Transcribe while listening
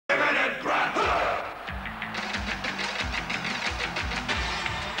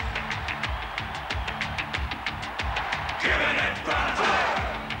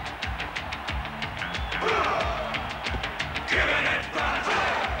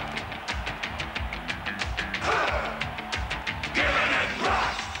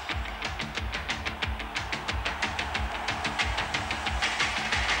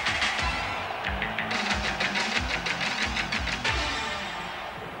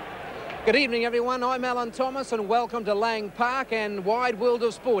Good evening, everyone. I'm Alan Thomas and welcome to Lang Park and wide world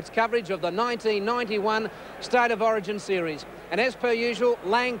of sports coverage of the 1991 State of Origin series. And as per usual,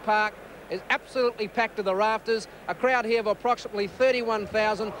 Lang Park is absolutely packed to the rafters. A crowd here of approximately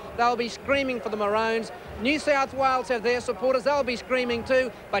 31,000. They'll be screaming for the Maroons. New South Wales have their supporters. They'll be screaming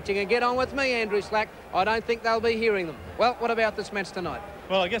too, but you can get on with me, Andrew Slack. I don't think they'll be hearing them. Well, what about this match tonight?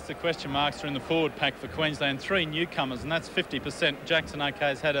 Well, I guess the question marks are in the forward pack for Queensland. 3 newcomers, and that's 50%. Jackson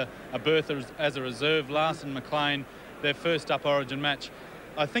O'Keefe's had a berth as a reserve. Larson, McLean, their first up Origin match.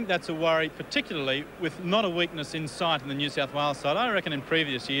 I think that's a worry, particularly with not a weakness in sight in the New South Wales side. I reckon in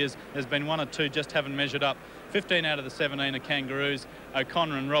previous years there's been 1 or 2 just haven't measured up. 15 out of the 17 are Kangaroos.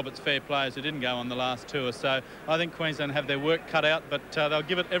 O'Connor and Roberts fair players who didn't go on the last tour. So I think Queensland have their work cut out, but they'll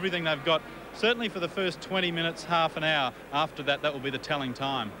give it everything they've got. Certainly for the first 20 minutes, half an hour. After that, that will be the telling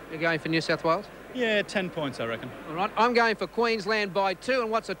time. You're going for New South Wales? Yeah, 10 points, I reckon. All right, I'm going for Queensland by 2,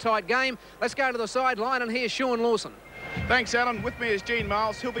 and what's a tight game? Let's go to the sideline, and here's Sean Lawson. Thanks, Alan. With me is Gene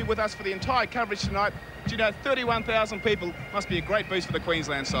Miles. He'll be with us for the entire coverage tonight. Do you know, 31,000 people must be a great boost for the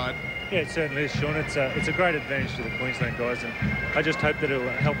Queensland side. Yeah, it certainly is, Sean. It's a great advantage to the Queensland guys, and I just hope that it'll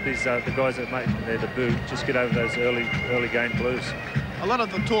help these the guys that make their debut just get over those early game blues. A lot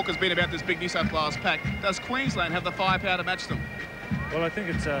of the talk has been about this big New South Wales pack. Does Queensland have the firepower to match them? Well, I think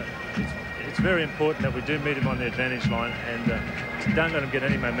it's very important that we do meet them on the advantage line and don't let them get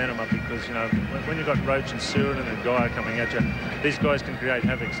any momentum up, because, you know, when you've got Roach and Surin and Guy coming at you, these guys can create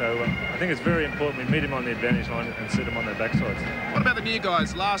havoc. So I think it's very important we meet them on the advantage line and sit them on their backsides. What about the new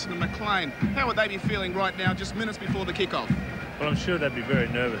guys, Larson and McLean? How would they be feeling right now, just minutes before the kick-off? Well, I'm sure they'd be very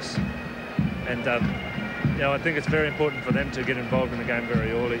nervous. And, you know, I think it's very important for them to get involved in the game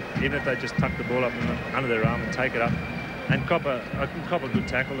very early, even if they just tuck the ball up under their arm and take it up and cop a good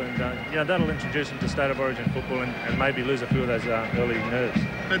tackle, and you know, that'll introduce them to State of Origin football and maybe lose a few of those early nerves.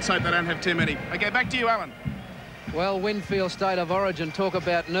 Let's hope they don't have too many. Okay, back to you, Alan. Well, Winfield State of Origin, talk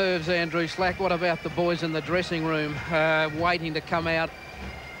about nerves, Andrew Slack. What about the boys in the dressing room waiting to come out?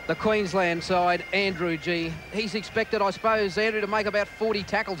 The Queensland side, Andrew G. He's expected, I suppose, Andrew, to make about 40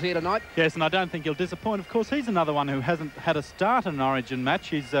 tackles here tonight. Yes, and I don't think he'll disappoint. Of course, he's another one who hasn't had a start in an Origin match.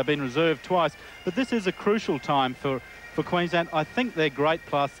 He's been reserved twice. But this is a crucial time for Queensland. I think their great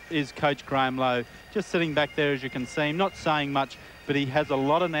plus is Coach Graham Lowe. Just sitting back there, as you can see him, not saying much, but he has a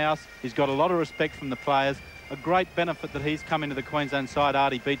lot of nous. He's got a lot of respect from the players. A great benefit that he's come into the Queensland side.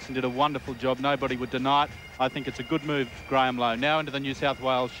 Arthur Beetson did a wonderful job. Nobody would deny it. I think it's a good move, Graham Lowe. Now into the New South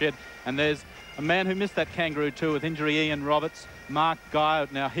Wales shed. And there's a man who missed that Kangaroo tour with injury, Ian Roberts. Mark Guy.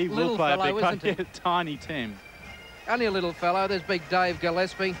 Now he will play a big part. Yeah, tiny Tim. Only a little fellow. There's big Dave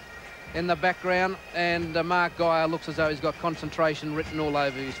Gillespie in the background, and Mark Guy looks as though he's got concentration written all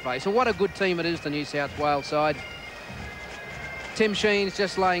over his face. And what a good team it is, the New South Wales side. Tim Sheens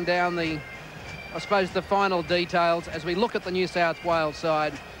just laying down the, I suppose, the final details as we look at the New South Wales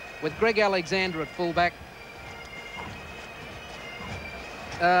side with Greg Alexander at fullback.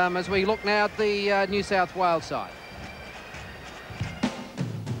 As we look now at the New South Wales side.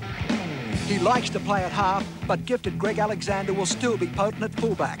 He likes to play at half, but gifted Greg Alexander will still be potent at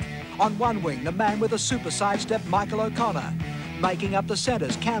fullback. On one wing, the man with a super sidestep, Michael O'Connor. Making up the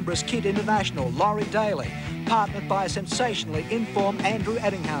centres, Canberra's kid international, Laurie Daly, partnered by a sensationally informed Andrew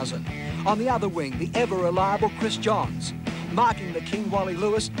Eddinghausen. On the other wing, the ever-reliable Chris Johns. Marking the king, Wally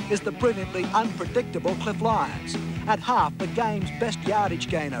Lewis, is the brilliantly unpredictable Cliff Lyons. At half, the game's best yardage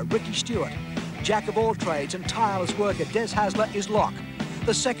gainer, Ricky Stewart. Jack of all trades and tireless worker, Des Hasler, is lock.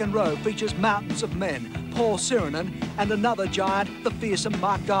 The second row features mountains of men, Paul Sirinen and another giant, the fearsome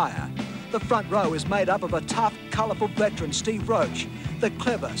Mark Geyer. The front row is made up of a tough, colourful veteran, Steve Roach, the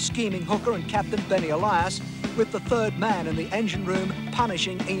clever, scheming hooker and captain, Ben Elias, with the third man in the engine room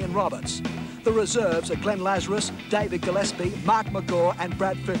punishing Ian Roberts. The reserves are Glenn Lazarus, David Gillespie, Mark McGaw and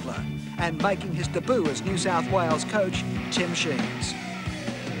Brad Fiddler, and making his debut as New South Wales coach, Tim Sheens.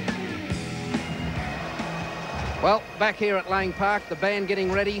 Well, back here at Lang Park, the band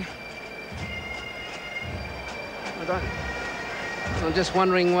getting ready. I'm just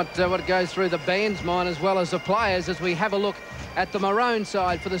wondering what goes through the band's mind as well as the players as we have a look at the Maroon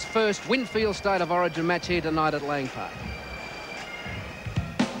side for this first Winfield State of Origin match here tonight at Lang Park.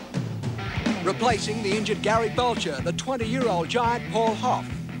 Replacing the injured Gary Belcher, the 20-year-old giant Paul Hauff.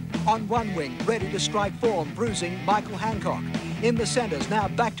 On one wing, ready to strike form, bruising Michael Hancock. In the centres, now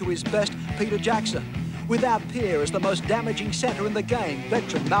back to his best, Peter Jackson. Without peer as the most damaging centre in the game,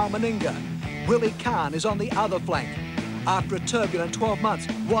 veteran Mal Meninga. Willie Kahn is on the other flank. After a turbulent 12 months,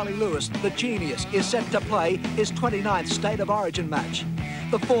 Wally Lewis, the genius, is set to play his 29th State of Origin match.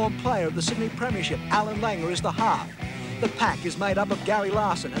 The former player of the Sydney Premiership, Alan Langer, is the half. The pack is made up of Gary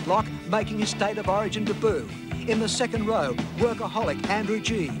Larson at lock, making his State of Origin debut. In the second row, workaholic Andrew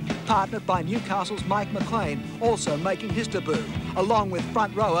G, partnered by Newcastle's Mike McLean, also making his debut, along with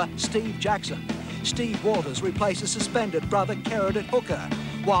front rower Steve Jackson. Steve Walters replaces suspended brother Kerrod at hooker,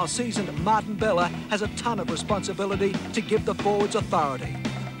 while seasoned Martin Bella has a ton of responsibility to give the forwards authority.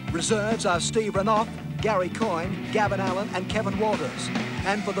 Reserves are Steve Renoff, Gary Coyne, Gavin Allen and Kevin Walters.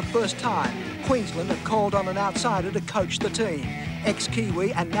 And for the first time, Queensland have called on an outsider to coach the team,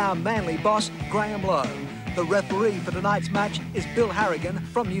 ex-Kiwi and now Manly boss Graham Lowe. The referee for tonight's match is Bill Harrigan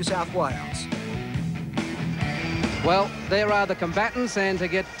from New South Wales. Well, there are the combatants, and to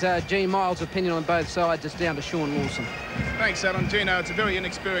get G. Miles' opinion on both sides, it's down to Sean Lawson. Thanks, Alan. Gino, it's a very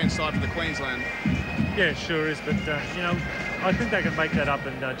inexperienced side for the Queensland. Yeah, it sure is, but, you know, I think they can make that up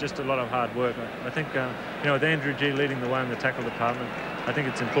in just a lot of hard work. I think, you know, with Andrew G leading the way in the tackle department, I think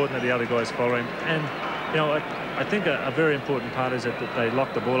it's important that the other guys follow him. And, you know, I think a very important part is that they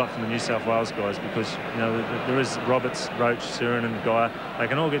lock the ball up from the New South Wales guys, because, you know, there is Roberts, Roach, Surin and Guy. They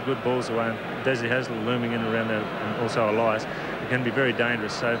can all get good balls away, and Desi Hasler looming in around there, and also Elias. It can be very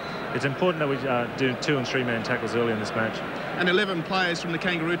dangerous. So it's important that we do 2- and 3-man tackles early in this match. And 11 players from the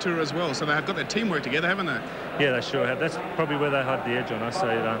Kangaroo tour as well, so they have got their teamwork together, haven't they? Yeah, they sure have. That's probably where they had the edge on us.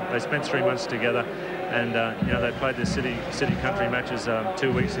 They spent 3 months together, and you know, they played their city country matches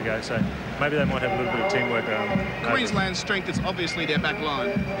 2 weeks ago. So maybe they might have a little bit of teamwork. Queensland's strength is obviously their back line.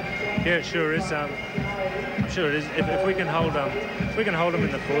 Yeah, it sure is. I'm sure it is. If we can hold them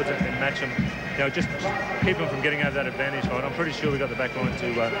in the forwards and match them, you know, just keep them from getting over that advantage line, I'm pretty sure we've got the back line to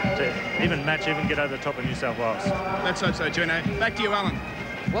even get over the top of New South Wales. Let's hope so, Gino. Back to you, Alan.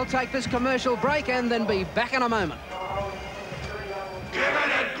 We'll take this commercial break and then be back in a moment.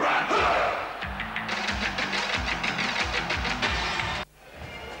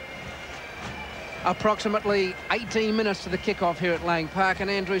 Approximately 18 minutes to the kickoff here at Lang Park. And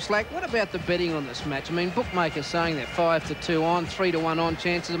Andrew Slack, what about the betting on this match? I mean, bookmakers saying they're 5-2 on, 3-1 on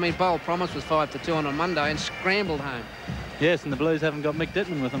chances. I mean, Bold Promise was 5-2 on Monday and scrambled home. Yes, and the Blues haven't got Mick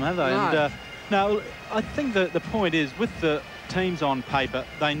Dittman with them, have they? No. And, no, I think the point is, with the teams on paper,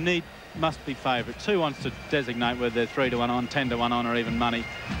 they must be favourites. Who wants to designate whether they're 3-1 on, 10-1 on, or even money?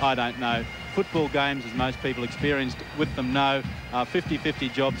 I don't know. Football games, as most people experienced with them know, are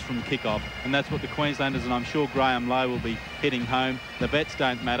 50-50 jobs from kick-off, and that's what the Queenslanders, and I'm sure Graham Lowe will be hitting home. The bets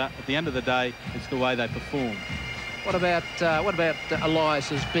don't matter. At the end of the day, it's the way they perform. What about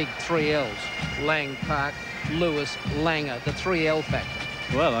Elias's big 3 L's? Lang Park, Lewis, Langer, the 3L factor.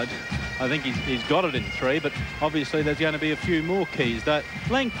 Well, I think he's got it in 3, but obviously there's going to be a few more keys.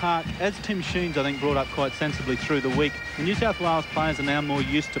 Lang Park, as Tim Sheens, I think, brought up quite sensibly through the week, the New South Wales players are now more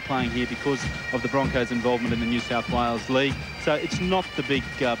used to playing here because of the Broncos' involvement in the New South Wales League. So it's not the big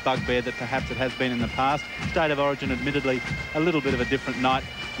bugbear that perhaps it has been in the past. State of Origin, admittedly, a little bit of a different night.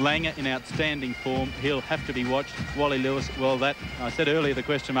 Langer in outstanding form. He'll have to be watched. Wally Lewis, well, that, I said earlier, the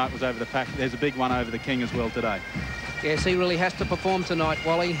question mark was over the pack. There's a big one over the King as well today. Yes, he really has to perform tonight,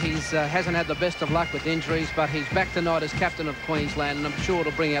 Wally. He hasn't had the best of luck with injuries, but he's back tonight as captain of Queensland, and I'm sure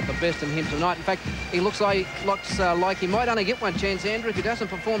it'll bring out the best in him tonight. In fact, he looks like he might only get one chance, Andrew. If he doesn't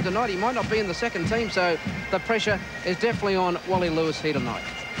perform tonight, he might not be in the second team, so the pressure is definitely on Wally Lewis here tonight.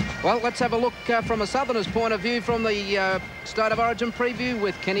 Well, let's have a look from a Southerner's point of view from the State of Origin preview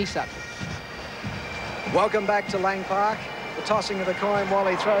with Kenny Sutton. Welcome back to Lang Park. The tossing of the coin,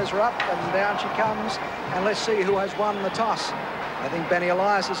 Wally throws her up and down she comes, and let's see who has won the toss. I think Ben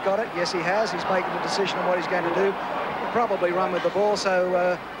Elias has got it. Yes, he has. He's making a decision on what he's going to do. He'll probably run with the ball,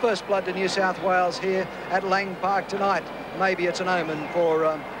 so first blood to New South Wales here at Lang Park tonight. Maybe it's an omen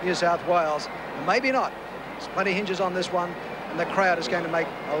for New South Wales. Maybe not. There's plenty of hinges on this one, and the crowd is going to make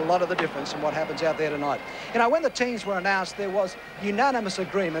a lot of the difference in what happens out there tonight. You know, when the teams were announced, there was unanimous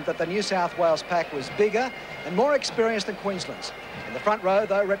agreement that the New South Wales pack was bigger and more experienced than Queensland's. In the front row,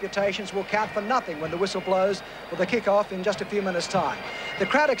 though, reputations will count for nothing when the whistle blows for the kick-off in just a few minutes' time. The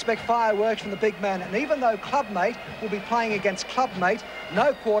crowd expect fireworks from the big man, and even though clubmate will be playing against clubmate,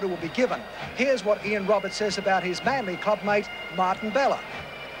 no quarter will be given. Here's what Ian Roberts says about his Manly clubmate, Martin Bella.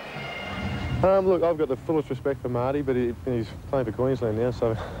 Look, I've got the fullest respect for Marty, but he's playing for Queensland now,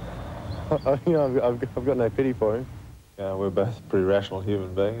 so you know, I've got no pity for him. We're both pretty rational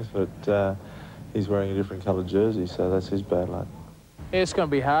human beings, but he's wearing a different coloured jersey, so that's his bad luck. Yeah, it's going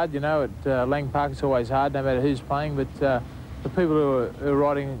to be hard, you know. At Lang Park, it's always hard, no matter who's playing. But the people who are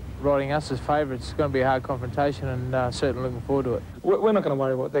riding us as favourites, it's going to be a hard confrontation, and certainly looking forward to it. We're not going to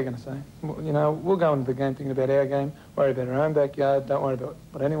worry what they're going to say. You know, we'll go into the game thinking about our game, worry about our own backyard, don't worry about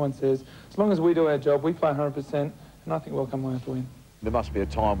what anyone says. As long as we do our job, we play 100%, and I think we'll come away with a win. There must be a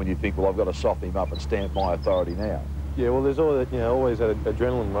time when you think, well, I've got to soften him up and stamp my authority now. Yeah, well, there's always that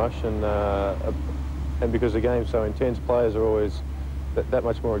adrenaline rush, and because the game's so intense, players are always that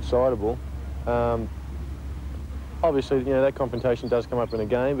much more excitable. Obviously, that confrontation does come up in a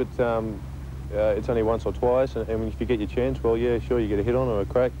game, but it's only once or twice, and if you get your chance, well, yeah, sure, you get a hit on or a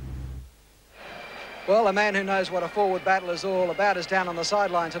crack. Well, a man who knows what a forward battle is all about is down on the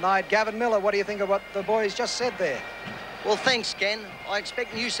sideline tonight. Gavin Miller, what do you think of what the boys just said there? Well, thanks, Ken. I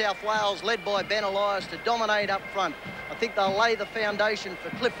expect New South Wales, led by Ben Elias, to dominate up front. I think they'll lay the foundation for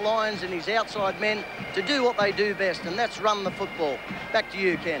Cliff Lyons and his outside men to do what they do best, and that's run the football. Back to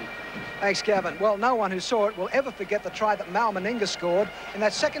you, Ken. Thanks, Gavin. Well, no one who saw it will ever forget the try that Mal Meninga scored in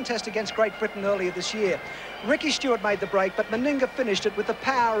that second test against Great Britain earlier this year. Ricky Stewart made the break, but Meninga finished it with the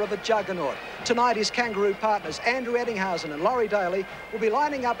power of a juggernaut. Tonight, his Kangaroo partners, Andrew Eddinghausen and Laurie Daly, will be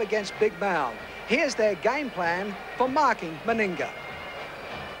lining up against Big Mal. Here's their game plan for marking Meninga.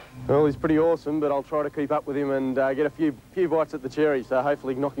 Well, he's pretty awesome, but I'll try to keep up with him and get a few bites at the cherry, so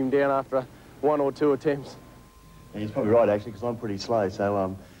hopefully knock him down after 1 or 2 attempts. Yeah, he's probably right, actually, because I'm pretty slow,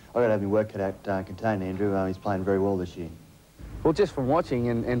 so I've got to have my work cut out contained Andrew. He's playing very well this year. Well, just from watching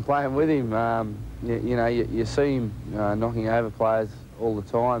and playing with him, you see him knocking over players all the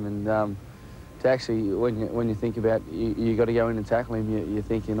time, and to actually, when you think about you got to go in and tackle him, you're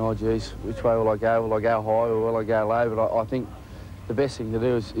thinking, oh, geez, which way will I go? Will I go high or will I go low? But I think the best thing to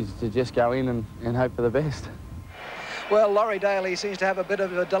do is to just go in and hope for the best. Well, Laurie Daly seems to have a bit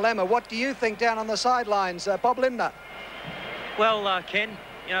of a dilemma. What do you think down on the sidelines, Bob Lindner? Well, Ken,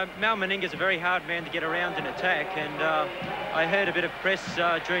 Mal Meninga's a very hard man to get around and attack, and I heard a bit of press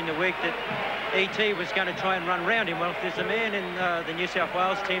during the week that E.T. was going to try and run round him. Well, if there's a man in the New South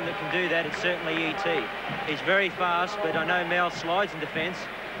Wales team that can do that, it's certainly E.T. He's very fast, but I know Mal slides in defence,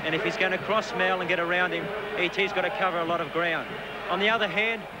 and if he's going to cross Mal and get around him, E.T.'s got to cover a lot of ground. On the other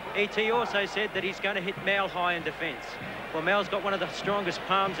hand, E.T. also said that he's going to hit Mal high in defence. Well, Mal's got one of the strongest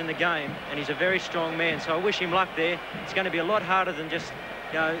palms in the game, and he's a very strong man, so I wish him luck there. It's going to be a lot harder than just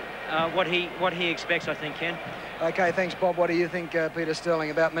what he expects, I think, Ken. OK, thanks, Bob. What do you think, Peter Sterling,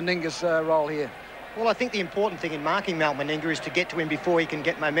 about Meninga's role here? Well, I think the important thing in marking Mal Meninga is to get to him before he can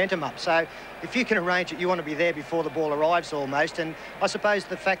get momentum up. So if you can arrange it, you want to be there before the ball arrives almost. And I suppose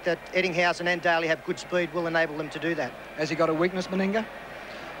the fact that Eddinghausen and Daly have good speed will enable them to do that. Has he got a weakness, Meninga?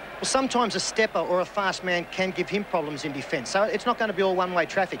 Well, sometimes a stepper or a fast man can give him problems in defence. So it's not going to be all one-way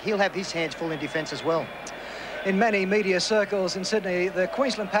traffic. He'll have his hands full in defence as well. In many media circles in Sydney, the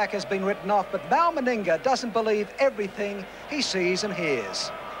Queensland pack has been written off, but Mal Meninga doesn't believe everything he sees and hears.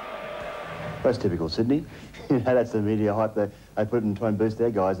 That's typical Sydney. That's the media hype. They put it in trying to boost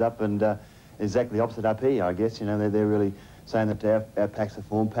their guys up, and exactly the opposite up here, I guess. They're really saying that our pack's a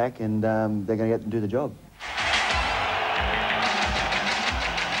form pack, and they're going to get them to do the job.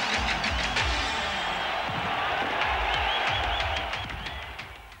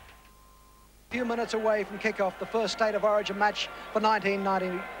 Few minutes away from kick-off, the first State of Origin match for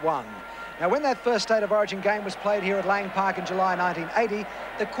 1991. Now, when that first State of Origin game was played here at Lang Park in July 1980,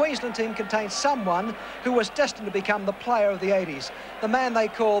 the Queensland team contained someone who was destined to become the player of the 80s, the man they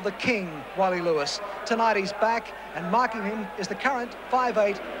call the King, Wally Lewis. Tonight he's back, and marking him is the current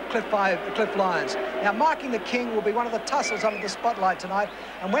 5'8" Cliff Lyons. Now, marking the King will be one of the tussles under the spotlight tonight,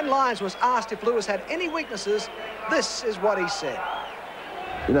 and when Lyons was asked if Lewis had any weaknesses, this is what he said.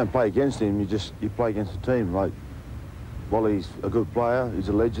 You don't play against him, you play against the team. Like, Wally's a good player, he's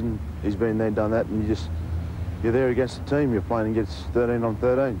a legend, he's been there, done that, and you're there against the team, you're playing against 13 on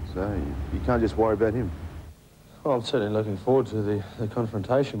 13, so you can't just worry about him. Well, I'm certainly looking forward to the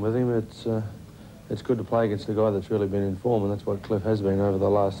confrontation with him. It's good to play against a guy that's really been in form, and that's what Cliff has been over the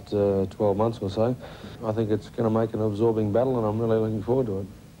last 12 months or so. I think it's going to make an absorbing battle, and I'm really looking forward to it.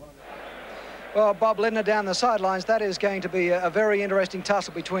 Well, Bob Lindner down the sidelines, that is going to be a very interesting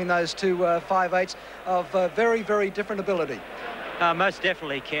tussle between those two 5'8" of very, very different ability. Most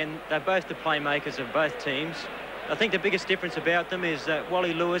definitely, Ken. They're both the playmakers of both teams. I think the biggest difference about them is that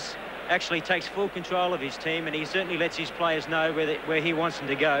Wally Lewis actually takes full control of his team, and he certainly lets his players know where he wants them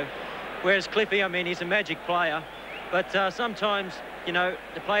to go. Whereas Cliffy, I mean, he's a magic player, but sometimes, the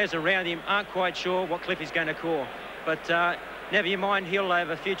players around him aren't quite sure what Cliffy's going to call. But never you mind, he'll have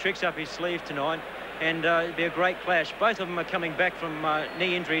a few tricks up his sleeve tonight, and it'll be a great clash. Both of them are coming back from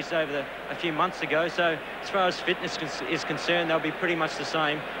knee injuries over a few months ago, so as far as fitness is concerned, they'll be pretty much the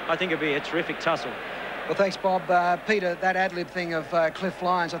same. I think it'll be a terrific tussle. Well, thanks, Bob. Peter, that ad-lib thing of Cliff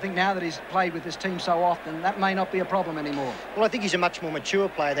Lyons, I think now that he's played with this team so often, that may not be a problem anymore. Well, I think he's a much more mature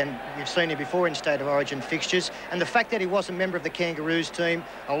player than you've seen him before in State of Origin fixtures. And the fact that he was a member of the Kangaroos team,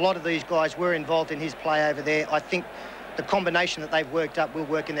 a lot of these guys were involved in his play over there. I think the combination that they've worked up will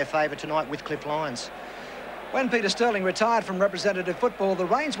work in their favour tonight with Cliff Lyons. When Peter Sterling retired from representative football, the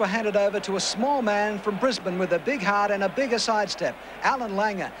reins were handed over to a small man from Brisbane with a big heart and a bigger sidestep, Alan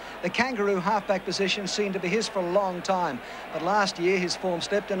Langer. The Kangaroo halfback position seemed to be his for a long time. But last year, his form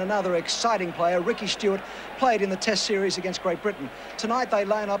slipped and another exciting player, Ricky Stewart, played in the Test series against Great Britain. Tonight, they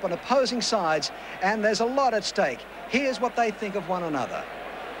line up on opposing sides, and there's a lot at stake. Here's what they think of one another.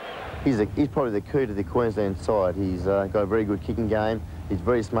 He's probably the key to the Queensland side. He's got a very good kicking game. He's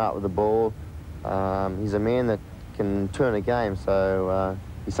very smart with the ball. He's a man that can turn a game, so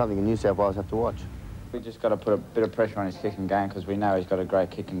he's something the New South Wales have to watch. We just got to put a bit of pressure on his kicking game because we know he's got a great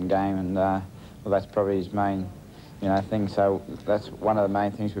kicking game, and well, that's probably his main, thing. So that's one of the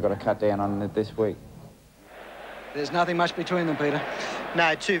main things we've got to cut down on this week. There's nothing much between them, Peter.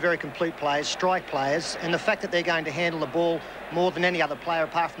 No, two very complete players, strike players, and the fact that they're going to handle the ball more than any other player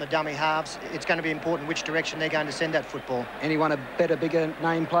apart from the dummy halves, it's going to be important which direction they're going to send that football. Anyone a better, bigger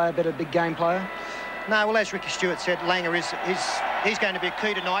name player, better big game player? No, well, as Ricky Stewart said, Langer he's going to be a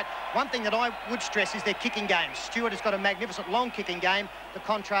key tonight. One thing that I would stress is their kicking game. Stewart has got a magnificent long kicking game. The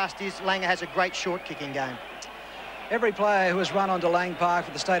contrast is Langer has a great short kicking game. Every player who has run onto Lang Park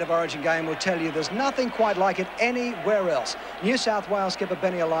for the State of Origin game will tell you there's nothing quite like it anywhere else. New South Wales skipper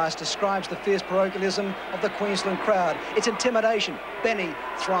Ben Elias describes the fierce parochialism of the Queensland crowd. It's intimidation. Benny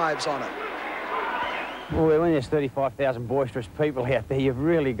thrives on it. Well, when there's 35,000 boisterous people out there, you've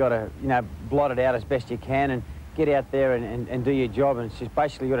really got to, blot it out as best you can and get out there and do your job. And it's just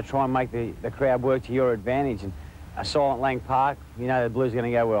basically got to try and make the crowd work to your advantage. And a silent Lang Park, the Blues are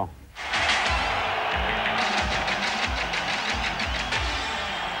going to go well.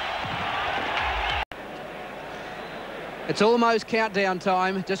 It's almost countdown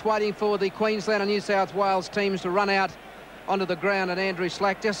time, just waiting for the Queensland and New South Wales teams to run out onto the ground. And Andrew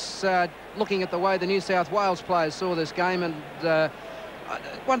Slack, just looking at the way the New South Wales players saw this game, and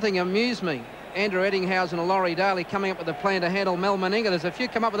one thing amused me, Andrew Eddinghausen and Laurie Daly coming up with a plan to handle Mal Meninga. There's a few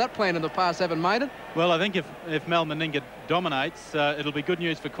come up with that plan in the past, haven't made it. Well, I think if Mal Meninga dominates, it'll be good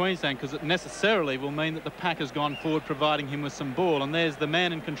news for Queensland, because it necessarily will mean that the pack has gone forward, providing him with some ball. And there's the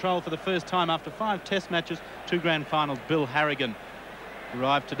man in control for the first time after 5 Test matches, 2 grand finals, Bill Harrigan,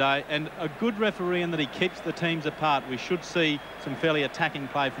 arrived today. And a good referee in that he keeps the teams apart. We should see some fairly attacking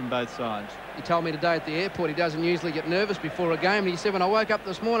play from both sides. He told me today at the airport he doesn't usually get nervous before a game. And he said, when I woke up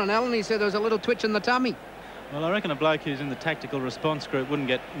this morning, Alan, he said there was a little twitch in the tummy. Well, I reckon a bloke who's in the tactical response group wouldn't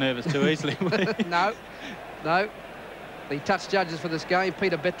get nervous too easily, would he? No. The touch judges for this game,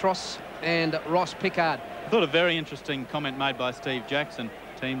 Peter Betros and Ross Pickard. I thought a very interesting comment made by Steve Jackson.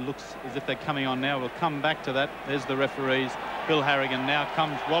 Team looks as if they're coming on now. We'll come back to that. There's the referees. Bill Harrigan. Now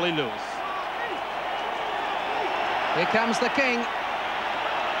comes Wally Lewis. Here comes the king.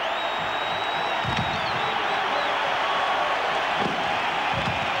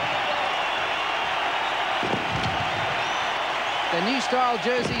 The new style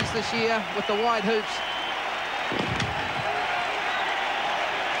jerseys this year with the wide hoops.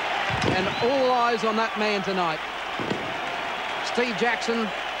 And all eyes on that man tonight. Steve Jackson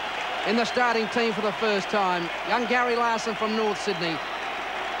in the starting team for the first time. Young Gary Larson from North Sydney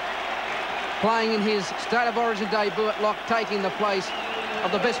playing in his State of Origin debut at lock, taking the place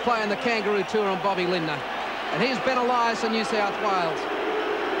of the best player in the Kangaroo Tour on Bobby Lindner. And here's Ben Elias in New South Wales.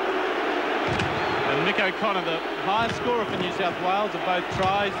 And Mick O'Connor, the highest scorer for New South Wales of both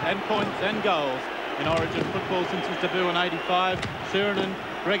tries and points and goals in Origin football since his debut in '85. Sirinen,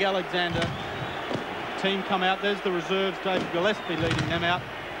 Greg Alexander. Team come out. There's the reserves, David Gillespie leading them out.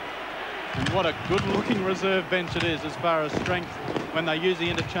 And what a good-looking reserve bench it is as far as strength. When they use the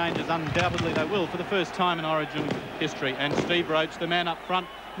interchanges, undoubtedly they will for the first time in Origin history. And Steve Roach, the man up front,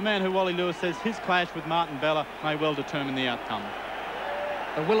 the man who Wally Lewis says his clash with Martin Bella may well determine the outcome.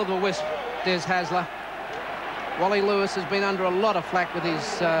 The will-o'-the-wisp, Des Hasler. Wally Lewis has been under a lot of flack with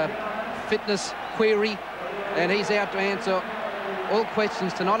his fitness query, and he's out to answer all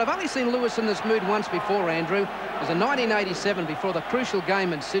questions tonight. I've only seen Lewis in this mood once before, Andrew. It was in 1987 before the crucial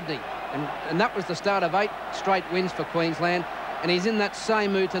game in Sydney. And that was the start of 8 straight wins for Queensland. And he's in that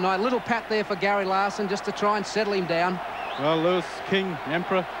same mood tonight. A little pat there for Gary Larson just to try and settle him down. Well, Lewis, King,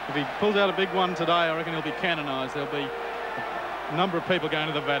 Emperor, if he pulls out a big one today, I reckon he'll be canonised. There'll be a number of people going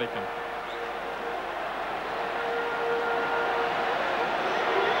to the Vatican.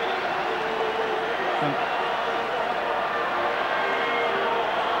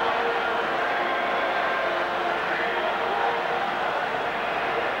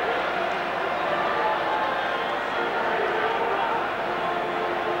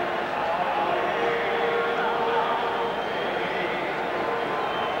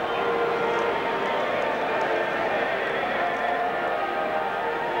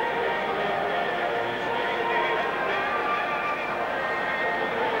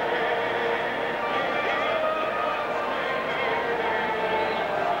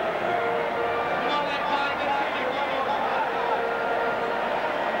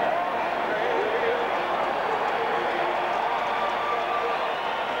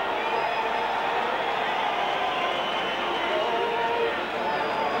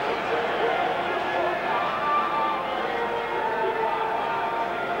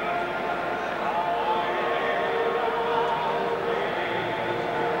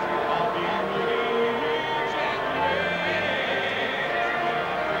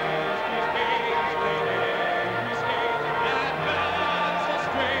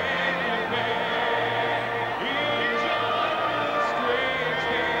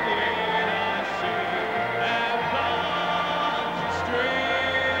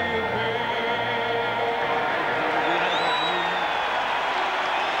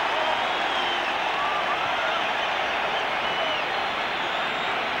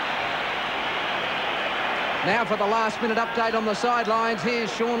 Now for the last-minute update on the sidelines,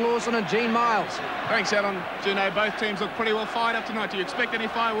 here's Sean Lawson and Gene Miles. Thanks, Alan. Juno, both teams look pretty well fired up tonight. Do you expect any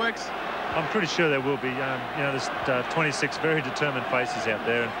fireworks? I'm pretty sure there will be. You know, there's 26 very determined faces out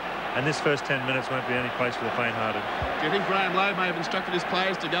there, and this first 10 minutes won't be any place for the faint-hearted. Do you think Graham Lowe may have instructed his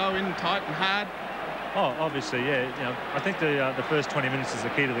players to go in tight and hard? Oh, obviously, yeah. You know, I think the first 20 minutes is the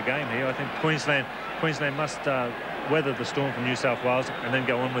key to the game here. I think Queensland must weather the storm from New South Wales and then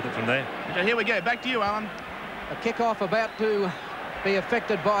go on with it from there. Okay, here we go. Back to you, Alan. A kick-off about to be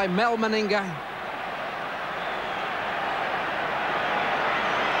affected by Mal Meninga.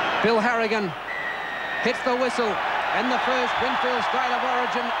 Bill Harrigan hits the whistle, and the first Winfield State of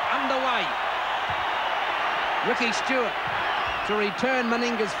Origin underway. Ricky Stewart to return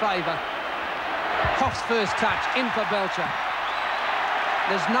Meninga's favour. Hauff's first touch, in for Belcher.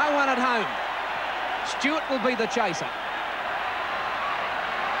 There's no one at home. Stewart will be the chaser.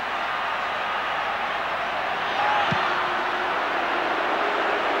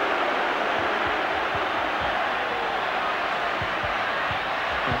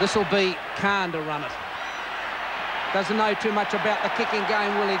 This will be Khan to run it. Doesn't know too much about the kicking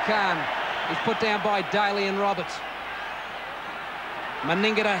game, Willie Khan. He's put down by Daly and Roberts.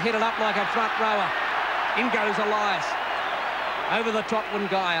 Meninga to hit it up like a front rower. In goes Elias. Over the top,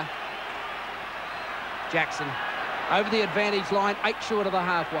 Wingaya. Jackson over the advantage line, 8 short of the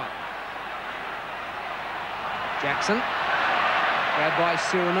halfway. Jackson, grabbed by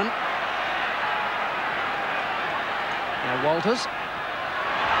Sirinen. Now Walters.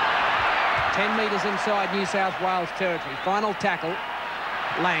 10 metres inside New South Wales territory. Final tackle,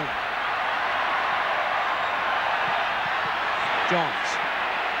 Lang. Johns.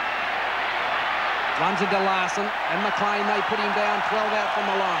 Runs into Larson and McLean. They put him down, 12 out from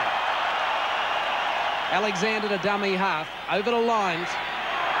the line. Alexander to dummy half, over the lines.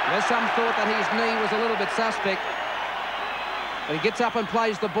 There's some thought that his knee was a little bit suspect. But he gets up and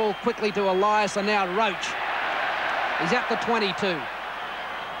plays the ball quickly to Elias, and now Roach. He's at the 22.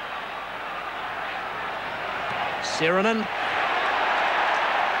 Sirinen.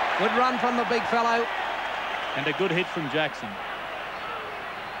 Good run from the big fellow. And a good hit from Jackson.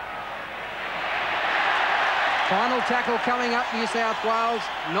 Final tackle coming up, New South Wales.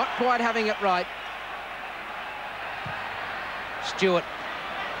 Not quite having it right. Stewart.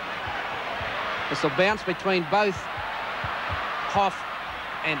 This will bounce between both Hauff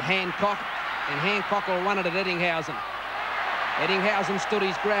and Hancock. And Hancock will run it at Eddinghausen. Eddinghausen stood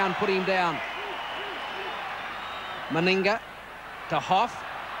his ground, put him down. Meninga to Hauff.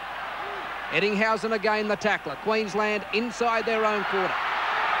 Eddinghausen again the tackler. Queensland inside their own quarter.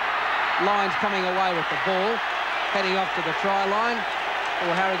 Lyons coming away with the ball, heading off to the try line.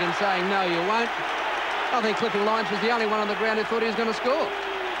 Paul Harrigan saying, no, you won't. I think Cliffy Lyons was the only one on the ground who thought he was going to score.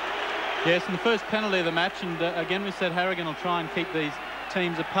 Yes, and the first penalty of the match, and again we said Harrigan will try and keep these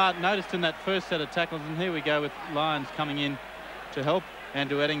teams apart. Noticed in that first set of tackles, and here we go with Lyons coming in to help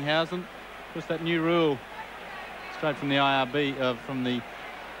Andrew Eddinghausen. Of course, that new rule straight from the IRB, from the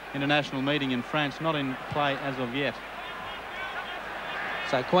international meeting in France, not in play as of yet.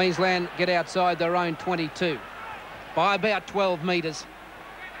 So Queensland get outside their own 22 by about 12 metres.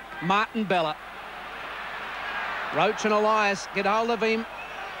 Martin Bella. Roach and Elias get hold of him.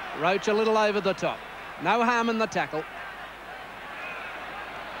 Roach a little over the top. No harm in the tackle.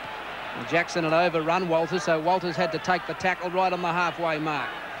 And Jackson had overrun Walters, so Walters had to take the tackle right on the halfway mark.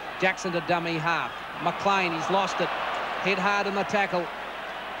 Jackson to dummy half. McLean, he's lost it. Hit hard in the tackle.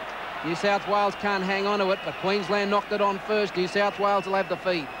 New South Wales can't hang on to it, but Queensland knocked it on first. New South Wales will have the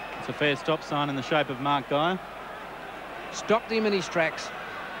feed. It's a fair stop sign in the shape of Mark Geyer. Stopped him in his tracks.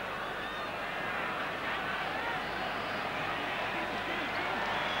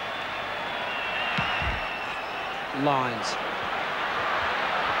 Lines.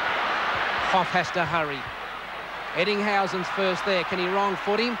 Hauff has to hurry. Eddinghausen's first there. Can he wrong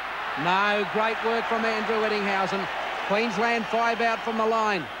foot him? No. Great work from Andrew Eddinghausen. Queensland 5 out from the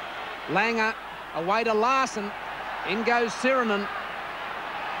line. Langer away to Larson. In goes Sirinen.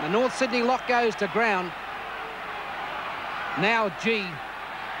 The North Sydney lock goes to ground. Now G.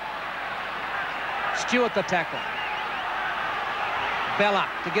 Stewart the tackle. Bella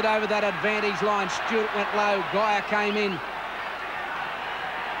to get over that advantage line. Stewart went low. Geyer came in.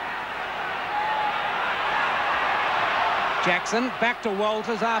 Jackson back to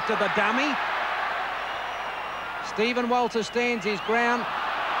Walters after the dummy. Stephen Walters stands his ground.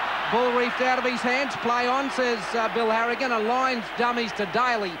 Ball reefed out of his hands. Play on, says Bill Harrigan. And Lyons dummies to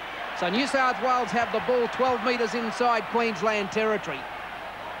Daly. So New South Wales have the ball 12 metres inside Queensland territory.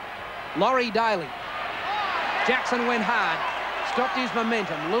 Laurie Daly. Jackson went hard. Stopped his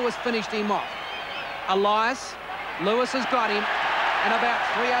momentum. Lewis finished him off. Elias. Lewis has got him. And about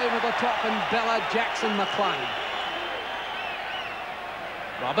 3 over the top, and Bella, Jackson, McLean.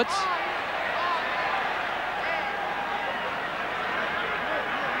 Roberts.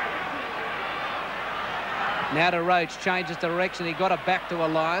 Now to Roach, changes direction. He got it back to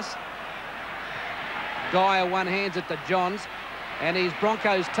Elias. Dyer one-hands it to Johns. And his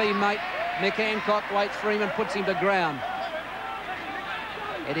Broncos teammate, Mick Hancock, waits for him and puts him to ground.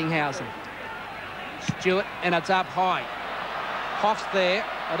 Eddinghausen. Stewart, and it's up high. Hauff's there.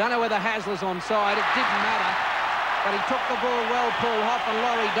 I don't know whether Hasler's onside. It didn't matter. But he took the ball well, Paul Hauff, and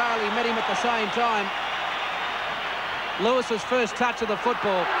Laurie Daly met him at the same time. Lewis's first touch of the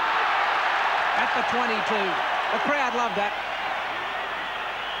football at the 22. The crowd loved that.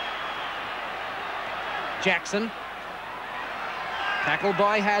 Jackson. Tackled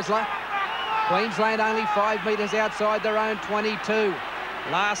by Hasler. Queensland only 5 metres outside their own 22.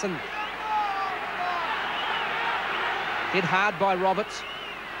 Larson. Hit hard by Roberts.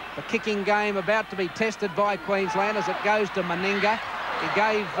 The kicking game about to be tested by Queensland as it goes to Meninga. He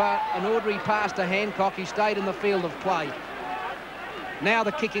gave an ordinary pass to Hancock. He stayed in the field of play. Now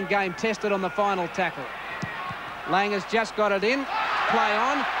the kicking game tested on the final tackle. Lang has just got it in. Play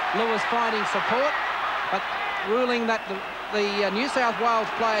on. Lewis finding support, but ruling that the New South Wales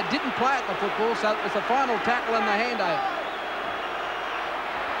player didn't play at the football, so it was the final tackle and the handover.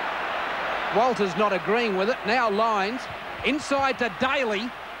 Walters not agreeing with it. Now Lyons. Inside to Daly.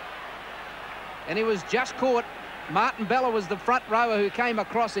 And he was just caught. Martin Bella was the front rower who came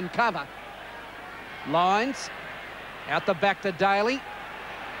across in cover. Lyons. Out the back to Daly.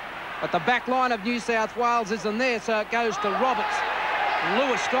 But the back line of New South Wales isn't there, so it goes to Roberts.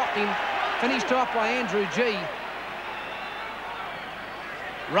 Lewis stopped him. Finished off by Andrew G.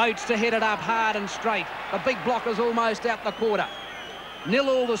 Roach to hit it up hard and straight. The big blocker's almost out the quarter.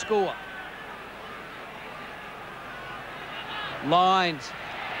 0-0 the score. Lines.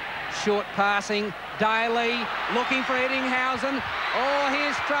 Short passing. Daly looking for Eddinghausen. Oh,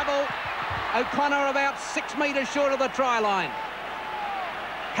 here's trouble. O'Connor about 6 metres short of the try line.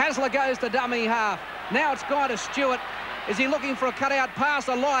 Hasler goes to dummy half. Now it's gone to Stewart. Is he looking for a cutout pass?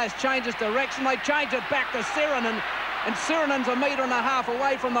 Elias changes direction. They change it back to Sirinen. And Sirinen's 1.5 metres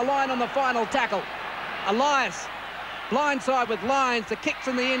away from the line on the final tackle. Elias, blindside with Lyons. The kick's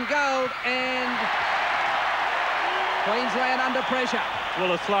in the end goal, and Queensland under pressure.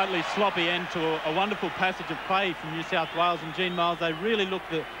 Well, a slightly sloppy end to a wonderful passage of play from New South Wales and Gene Miles. They really look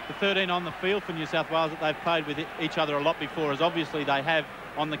the 13 on the field for New South Wales that they've played with each other a lot before, as obviously they have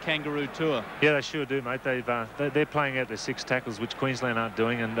on the Kangaroo tour. Yeah, they sure do, mate. They're playing out their 6 tackles, which Queensland aren't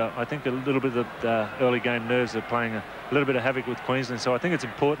doing, and I think a little bit of the early game nerves are playing a little bit of havoc with Queensland, so I think it's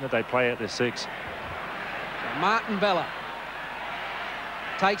important that they play out their 6. Martin Bella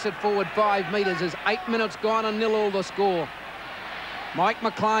takes it forward 5 metres. There's 8 minutes gone and 0-0 the score. Mike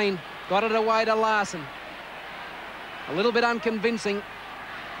McLean got it away to Larson. A little bit unconvincing.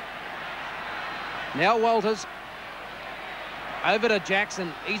 Now Walters. Over to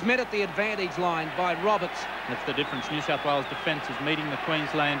Jackson. He's met at the advantage line by Roberts. That's the difference. New South Wales defence is meeting the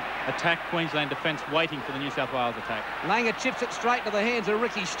Queensland attack. Queensland defence waiting for the New South Wales attack. Langer chips it straight to the hands of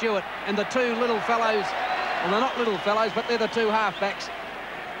Ricky Stewart. And the two little fellows, well, they're not little fellows, but they're the two halfbacks.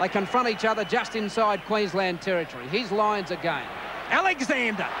 They confront each other just inside Queensland territory. Here's Lyons again.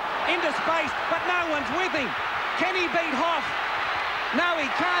 Alexander into space, but no one's with him. Can he beat Hauff? No, he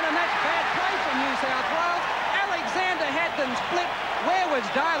can't, and that's bad play from New South Wales. Alexander had them split. Where was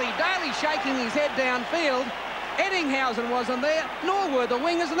Daly? Daly shaking his head downfield. Eddinghausen wasn't there, nor were the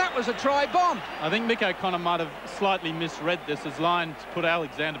wingers, and that was a try bomb. I think Mick O'Connor might have slightly misread this as Lyons put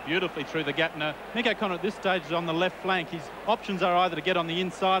Alexander beautifully through the gap. Now, Mick O'Connor at this stage is on the left flank. His options are either to get on the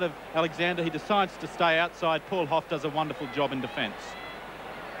inside of Alexander. He decides to stay outside. Paul Hauff does a wonderful job in defence.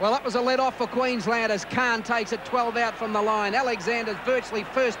 Well, that was a let-off for Queensland as Khan takes it 12 out from the line. Alexander's virtually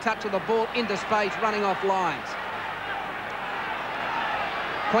first touch of the ball into space, running off lines.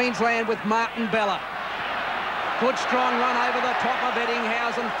 Queensland with Martin Bella. Good strong run over the top of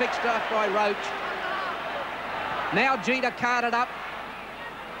Eddinghausen, fixed off by Roach. Now Jeter carted up.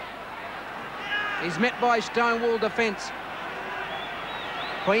 He's met by Stonewall defence.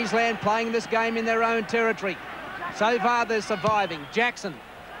 Queensland playing this game in their own territory. So far they're surviving. Jackson.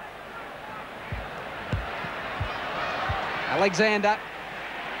 Alexander.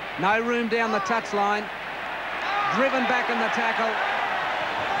 No room down the touchline. Driven back in the tackle.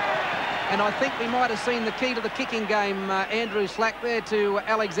 And I think we might have seen the key to the kicking game, Andrew Slack there to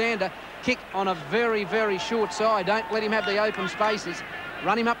Alexander. Kick on a very, very short side. Don't let him have the open spaces.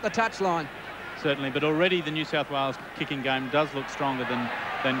 Run him up the touchline. Certainly, but already the New South Wales kicking game does look stronger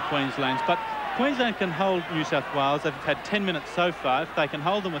than Queensland's. But Queensland can hold New South Wales. They've had 10 minutes so far. If they can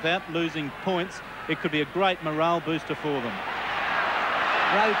hold them without losing points, it could be a great morale booster for them.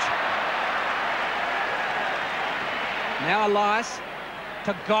 Roach. Now Elias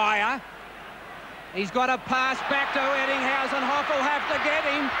to Gaia. He's got a pass back to Eddinghausen. Hauff will have to get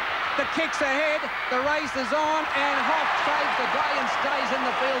him. The kick's ahead. The race is on, and Hauff saves the day and stays in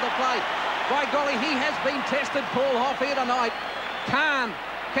the field of play. By golly, he has been tested, Paul Hauff, here tonight. Khan,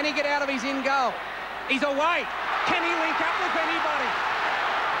 can he get out of his in goal? He's away. Can he link up with anybody?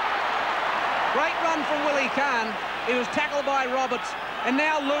 Great run from Willie Khan. He was tackled by Roberts. And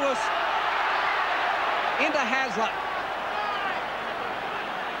now Lewis into Hasler.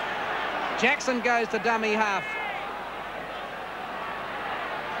 Jackson goes to dummy half.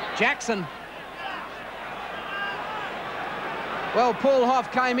 Jackson. Well, Paul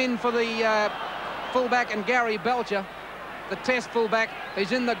Hauff came in for the fullback and Gary Belcher, the test fullback,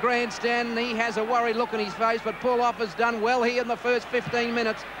 who's in the grandstand. He has a worried look on his face, but Paul Hauff has done well here in the first 15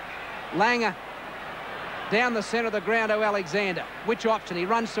 minutes. Langer down the centre of the ground to Alexander. Which option? He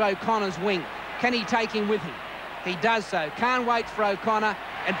runs to O'Connor's wing. Can he take him with him? He does so. Can't wait for O'Connor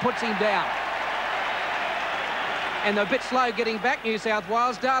and puts him down. And they're a bit slow getting back, New South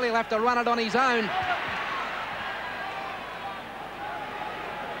Wales. Daly will have to run it on his own.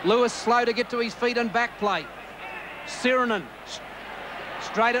 Lewis slow to get to his feet and back play. Sirenen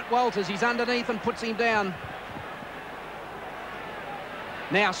straight at Walters. He's underneath and puts him down.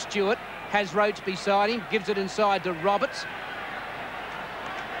 Now Stewart has Roach beside him. Gives it inside to Roberts.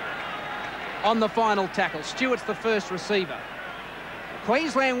 On the final tackle. Stewart's the first receiver.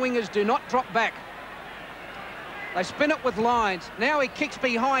 Queensland wingers do not drop back. They spin it with lines. Now he kicks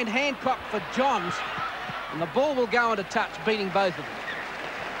behind Hancock for Johns. And the ball will go into touch, beating both of them.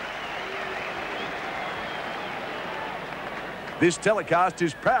 This telecast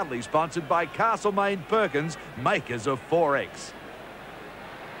is proudly sponsored by Castlemaine Perkins, makers of 4X.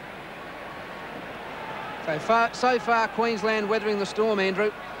 So far, Queensland weathering the storm,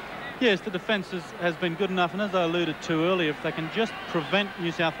 Andrew. Yes, the defence has been good enough, and as I alluded to earlier, if they can just prevent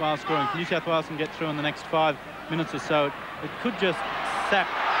New South Wales scoring, if New South Wales can get through in the next 5 minutes or so, it could just sap.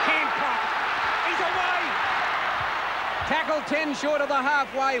 Hancock, he's away! Tackle 10 short of the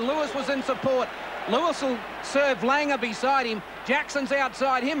halfway. Lewis was in support. Lewis will serve Langer beside him. Jackson's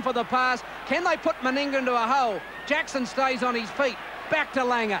outside him for the pass. Can they put Meninga into a hole? Jackson stays on his feet. Back to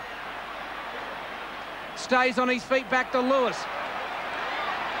Langer. Stays on his feet, back to Lewis.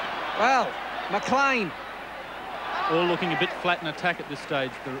 Well, McLean. All looking a bit flat in attack at this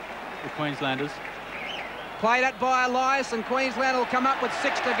stage, the Queenslanders. Played it by Elias, and Queensland will come up with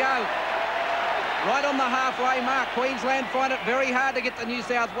 6 to go. Right on the halfway mark. Queensland find it very hard to get to New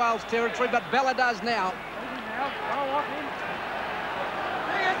South Wales territory, but Bella does now.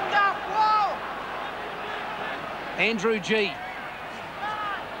 Andrew G.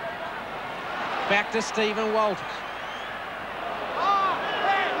 Back to Stephen Walters.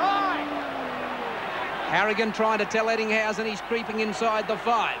 Harrigan trying to tell Eddinghausen he's creeping inside the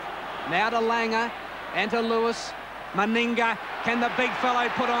 5. Now to Langer and to Lewis. Meninga. Can the big fellow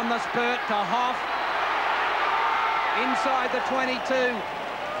put on the spurt to Hauff? Inside the 22.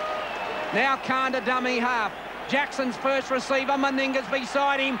 Now Khan to dummy half. Jackson's first receiver. Meninga's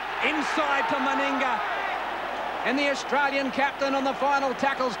beside him. Inside to Meninga. And the Australian captain on the final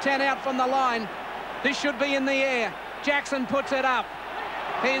tackles 10 out from the line. This should be in the air. Jackson puts it up.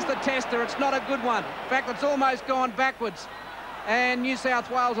 Here's the tester. It's not a good one. In fact, it's almost gone backwards. And New South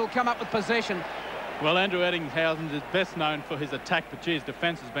Wales will come up with possession. Well, Andrew Eddinghausen is best known for his attack, but geez,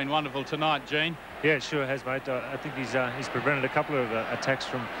 defence has been wonderful tonight, Gene. Yeah, it sure has, mate. I think he's prevented a couple of attacks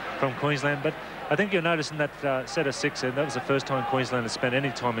from Queensland, but I think you'll notice in that set of 6, and that was the first time Queensland has spent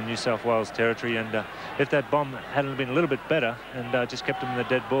any time in New South Wales territory, and if that bomb hadn't been a little bit better and just kept them in the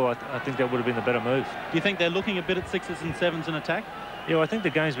dead ball, I think that would have been the better move. Do you think they're looking a bit at 6s and 7s in attack? Yeah, well, I think the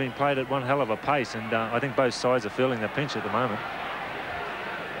game's been played at one hell of a pace, and I think both sides are feeling their pinch at the moment.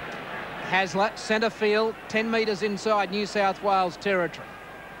 Hasler, centre field, 10 metres inside New South Wales territory.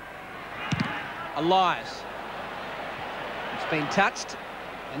 Elias. It's been touched,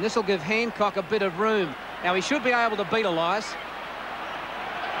 and this will give Hancock a bit of room. Now, he should be able to beat Elias.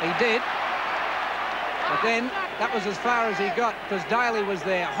 He did. But then, that was as far as he got, because Daly was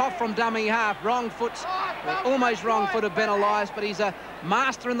there. Hauff from dummy half, wrong foot, almost wrong foot of Ben Elias, but he's a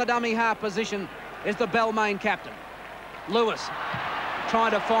master in the dummy half position, is the Balmain captain. Lewis.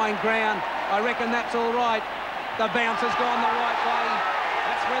 Trying to find ground. I reckon that's all right. The bounce has gone the right way.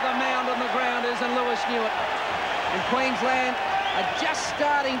 That's where the mound on the ground is, and Lewis knew it. And Queensland are just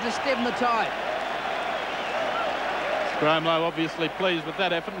starting to stem the tide. Graham Lowe obviously pleased with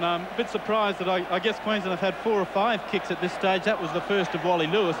that effort, and I'm a bit surprised that I guess Queensland have had 4 or 5 kicks at this stage. That was the first of Wally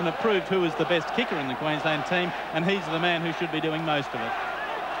Lewis, and it proved who is the best kicker in the Queensland team, and he's the man who should be doing most of it.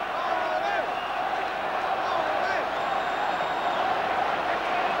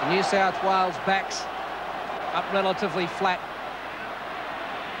 New South Wales backs up relatively flat.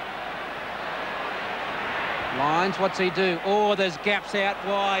 Lyons, what's he do? Oh, there's gaps out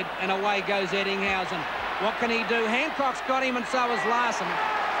wide, and away goes Eddinghausen. What can he do? Hancock's got him, and so has Larson.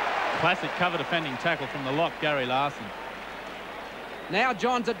 Classic cover defending tackle from the lock, Gary Larson. Now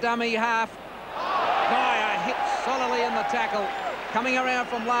John's a dummy half. Dyer hits solidly in the tackle. Coming around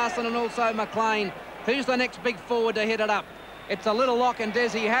from Larson and also McLean. Who's the next big forward to hit it up? It's a little lock and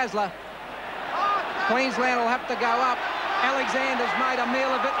Desi Hasler. Queensland will have to go up. Alexander's made a meal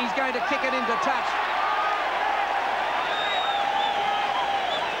of it. He's going to kick it into touch.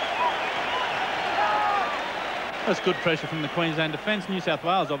 That's good pressure from the Queensland defence. New South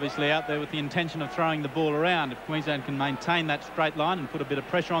Wales obviously out there with the intention of throwing the ball around. If Queensland can maintain that straight line and put a bit of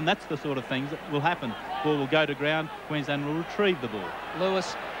pressure on, that's the sort of things that will happen. Ball will go to ground. Queensland will retrieve the ball.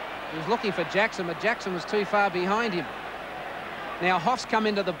 Lewis was looking for Jackson, but Jackson was too far behind him. Now Hauff's come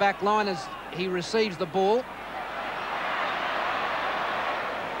into the back line as he receives the ball.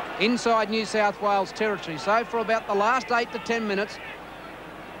 Inside New South Wales territory. So for about the last 8 to 10 minutes,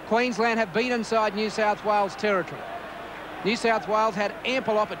 Queensland have been inside New South Wales territory. New South Wales had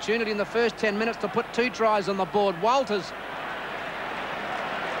ample opportunity in the first 10 minutes to put 2 tries on the board. Walters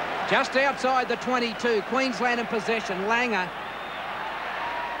just outside the 22. Queensland in possession. Langer.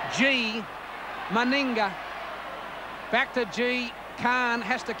 G. Meninga. Back to G. Khan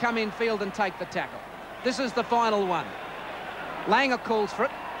has to come in field and take the tackle. This is the final one. Langer calls for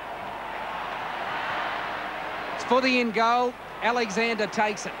it. It's for the in goal. Alexander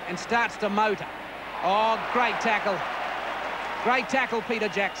takes it and starts to motor. Oh, great tackle. Great tackle, Peter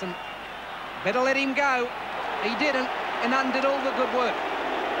Jackson. Better let him go. He didn't, and undid all the good work.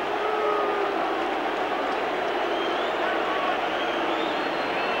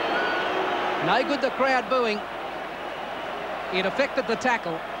 No good the crowd booing. It affected the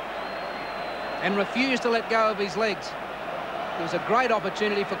tackle and refused to let go of his legs. It was a great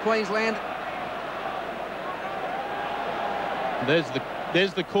opportunity for Queensland.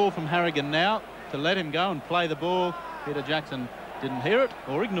 There's the call from Harrigan now to let him go and play the ball. Peter Jackson didn't hear it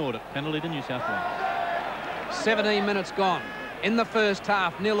or ignored it. Penalty to New South Wales. 17 minutes gone. In the first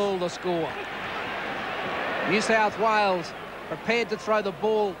half, 0-0 the score. New South Wales prepared to throw the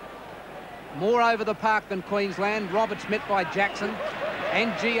ball more over the park than Queensland. Roberts met by Jackson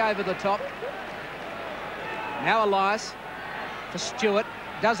and G over the top. Now Elias for Stewart.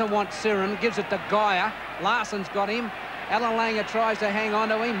 Doesn't want Siren. Gives it to Geyer. Larson's got him. Alan Langer tries to hang on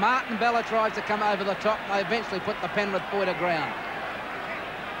to him. Martin Bella tries to come over the top. They eventually put the Penrith boy to ground.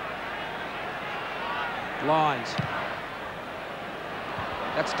 Lines.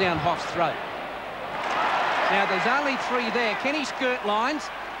 That's down Hauff's throat. Now there's only 3 there. Can he skirt Lines?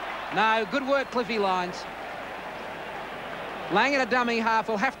 No, good work, Cliffy Lines. Langer a dummy half.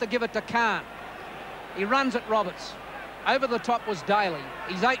 Will have to give it to Khan. He runs at Roberts. Over the top was Daly.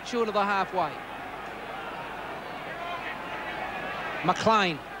 He's 8 short of the halfway.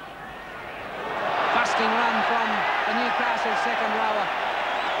 McLean. Busting run from the Newcastle second rower.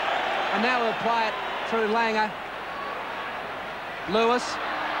 And now we'll play it through Langer. Lewis.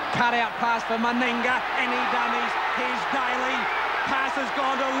 Cut out pass for Meninga. Any dummies. Here's Daly. Pass has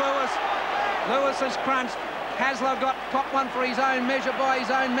gone to Lewis. Lewis has crunched. Hasler got top one for his own measure by his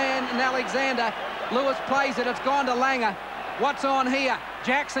own man and Alexander. Lewis plays it. It's gone to Langer. What's on here?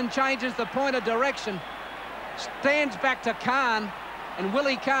 Jackson changes the point of direction. Stands back to Khan. And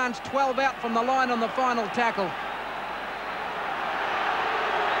Willie Khan's 12 out from the line on the final tackle.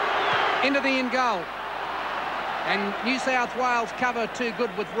 Into the in goal. And New South Wales cover too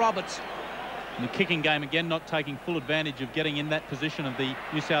good with Roberts. In the kicking game again, not taking full advantage of getting in that position of the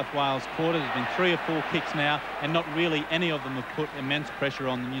New South Wales quarter. There's been 3 or 4 kicks now, and not really any of them have put immense pressure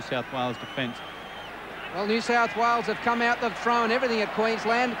on the New South Wales defence. Well, New South Wales have come out, they've thrown everything at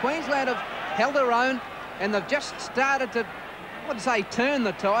Queensland. Queensland have held their own, and they've just started to, I wouldn't say turn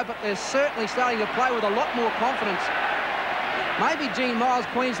the tide, but they're certainly starting to play with a lot more confidence. Maybe Gene Miles,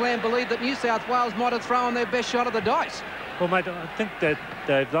 Queensland, believed that New South Wales might have thrown their best shot of the dice. Well, mate, I think that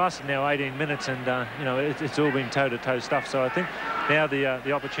they've lasted now 18 minutes and, you know, it's all been toe-to-toe stuff. So I think now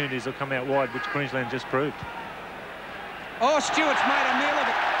the opportunities will come out wide, which Queensland just proved. Oh, Stewart's made a meal of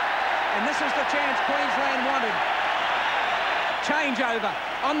it. And this is the chance Queensland wanted. Changeover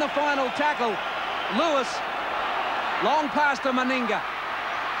on the final tackle. Lewis, long pass to Meninga.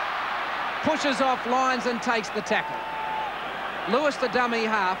 Pushes off Lines and takes the tackle. Lewis the dummy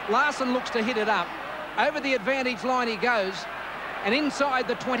half. Larson looks to hit it up. Over the advantage line he goes, and inside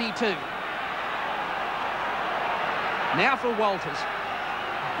the 22. Now for Walters.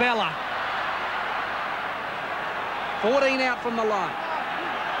 Bella. 14 out from the line.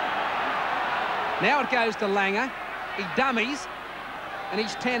 Now it goes to Langer. He dummies, and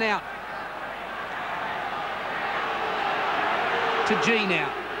he's 10 out. To G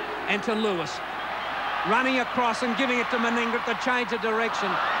now, and to Lewis. Running across and giving it to Meninga to change of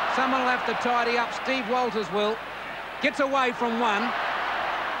direction. Someone will have to tidy up. Steve Walters will. Gets away from one.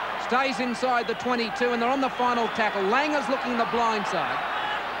 Stays inside the 22, and they're on the final tackle. Langer's looking the blind side.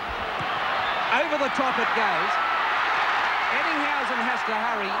 Over the top it goes. Eddinghausen has to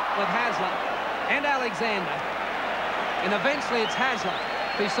hurry with Hasler and Alexander. And eventually it's Hasler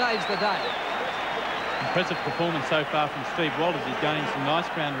who saves the day. Impressive performance so far from Steve Walters. He's gaining some nice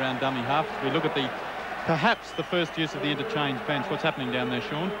ground around dummy half. As we look at perhaps the first use of the interchange bench. What's happening down there,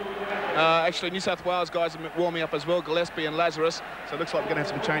 Sean? Actually, New South Wales guys are warming up as well, Gillespie and Lazarus. So it looks like we're going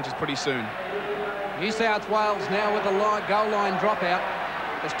to have some changes pretty soon. New South Wales now with a goal line dropout.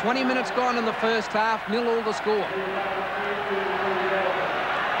 There's 20 minutes gone in the first half, 0-0 the score.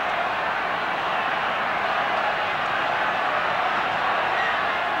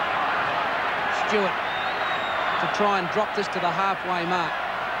 Stewart to try and drop this to the halfway mark.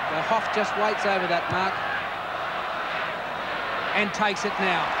 So Hauff just waits over that mark and takes it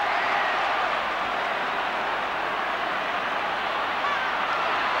now.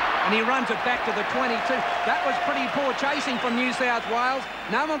 And he runs it back to the 22. That was pretty poor chasing from New South Wales.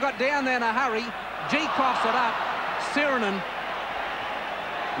 No one got down there in a hurry. G coughs it up. Sirinen.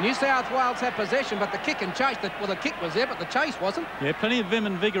 New South Wales had possession, but the kick and chase, well, the kick was there, but the chase wasn't. Yeah, plenty of vim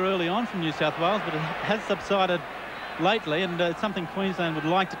and vigour early on from New South Wales, but it has subsided lately, and it's something Queensland would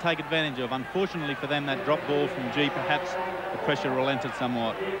like to take advantage of. Unfortunately for them, that drop ball from G, perhaps the pressure relented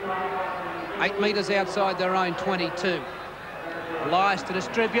somewhat. 8 metres outside their own 22. Elias to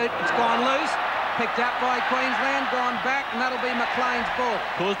distribute. It's gone loose. Picked up by Queensland, gone back, and that'll be McLean's ball.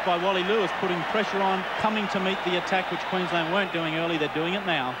 Caused by Wally Lewis putting pressure on, coming to meet the attack, which Queensland weren't doing early. They're doing it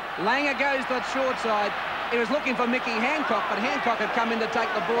now. Langer goes to the short side. He was looking for Mickey Hancock, but Hancock had come in to take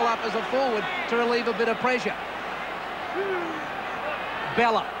the ball up as a forward to relieve a bit of pressure.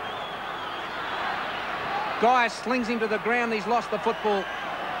 Bella. Guy slings him to the ground. He's lost the football.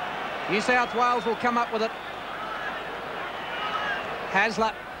 New South Wales will come up with it.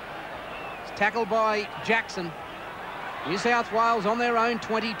 Hasler. It's tackled by Jackson. New South Wales on their own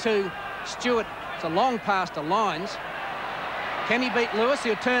 22. Stewart. It's a long pass to Lyons. Can he beat Lewis?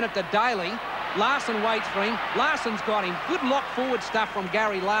 He'll turn it to Daly. Larson waits for him. Larson's got him. Good lock forward stuff from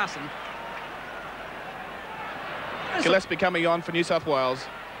Gary Larson. Gillespie coming on for New South Wales.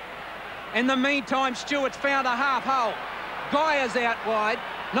 In the meantime, Stewart's found a half hole. Guy is out wide.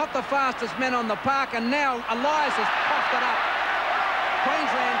 Not the fastest man on the park, and now Elias has puffed it up.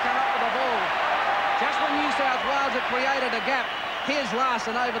 Queensland come up with the ball. Just when New South Wales had created a gap, here's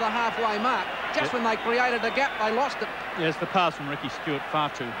Larson over the halfway mark. Just when they created a gap, they lost it. Yes, the pass from Ricky Stewart far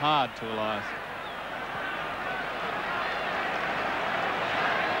too hard to Elias.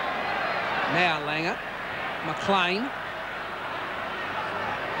 Now Langer. McLean.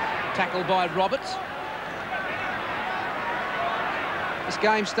 Tackled by Roberts. This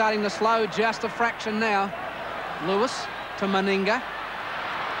game's starting to slow just a fraction now. Lewis to Meninga.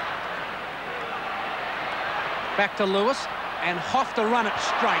 Back to Lewis, and Hauff to run it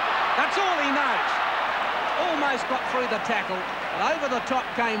straight. That's all he knows. Almost got through the tackle, but over the top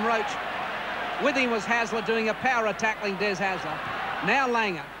came Roach. With him was Hasler doing a power of tackling Des Hasler. Now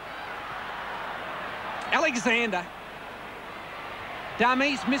Langer. Alexander.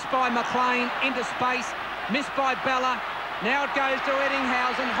 Dummies, missed by McLean, into space, missed by Bella. Now it goes to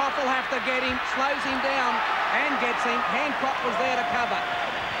Eddinghausen. Hauff will have to get him, slows him down and gets him. Hancock was there to cover.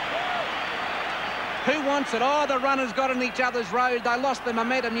 Who wants it? Oh, the runners got in each other's road. They lost the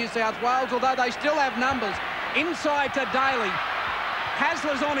momentum, New South Wales, although they still have numbers. Inside to Daly.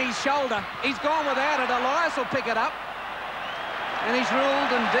 Hasler's on his shoulder. He's gone without it. Elias will pick it up. And he's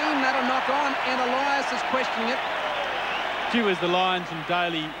ruled and deemed that a knock on, and Elias is questioning it. Due as the Lions and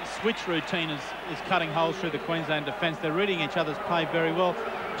Daly switch routine is cutting holes through the Queensland defence. They're reading each other's play very well.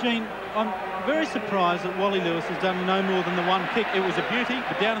 Gene, I'm very surprised that Wally Lewis has done no more than the one kick. It was a beauty,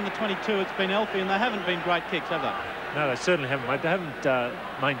 but down in the 22 it's been Elfie, and they haven't been great kicks, have they? No, they certainly haven't, mate. They haven't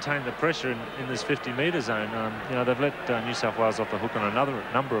maintained the pressure in this 50-metre zone. You know, they've let New South Wales off the hook on another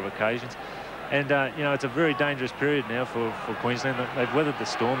number of occasions. And, you know, it's a very dangerous period now for Queensland. They've weathered the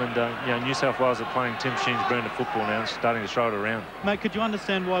storm, and, you know, New South Wales are playing Tim Sheens' brand of football now and starting to throw it around. Mate, could you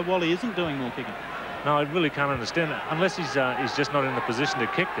understand why Wally isn't doing more kicking? No, I really can't understand that. Unless he's just not in the position to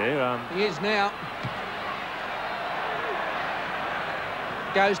kick there. He is now.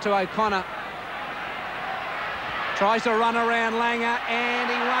 Goes to O'Connor. Tries to run around Langer, and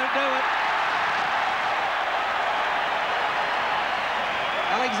he won't do it.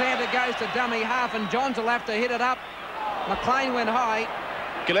 Alexander goes to dummy half, and Johns will have to hit it up. McLean went high.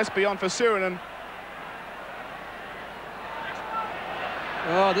 Gillespie on for Surinam.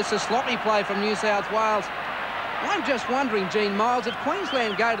 Oh, this is sloppy play from New South Wales. I'm just wondering, Gene Miles, if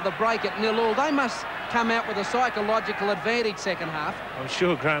Queensland go to the break at 0-0, they must come out with a psychological advantage second half. I'm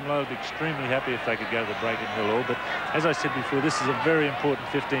sure Graham Lowe would be extremely happy if they could go to the break at 0-0, but as I said before, this is a very important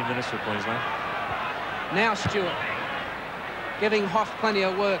 15 minutes for Queensland. Now Stewart giving Hauff plenty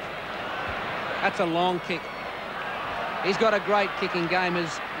of work. That's a long kick. He's got a great kicking game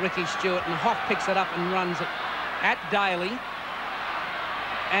as Ricky Stewart, and Hauff picks it up and runs it at Daly.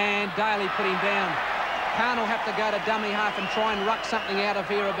 And Daly put him down. Khan will have to go to dummy half and try and ruck something out of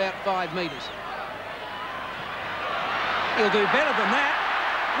here about 5 metres. He'll do better than that.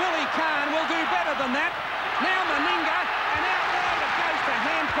 Willie Khan will do better than that. Now Meninga, and out wide it goes to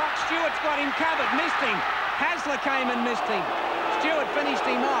Hancock. Stewart's got him covered, missed him. Hasler came and missed him. Stewart finished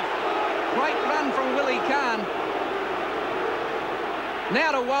him off. Great run from Willie Khan.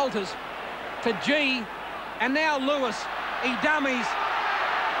 Now to Walters, to G, and now Lewis. He dummies.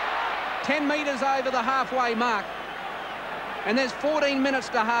 10 metres over the halfway mark. And there's 14 minutes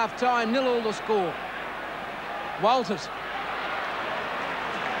to half-time, 0-0 the score. Walters.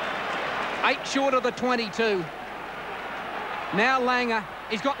 8 short of the 22. Now Langer.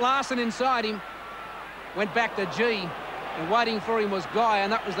 He's got Larson inside him. Went back to G. And waiting for him was Guy,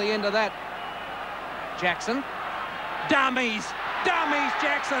 and that was the end of that. Jackson. Dummies. Dummies,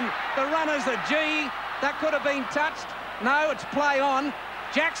 Jackson. The runners are G. That could have been touched. No, it's play on.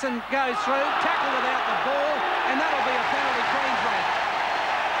 Jackson goes through, tackle without the ball, and that'll be a penalty Queensland.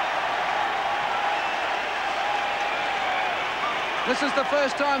 This is the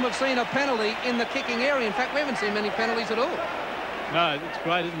first time we've seen a penalty in the kicking area. In fact, we haven't seen many penalties at all. No, it's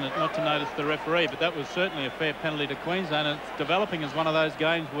great, isn't it, not to notice the referee, but that was certainly a fair penalty to Queensland, and it's developing as one of those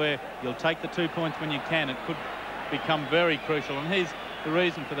games where you'll take the 2 points when you can. It could become very crucial, and here's the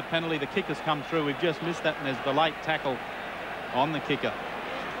reason for the penalty. The kicker's come through. We've just missed that, and there's the late tackle on the kicker.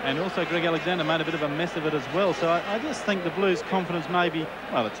 And also Greg Alexander made a bit of a mess of it as well. So I just think the Blues' confidence maybe,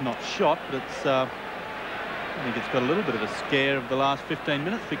 well, it's not shot, but it's, I think it's got a little bit of a scare of the last 15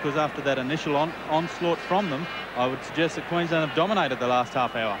 minutes, because after that initial onslaught from them, I would suggest that Queensland have dominated the last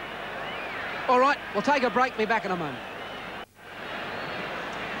half hour. All right, we'll take a break. Be back in a moment.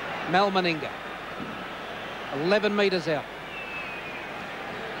 Mal Meninga. 11 metres out.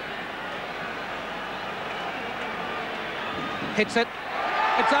 Hits it.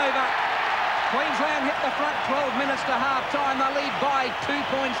 It's over. Queensland hit the front. 12 minutes to half-time. They lead by 2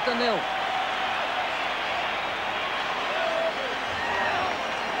 points to 0.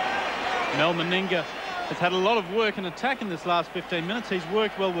 Mal Meninga has had a lot of work and attack in this last 15 minutes. He's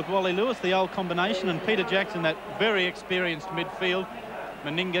worked well with Wally Lewis, the old combination, and Peter Jackson, that very experienced midfield.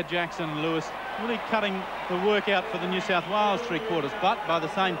 Meninga, Jackson and Lewis really cutting the work out for the New South Wales three-quarters. But by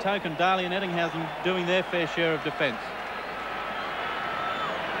the same token, Daly and Eddinghausen doing their fair share of defence.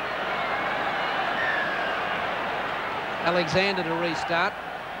 Alexander to restart.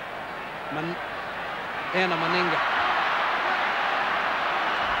 Down to Meninga.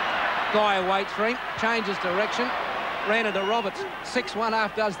 Guy waits for him, changes direction, ran into Roberts. 6-1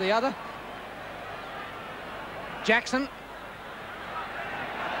 half does the other. Jackson.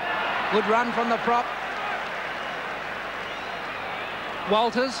 Good run from the prop.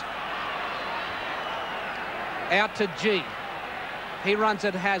 Walters. Out to G. He runs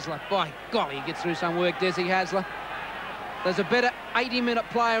at Hasler. By golly, he gets through some work, Desi Hasler. There's a better 80-minute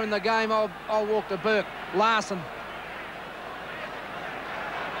player in the game. I'll walk to Burke. Larson.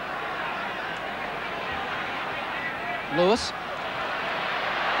 Lewis.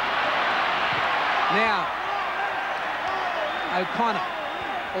 Now, O'Connor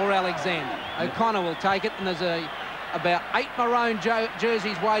or Alexander. O'Connor will take it, and there's about 8 Maroon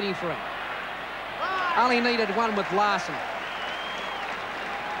jerseys waiting for him. Only needed one with Larson.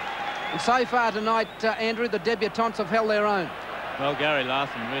 And so far tonight, Andrew, the debutants have held their own. Well, Gary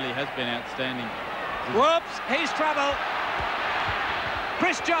Larson really has been outstanding. Whoops, he's trouble.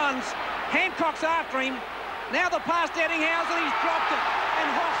 Chris Johns, Hancock's after him. Now the pass to Eddinghausen, he's dropped it. And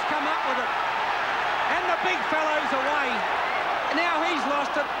Hauff's come up with it. And the big fellow's away. Now he's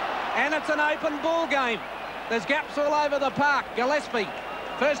lost it. And it's an open ball game. There's gaps all over the park. Gillespie,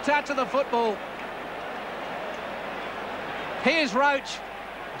 first touch of the football. Here's Roach.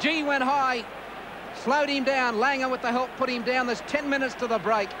 G went high. slowed him down. Langer with the help put him down. There's 10 minutes to the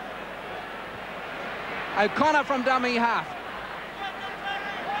break. O'Connor from dummy half.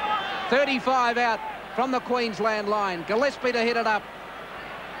 35 out from the Queensland line. Gillespie to hit it up.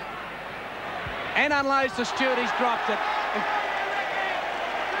 And unloads to Stewart. He's dropped it.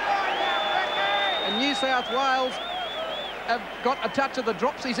 And New South Wales have got a touch of the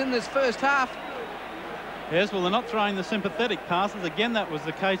dropsies in this first half. Yes, well, they're not throwing the sympathetic passes. Again, that was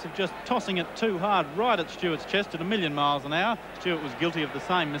the case of just tossing it too hard right at Stewart's chest at 1,000,000 miles an hour. Stewart was guilty of the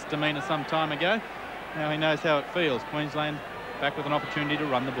same misdemeanour some time ago. Now he knows how it feels. Queensland back with an opportunity to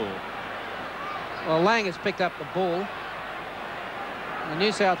run the ball. Well, Lang has picked up the ball. The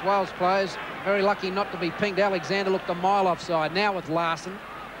New South Wales players very lucky not to be pinged. Alexander looked a mile offside. Now with Larson.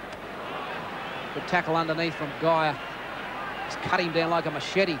 Good tackle underneath from Geyer. He's cut him down like a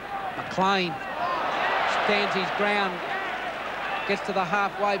machete. McLean stands his ground. Gets to the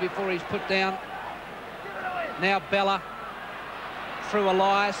halfway before he's put down. Now Bella through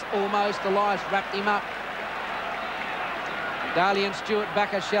Elias, almost. Elias wrapped him up. Daly and Stewart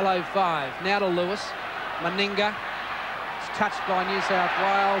back a shallow 5. Now to Lewis. Meninga. It's touched by New South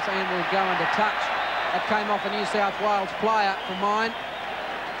Wales and will go into touch. That came off a New South Wales player for mine.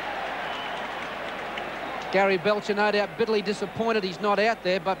 Gary Belcher, no doubt, bitterly disappointed he's not out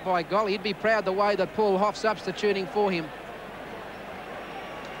there, but by golly, he'd be proud the way that Paul Hauff substituting for him.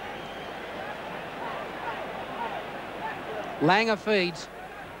 Langer feeds.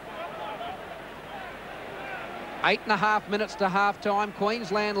 8.5 minutes to half-time.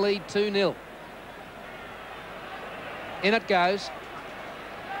 Queensland lead 2-0. In it goes.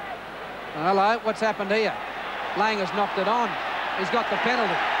 Hello, what's happened here? Langer's knocked it on. He's got the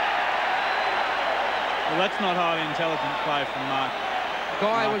penalty. Well, that's not highly intelligent play from Mark.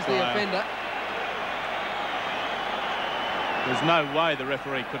 Guy was the offender. There's no way the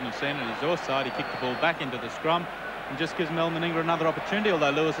referee couldn't have seen it. He's offside. He kicked the ball back into the scrum and just gives Mal Meninga another opportunity,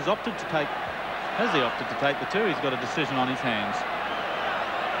 although Lewis has opted to take... Has he opted to take the 2? He's got a decision on his hands.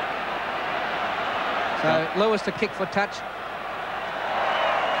 So Lewis to kick for touch.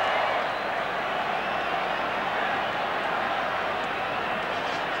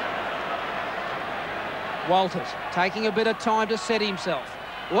 Walters taking a bit of time to set himself.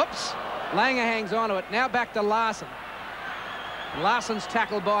 Whoops. Langer hangs on to it. Now back to Larson. Larson's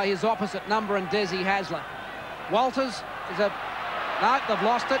tackled by his opposite number and Desi Hasler. Walters is a... No, they've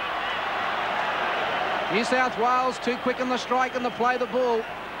lost it. New South Wales too quick in the strike and the play the ball.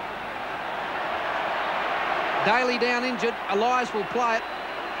 Daly down injured. Elias will play it.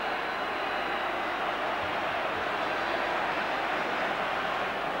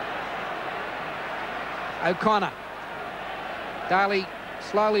 O'Connor. Daly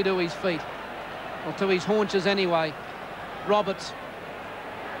slowly to his feet. Or to his haunches anyway. Roberts.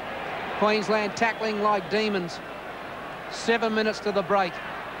 Queensland tackling like demons. 7 minutes to the break.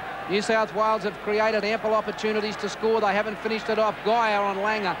 New South Wales have created ample opportunities to score. They haven't finished it off. Geyer on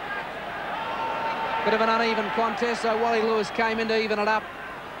Langer. Bit of an uneven contest, so Wally Lewis came in to even it up.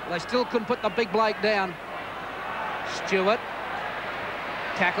 They still couldn't put the big Blake down. Stewart.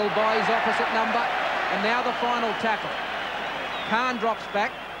 Tackled by his opposite number. And now the final tackle. Khan drops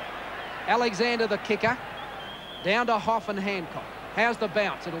back. Alexander the kicker. Down to Hauff and Hancock. How's the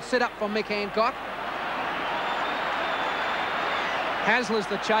bounce? It'll sit up for Mick Hancock. Hasler's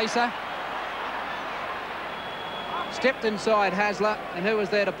the chaser. Stepped inside Hasler, and who was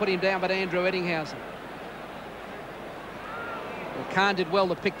there to put him down but Andrew Eddinghausen. Well, Khan did well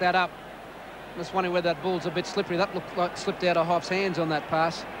to pick that up. Just wondering whether that ball's a bit slippery. That looked like it slipped out of Hauff's hands on that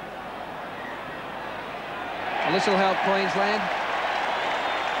pass. And this will help Queensland.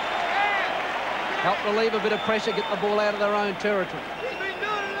 Help relieve a bit of pressure, get the ball out of their own territory.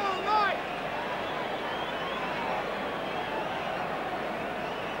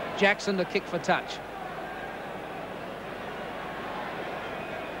 Jackson to kick for touch.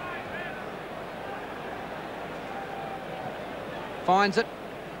 Finds it.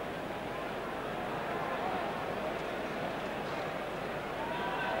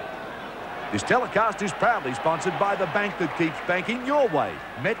 This telecast is proudly sponsored by the bank that keeps banking your way,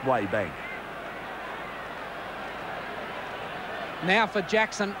 Metway Bank. Now for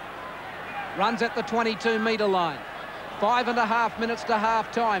Jackson. Runs at the 22-metre line. 5.5 minutes to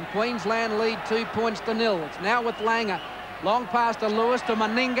half-time. Queensland lead 2 points to 0. It's now with Langer. Long pass to Lewis to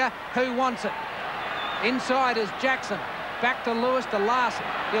Meninga. Who wants it? Inside is Jackson. Back to Lewis to Larson.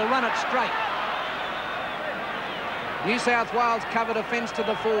 He'll run it straight. New South Wales cover defence to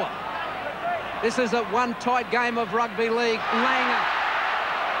the 4. This is a one tight game of rugby league. Langer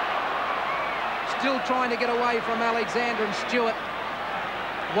still trying to get away from Alexander and Stewart.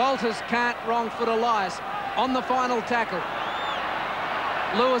 Walters can't wrong foot Elias on the final tackle.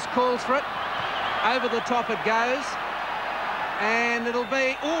 Lewis calls for it. Over the top it goes. And it'll be,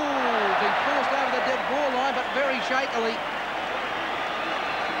 be forced over the dead ball line, but very shakily.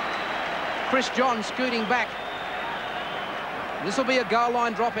 Chris John scooting back. This will be a goal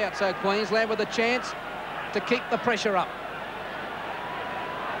line dropout, so Queensland with a chance to keep the pressure up.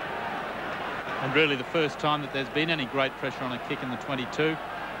 And really the first time that there's been any great pressure on a kick in the 22.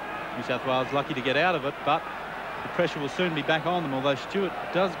 New South Wales lucky to get out of it, but the pressure will soon be back on them, although Stewart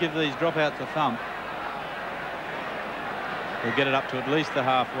does give these dropouts a thumb. He'll get it up to at least the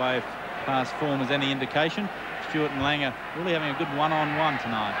halfway if past form is any indication. Stewart and Langer really having a good one-on-one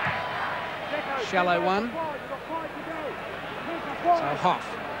tonight. Shallow one. So Hauff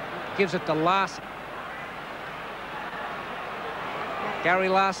gives it to Larson. Gary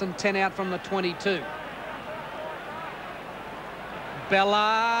Larson 10 out from the 22.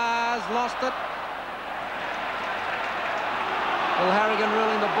 Bella's lost it. Will Harrigan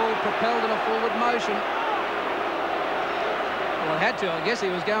ruling the ball propelled in a forward motion. Well, it had to. I guess he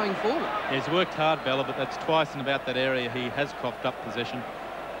was going forward. Yeah, he's worked hard, Bella, but that's twice in about that area he has coughed up possession.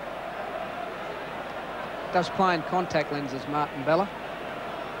 Does play in contact lenses, Martin Bella.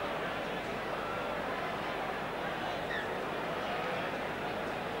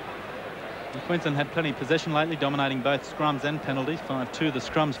 Queensland had plenty of possession lately, dominating both scrums and penalties. 5-2, the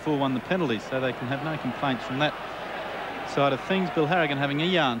scrums 4-1 the penalties, so they can have no complaints from that side of things. Bill Harrigan having a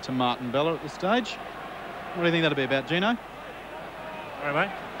yarn to Martin Bella at this stage. What do you think that'll be about, Gino? All right,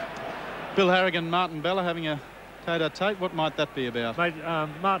 mate. Bill Harrigan, Martin Bella having a tete-a-tete. What might that be about? Mate,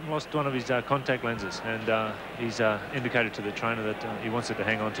 Martin lost one of his contact lenses, and he's indicated to the trainer that he wants it to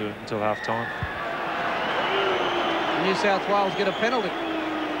hang on to it until half-time. New South Wales get a penalty.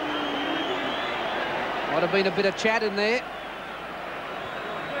 Might have been a bit of chat in there.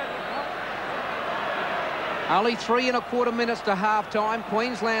 Only 3 1/4 minutes to half-time.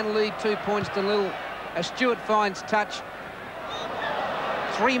 Queensland lead 2 points to 0 as Stewart finds touch.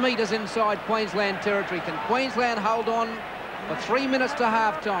 3 metres inside Queensland territory. Can Queensland hold on for 3 minutes to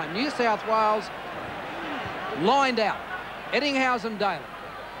half-time? New South Wales lined out. Eddinghausen Daly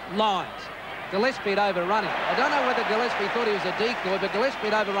lines. Gillespie had overrun him. I don't know whether Gillespie thought he was a decoy, but Gillespie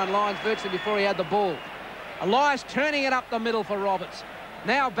had overrun Lyons virtually before he had the ball. Elias turning it up the middle for Roberts.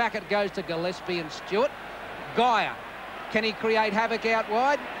 Now back it goes to Gillespie and Stewart. Geyer, can he create havoc out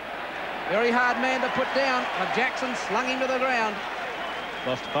wide? Very hard man to put down, but Jackson slung him to the ground.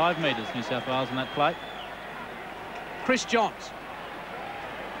 Lost 5 metres, New South Wales, in that play. Chris Johns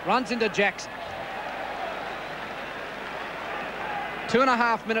runs into Jackson.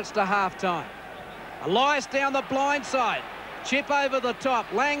 2.5 minutes to half-time. Elias down the blind side. Chip over the top.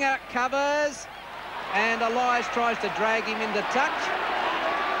 Langer covers. And Elias tries to drag him into touch.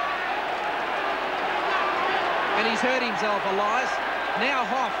 And he's hurt himself, Elias. Now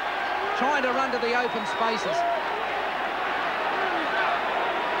Hauff trying to run to the open spaces.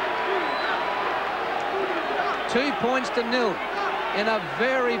 Two points to 0 in a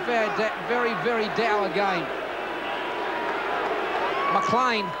very dour game.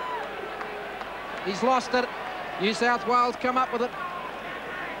 McLean, he's lost it. New South Wales come up with it.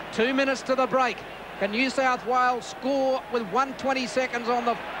 2 minutes to the break. Can New South Wales score with 1:20 seconds on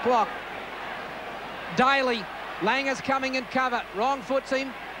the clock? Daly, Langer's coming in cover. Wrong foots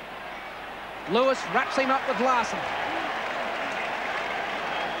him. Lewis wraps him up with Larson.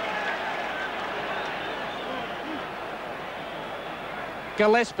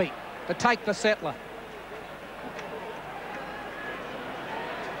 Gillespie to take the settler.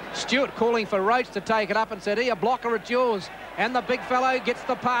 Stewart calling for Roach to take it up and said, here, blocker, it's yours. And the big fellow gets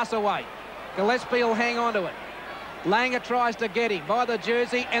the pass away. Gillespie will hang on to it. Langer tries to get him by the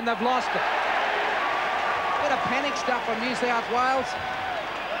jersey, and they've lost it. Bit of panic stuff from New South Wales.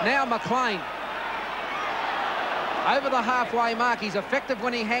 Now McLean. Over the halfway mark. He's effective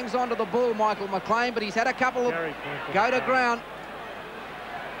when he hangs on to the ball, Michael McLean, but he's had a couple of go to ground.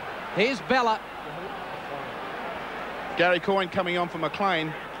 Here's Bella. Gary Coyne coming on for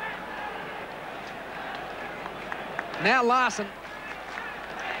McLean. Now Larson.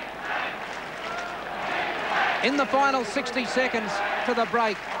 In the final 60 seconds to the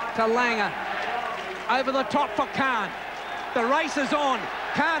break, to Langer. Over the top for Khan. The race is on.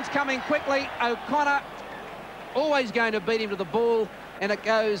 Khan's coming quickly. O'Connor always going to beat him to the ball, and it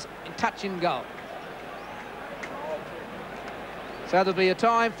goes in touch in goal. So there'll be a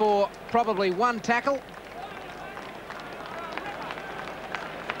time for probably one tackle.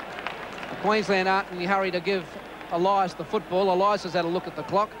 Queensland aren't in a hurry to give Elias the football. Elias has had a look at the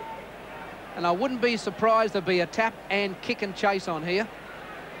clock. And I wouldn't be surprised there'd be a tap and kick and chase on here.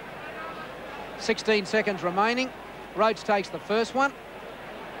 16 seconds remaining. Roach takes the first one.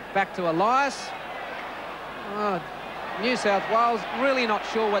 Back to Elias. Oh, New South Wales really not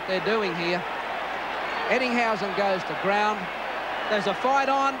sure what they're doing here. Eddinghausen goes to ground. There's a fight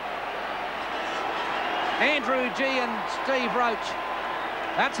on. Andrew G and Steve Roach.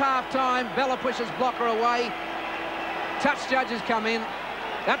 That's half-time. Bella pushes blocker away. Touch judges come in.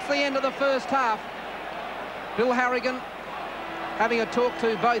 That's the end of the first half. Bill Harrigan having a talk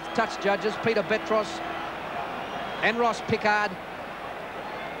to both touch judges, Peter Betros and Ross Pickard.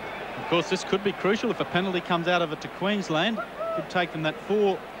 Of course, this could be crucial if a penalty comes out of it to Queensland. Could take them that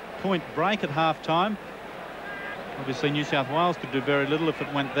 4-point break at half-time. Obviously, New South Wales could do very little if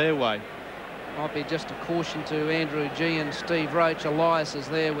it went their way. Might be just a caution to Andrew G and Steve Roach. Elias is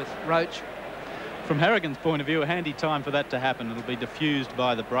there with Roach. From Harrigan's point of view, a handy time for that to happen. It'll be diffused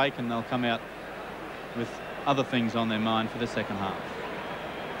by the break and they'll come out with other things on their mind for the second half.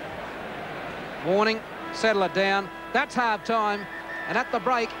 Warning, settle it down. That's half-time. And at the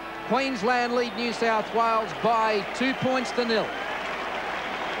break, Queensland lead New South Wales by 2 points to 0.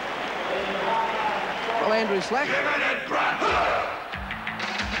 Well, Andrew Slack.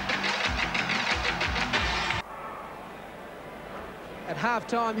 At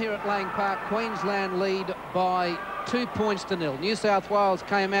half-time here at Lang Park, Queensland lead by 2 points to 0. New South Wales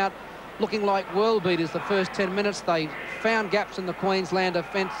came out looking like world beaters the first 10 minutes. They found gaps in the Queensland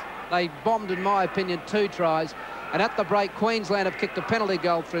defence. They bombed, in my opinion, 2 tries. And at the break, Queensland have kicked a penalty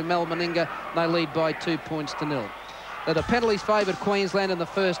goal through Mal Meninga. They lead by 2 points to 0. The penalties favoured Queensland in the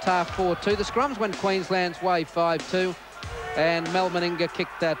first half 4-2. The scrums went Queensland's way 5-2. And Mal Meninga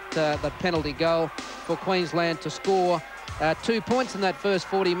kicked that penalty goal for Queensland to score 2 points in that first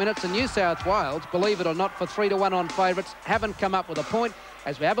 40 minutes. And New South Wales, believe it or not, for 3-1 on favourites, haven't come up with a point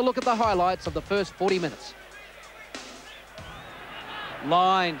as we have a look at the highlights of the first 40 minutes.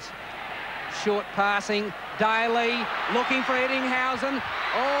 Lines. Short passing. Daly looking for Eddinghausen.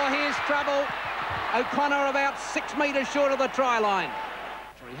 Oh, here's trouble. O'Connor about 6 metres short of the try line.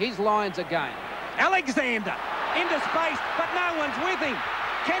 His lines again. Alexander into space, but no one's with him.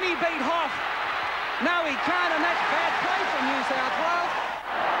 Can he beat Hauff? No, he can't, and that's bad play from New South Wales.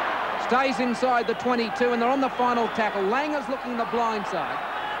 Stays inside the 22, and they're on the final tackle. Langer's looking the blind side.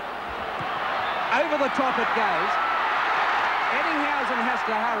 Over the top it goes. Eddinghausen has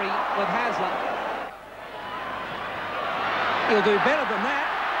to hurry with Hasler. He'll do better than that.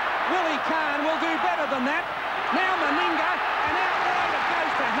 Willie Kahn will do better than that. Now Meninga, and out wide it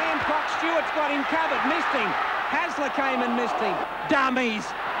goes to Hancock. Stewart's got him covered, missed him. Hasler came and missed him. Dummies.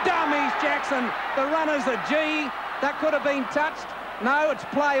 Dummies, Jackson. The runner's a G. That could have been touched. No, it's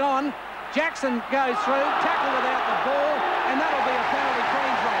play on. Jackson goes through, tackle without the ball, and that'll be a penalty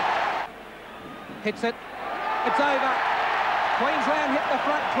Queensland. Hits it. It's over. Queensland hit the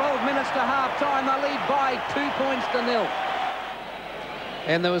front 12 minutes to half-time. They lead by 2 points to 0.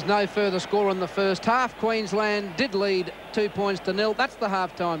 And there was no further score in the first half. Queensland did lead 2 points to 0. That's the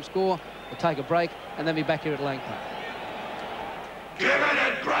half-time score. We'll take a break and then be back here at Lang Park.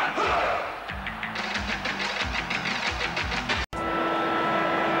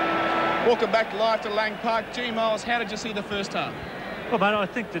 Welcome back live to Lang Park. G. Miles, how did you see the first half? Well, mate, I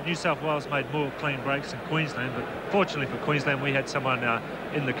think that New South Wales made more clean breaks than Queensland, but fortunately for Queensland, we had someone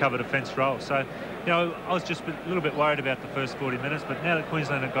in the cover defence role. So, you know, I was just a little bit worried about the first 40 minutes, but now that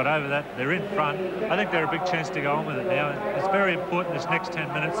Queensland have got over that, they're in front. I think they're a big chance to go on with it now. It's very important this next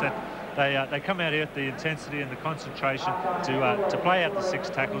 10 minutes that they come out here with the intensity and the concentration to play out the 6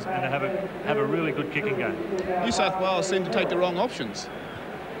 tackles and to have a really good kicking game. New South Wales seemed to take the wrong options.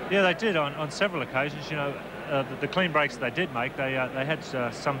 Yeah, they did on several occasions. You know, the clean breaks they did make, they had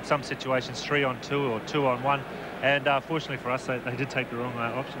some situations 3-on-2 or 2-on-1, and fortunately for us, they did take the wrong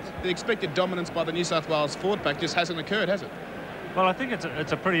options. The expected dominance by the New South Wales forward pack just hasn't occurred, has it? Well, I think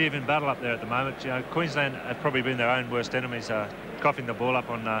it's a pretty even battle up there at the moment. You know, Queensland have probably been their own worst enemies, coughing the ball up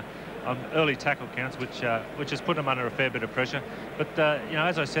on early tackle counts, which has put them under a fair bit of pressure. But you know,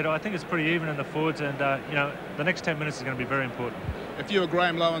 as I said, I think it's pretty even in the forwards, and you know, the next 10 minutes is going to be very important. If you were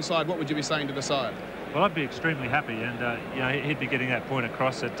Graham Lowe inside, what would you be saying to the side? Well, I'd be extremely happy, and you know, he'd be getting that point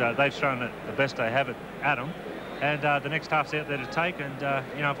across that they've shown it the best they have at him, and the next half's out there to take, and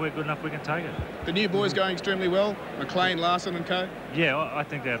you know, if we're good enough, we can take it. The new boys going extremely well, McLean, Larson and co. Yeah, I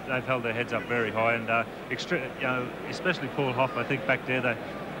think they've held their heads up very high, and you know, especially Paul Hauff, I think back there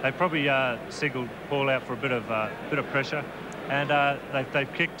they probably singled Paul out for a bit of pressure, and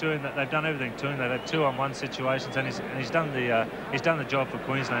they've kicked to him. They've done everything to him. They've had 2-on-1 situations, and he's done the job for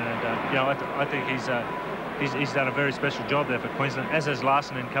Queensland. And you know, I think he's done a very special job there for Queensland, as has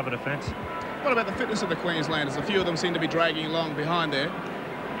Larson in cover defence. What about the fitness of the Queenslanders? A few of them seem to be dragging along behind there.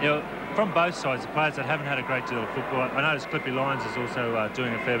 You know, from both sides, the players that haven't had a great deal of football. I noticed Clippy Lyons is also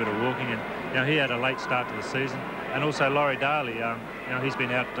doing a fair bit of walking, and he had a late start to the season. And also Laurie Daly, he's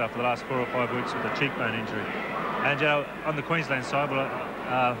been out for the last 4 or 5 weeks with a cheekbone injury. And on the Queensland side,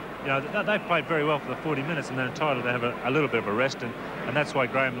 they've played very well for the 40 minutes, and they're entitled to have a little bit of a rest, and that's why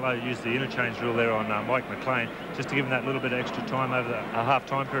Graham Lowe used the interchange rule there on Mike McLean, just to give him that little bit of extra time over a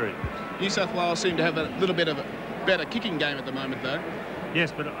half-time period. New South Wales seem to have a little bit of a better kicking game at the moment, though.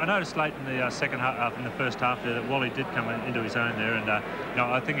 Yes, but I noticed late in the second half, in the first half there, that Wally did come into his own there, and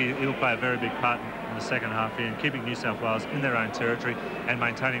I think he'll play a very big part in the second half here in keeping New South Wales in their own territory and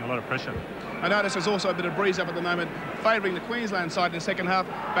maintaining a lot of pressure. I notice there's also a bit of breeze up at the moment, favouring the Queensland side in the second half.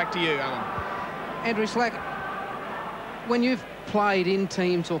 Back to you, Alan. Andrew Slack, when you've played in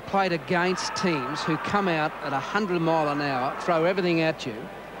teams or played against teams who come out at 100 mile an hour, throw everything at you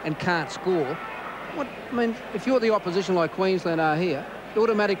and can't score, if you're the opposition like Queensland are here,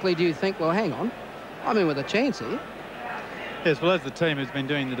 automatically do you think, well, hang on, I'm in with a chance here? Yes, well, as the team who's been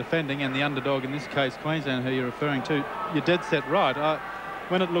doing the defending and the underdog in this case, Queensland, who you're referring to, you're dead set right.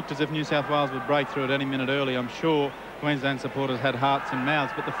 When it looked as if New South Wales would break through at any minute early, I'm sure Queensland supporters had hearts and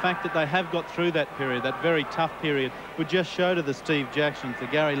mouths, but the fact that they have got through that period, that very tough period, would just show to the Steve Jacksons, the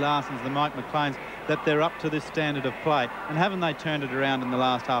Gary Larsons, the Mike McLeans, that they're up to this standard of play. And haven't they turned it around in the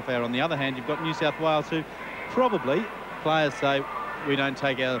last half hour? On the other hand, you've got New South Wales who probably, players say, we don't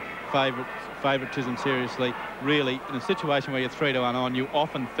take our favouritism seriously. Really, in a situation where you're 3-1 on, you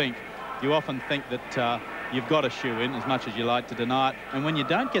often think that you've got a shoe in as much as you like to deny it. And when you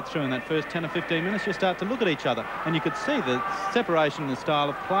don't get through in that first 10 or 15 minutes, you start to look at each other. And you could see the separation in the style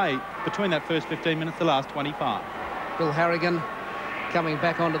of play between that first 15 minutes, the last 25. Bill Harrigan coming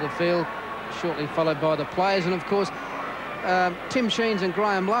back onto the field, shortly followed by the players. And, of course, Tim Sheens and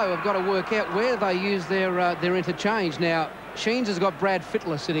Graham Lowe have got to work out where they use their interchange. Now, Sheens has got Brad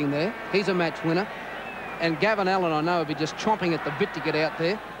Fittler sitting there. He's a match winner. And Gavin Allen, I know, will be just chomping at the bit to get out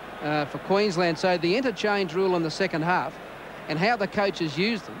there for Queensland. So the interchange rule in the second half and how the coaches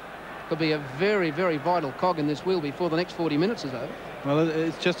use them could be a very, very vital cog in this wheel before the next 40 minutes is over. Well,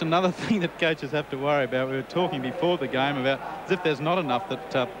 it's just another thing that coaches have to worry about. We were talking before the game about as if there's not enough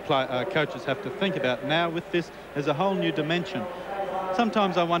that coaches have to think about. Now with this, there's a whole new dimension.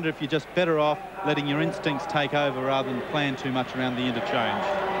 Sometimes I wonder if you're just better off letting your instincts take over rather than plan too much around the interchange.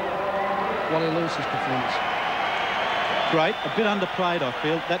 Wally Lewis's performance. Great, a bit underplayed, I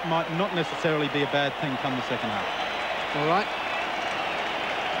feel. That might not necessarily be a bad thing come the second half. All right.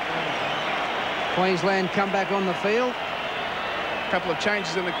 Queensland come back on the field. A couple of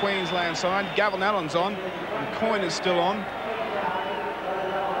changes in the Queensland side. Gavin Allen's on, and Coyne is still on.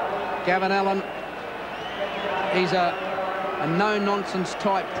 Gavin Allen, he's a no-nonsense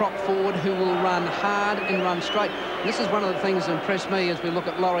type prop forward who will run hard and run straight. And this is one of the things that impressed me as we look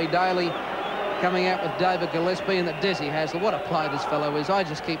at Laurie Daly coming out with David Gillespie and that Desi Hasler. What a play this fellow is. I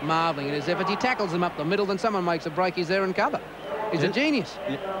just keep marvelling at his effort. He tackles them up the middle, then someone makes a break. He's there and cover. He's a genius.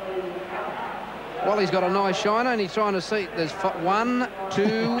 Wally's got a nice shiner and he's trying to see. There's 1,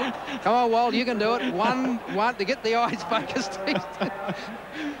 2. Come on, Wally, you can do it. 1, 1 to get the eyes focused.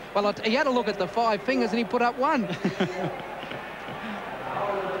 Well, he had a look at the 5 fingers and he put up 1.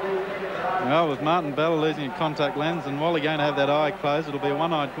 Well, with Martin Bell losing a contact lens and Wally going to have that eye closed, it'll be a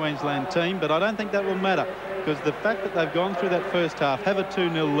one-eyed Queensland team, but I don't think that will matter because the fact that they've gone through that first half, have a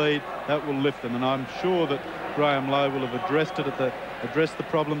 2-0 lead, that will lift them, and I'm sure that Graham Lowe will have addressed the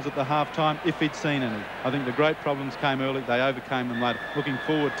problems at the half-time if he'd seen any. I think the great problems came early, they overcame them later. Looking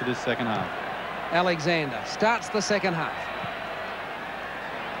forward to this second half. Alexander starts the second half.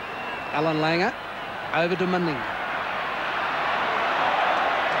 Alan Langer over to Meninga.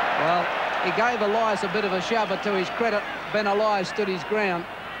 Well, he gave Elias a bit of a shove, but to his credit, Ben Elias stood his ground.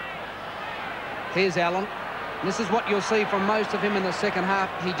 Here's Allen. This is what you'll see from most of him in the second half.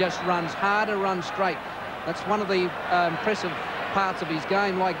 He just runs harder, runs straight. That's one of the impressive parts of his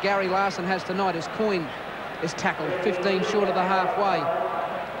game, like Gary Larson has tonight, as Coyne is tackled 15 short of the halfway.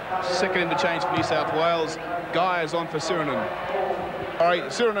 Second interchange for New South Wales. Guy is on for Sirinen. All right,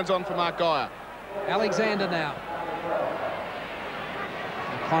 Sirinen's on for Mark Geyer. Alexander now.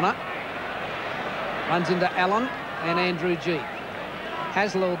 Connor runs into Allen and Andrew G.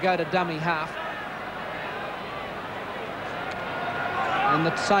 Hasler will go to dummy half. And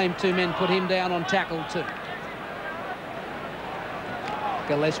the same 2 men put him down on tackle 2.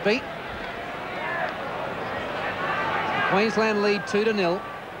 Gillespie. Queensland lead 2-0.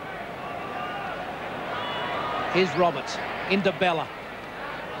 Here's Roberts into Bella.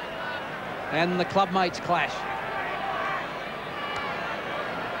 And the clubmates clash.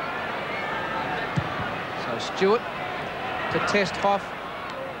 So Stewart to test Hauff.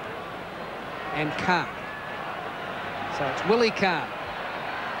 and Kahn. So it's Willie Kahn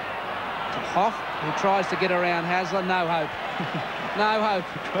to Hauff, who tries to get around Hasler. No hope. No hope.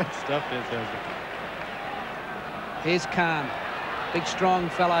 Great stuff there, Hasler. Here's Kahn. Big, strong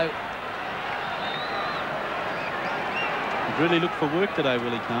fellow. He's really looked for work today,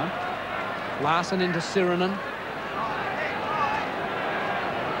 Willie Kahn. Larson into Sirinen.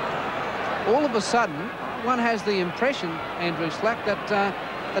 All of a sudden, one has the impression, Andrew Slack, that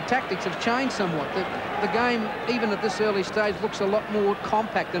the tactics have changed somewhat. The game, even at this early stage, looks a lot more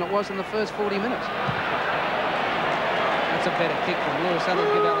compact than it was in the first 40 minutes. That's a better kick from Lewis. That'll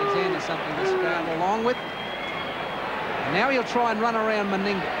give Alexander something to start along with. And now he'll try and run around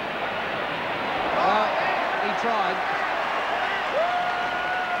Meninga. He tried.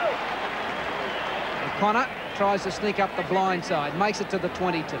 O'Connor tries to sneak up the blind side, makes it to the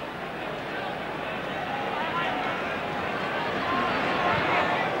 22.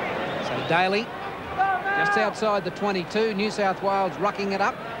 Daly, just outside the 22. New South Wales rucking it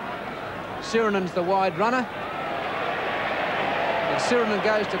up. Sirenen's the wide runner. And Sirinen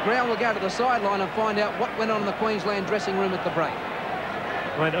goes to ground. We'll go to the sideline and find out what went on in the Queensland dressing room at the break.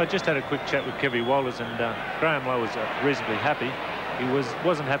 I just had a quick chat with Kerrod Walters, and Graham Lowe was reasonably happy. He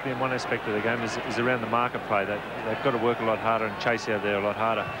wasn't happy in one aspect of the game is around the market play. They've got to work a lot harder and chase out there a lot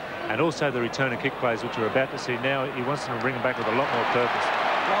harder. And also the return and kick plays, which we're about to see now. He wants them to bring them back with a lot more purpose.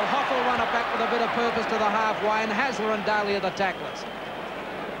 Well, Hauff will run it back with a bit of purpose to the halfway, and Hasler and Daly are the tacklers.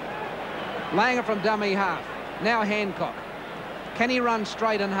 Langer from dummy half. Now Hancock. Can he run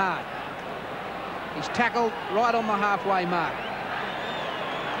straight and hard? He's tackled right on the halfway mark.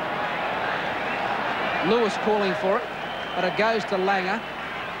 Lewis calling for it, but it goes to Langer.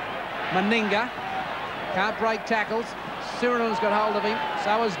 Meninga can't break tackles. Sirenen's got hold of him.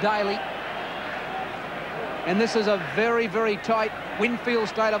 So has Daly. And this is a very, very tight Winfield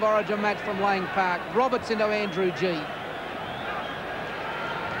State of Origin match from Lang Park. Roberts into Andrew G.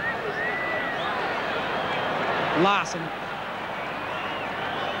 Larson.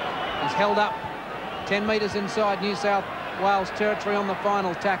 He's held up 10 metres inside New South Wales territory on the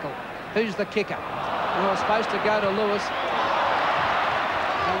final tackle. Who's the kicker? Well, it's supposed to go to Lewis.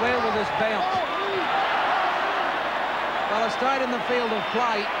 Now, where will this bounce? Well, it stayed in the field of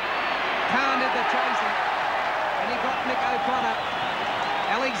play. Kahn did the chasing. And he got Nick O'Connor.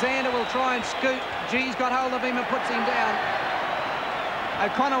 Alexander will try and scoot. G's got hold of him and puts him down.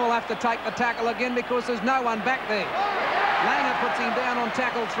 O'Connor will have to take the tackle again because there's no one back there. Langer puts him down on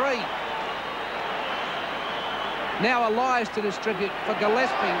tackle 3. Now Elias to distribute for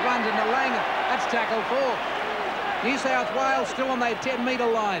Gillespie. Runs into Langer. That's tackle 4. New South Wales still on their 10-metre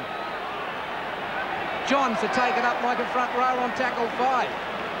line. Johns to take it up like a front row on tackle 5.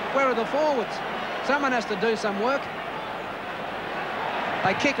 Where are the forwards? Someone has to do some work.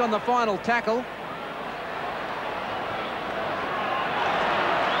 They kick on the final tackle.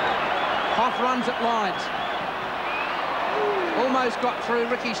 Hauff runs at lines. Almost got through.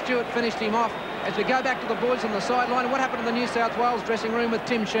 Ricky Stewart finished him off. As we go back to the boys on the sideline, what happened in the New South Wales dressing room with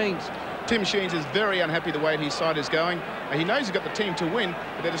Tim Sheens? Tim Sheens is very unhappy the way his side is going. He knows he's got the team to win,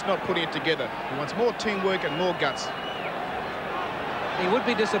 but they're just not putting it together. He wants more teamwork and more guts. He would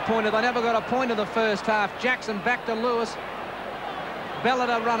be disappointed. They never got a point in the first half. Jackson back to Lewis. Bella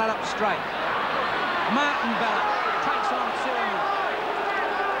to run it up straight. Martin Bella takes on Sirinen.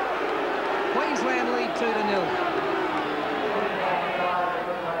 Queensland lead 2-0.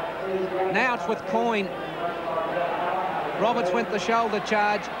 Now it's with Coyne. Roberts went the shoulder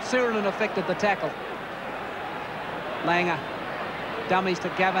charge. Sirinen affected the tackle. Langer. Dummies to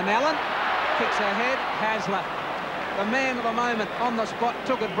Gavin Allen. Kicks ahead. Hasler. The man of the moment on the spot,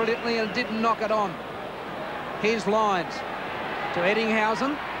 took it brilliantly and didn't knock it on. Here's Lyons to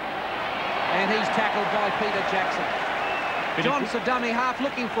Eddinghausen, and he's tackled by Peter Jackson. John's the dummy half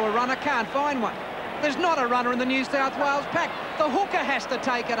looking for a runner, can't find one. There's not a runner in the New South Wales pack. The hooker has to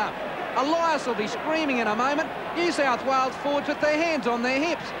take it up. Elias will be screaming in a moment. New South Wales forwards with their hands on their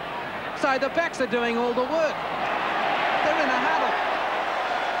hips. So the backs are doing all the work. They're in a huddle.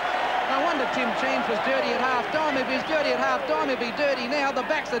 No wonder Tim Sheens was dirty at half-time. If he's dirty at half-time, he'll be dirty now. The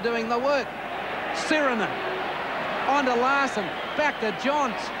backs are doing the work. Sirinen on to Larson. Back to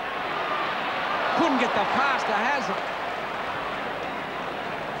Johns. Couldn't get the pass to Hasler.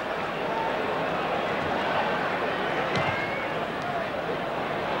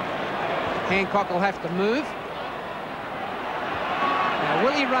 Hancock will have to move. Now,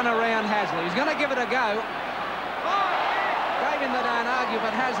 will he run around Hasler? He's going to give it a go. Gave him the don't argue,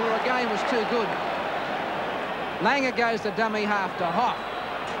 but Hasler again was too good. Langer goes to dummy half to Hauff.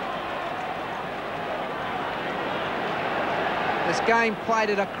 This game played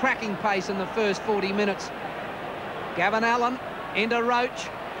at a cracking pace in the first 40 minutes. Gavin Allen into Roach.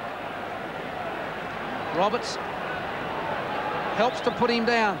 Roberts helps to put him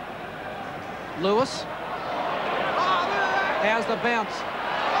down. Lewis. How's the bounce?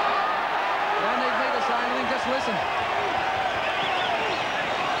 You don't need me to say anything, just listen.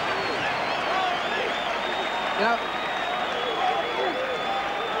 You know,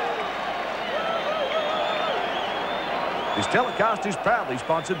 This telecast is proudly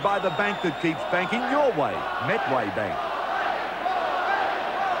sponsored by the bank that keeps banking your way, Metway Bank.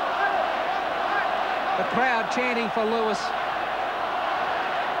 the crowd chanting for Lewis.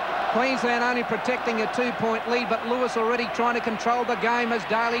 Queensland only protecting a 2-point lead, but Lewis already trying to control the game as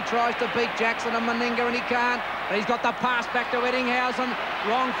Daly tries to beat Jackson and Meninga, and he can't. But he's got the pass back to Eddinghausen.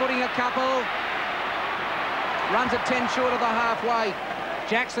 Wrong footing a couple. Runs it 10 short of the halfway.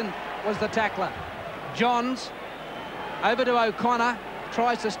 Jackson was the tackler. Johns over to O'Connor.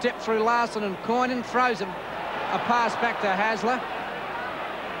 Tries to step through Larson, and Coyne throws him. A pass back to Hasler.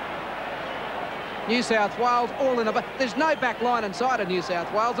 New South Wales all in a... There's no back line inside of New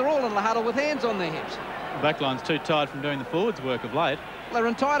South Wales. They're all in the huddle with hands on their hips. The back line's too tired from doing the forwards work of late. They're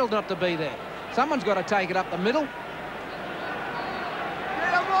entitled not to be there. Someone's got to take it up the middle.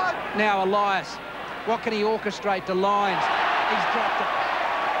 Now Elias. What can he orchestrate to Lyons? He's dropped it.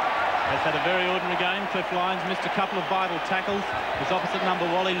 Has had a very ordinary game. Cliff Lyons missed a couple of vital tackles. His opposite number,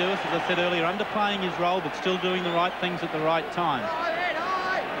 Wally Lewis, as I said earlier, underplaying his role but still doing the right things at the right time.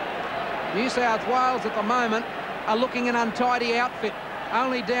 New South Wales at the moment are looking an untidy outfit.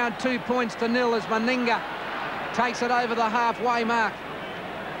 Only down 2 points to nil as Meninga takes it over the halfway mark.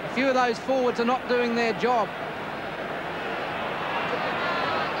 A few of those forwards are not doing their job.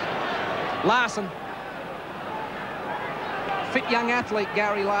 Larson. Fit young athlete,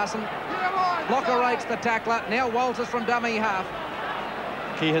 Gary Larson. Locker rates the tackler. Now Walters from dummy half.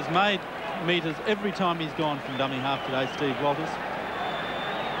 He has made metres every time he's gone from dummy half today, Steve Walters.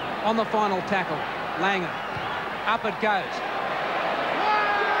 On the final tackle, Langer. Up it goes.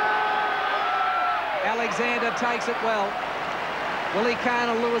 Alexander takes it well. Willie Kahn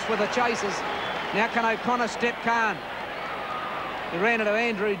and Lewis with the chasers. Now can O'Connor step Kahn? He ran into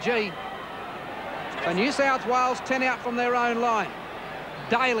Andrew G. So New South Wales 10 out from their own line.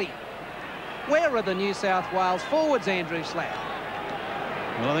 Daly. Where are the New South Wales forwards, Andrew Slack?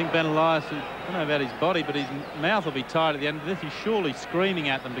 Well, I think Ben Elias, I don't know about his body, but his mouth will be tied at the end of this. He's surely screaming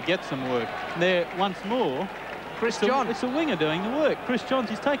at them to get some work. There, once more, Chris Johns. It's a winger doing the work. Chris Johns,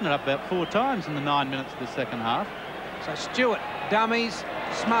 he's taken it up about 4 times in the 9 minutes of the second half. So Stewart, dummies,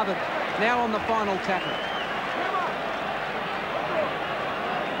 smothered. Now on the final tackle.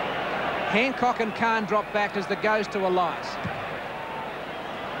 Hancock and Kahn drop back as the goes to Elias.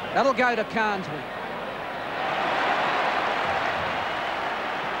 That'll go to Kahn's wing.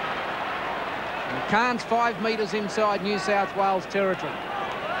 Kahn's 5 metres inside New South Wales territory.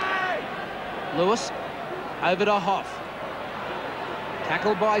 Lewis over to Hauff.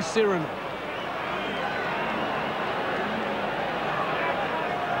 Tackled by Siren.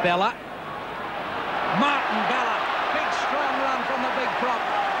 Bella. Martin Bella. Big strong run from the big prop.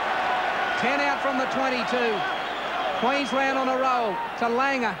 10 out from the 22. Queensland on a roll to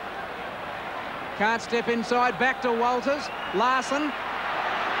Langer. Can't step inside. Back to Walters. Larson.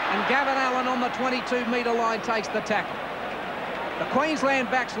 And Gavin Allen on the 22-metre line takes the tackle. The Queensland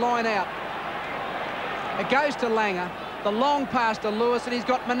backs line out. It goes to Langer. The long pass to Lewis, and he's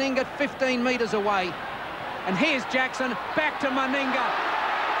got Meninga 15 metres away. And here's Jackson. Back to Meninga.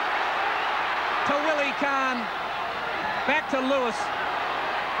 To Willie Kahn. Back to Lewis.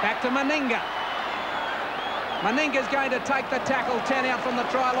 Back to Meninga. Meninga's going to take the tackle, 10 out from the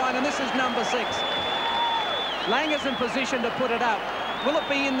try line, and this is number 6. Langer's in position to put it up. Will it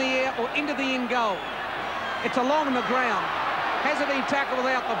be in the air or into the in goal? It's along the ground. Has it been tackled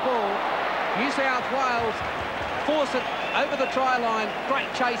without the ball? New South Wales force it over the try line. Great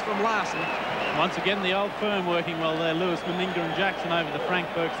chase from Larson. Once again, the old firm working well there. Lewis, Meninga and Jackson over the Frank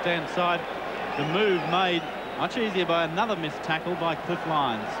Burke stand side. The move made much easier by another missed tackle by Cliff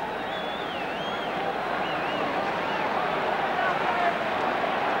Lyons.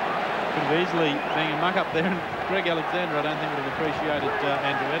 Could have easily been a muck up there, and Greg Alexander, I don't think, would have appreciated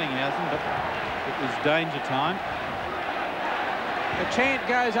Andrew Eddinghausen, but it was danger time. The chant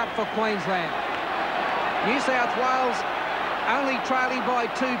goes up for Queensland. New South Wales only trailing by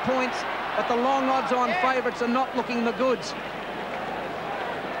 2 points, but the long odds-on favourites are not looking the goods.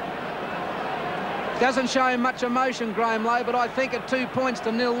 Doesn't show much emotion, Graham Lowe, but I think at 2 points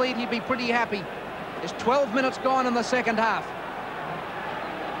to nil lead, he'd be pretty happy. There's 12 minutes gone in the second half.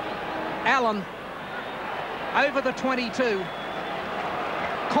 Allen over the 22.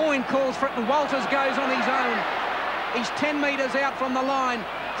 Coyne calls for it, and Walters goes on his own. He's 10 metres out from the line,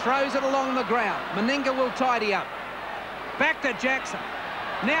 throws it along the ground. Meninga will tidy up. Back to Jackson.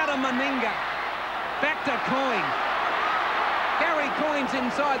 Now to Meninga. Back to Coyne. Gary Coyne's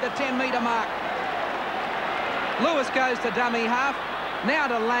inside the 10-metre mark. Lewis goes to dummy half. Now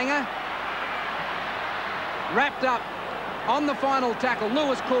to Langer. Wrapped up on the final tackle.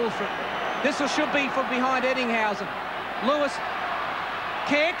 Lewis calls for it. This should be from behind Eddinghausen. Lewis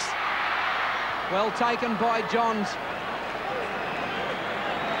kicks. Well taken by Johns.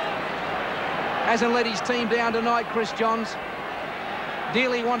 Hasn't let his team down tonight, Chris Johns.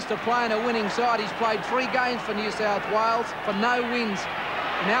 Dearly wants to play in a winning side. He's played 3 games for New South Wales for no wins.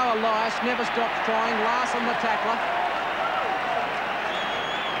 Now Elias never stops trying. Larson the tackler.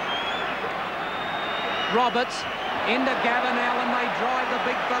 Roberts into Gavin Allen. They drive the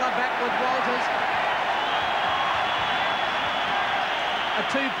big fella back with Walters. A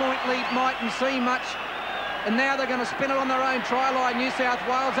 2-point lead mightn't see much. And now they're going to spin it on their own try line, New South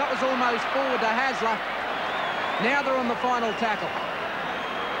Wales. That was almost forward to Hasler. Now they're on the final tackle.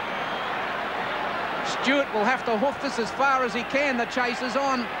 Stewart will have to hoof this as far as he can. The chase is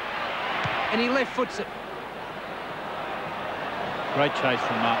on. And he left foots it. Great chase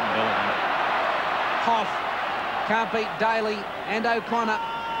from Martin Bellamy. Hauff can't beat Daly and O'Connor.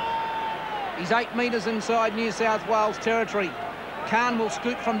 He's 8 metres inside New South Wales territory. Khan will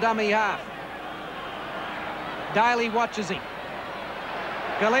scoot from dummy half. Daly watches him.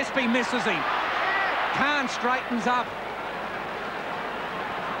 Gillespie misses him. Khan straightens up.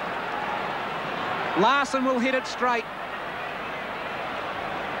 Larson will hit it straight.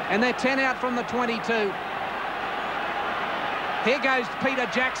 And they're 10 out from the 22. Here goes Peter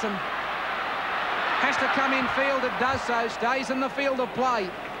Jackson. Has to come in field. It does so. Stays in the field of play.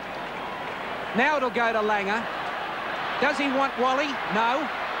 Now it'll go to Langer. Does he want Wally? No.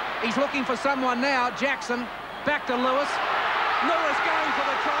 He's looking for someone now. Jackson. Back to Lewis. Lewis going for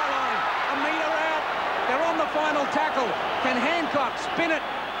the try line. A metre out. They're on the final tackle. Can Hancock spin it?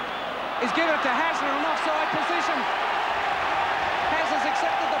 He's given it to Hasler in an offside position. Hasler's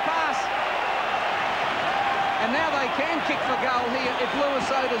accepted the pass. And now they can kick for goal here if Lewis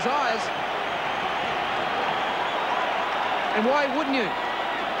so desires. And why wouldn't you?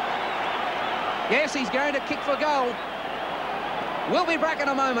 Yes, he's going to kick for goal. We'll be back in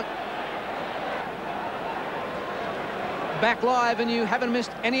a moment. Back live, and you haven't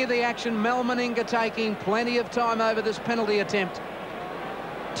missed any of the action. Mal Meninga taking plenty of time over this penalty attempt.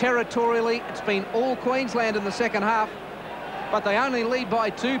 Territorially, it's been all Queensland in the second half, but they only lead by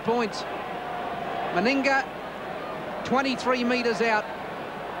 2 points. Meninga, 23 metres out,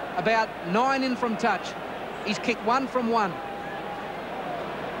 about 9 in from touch. He's kicked 1 from 1.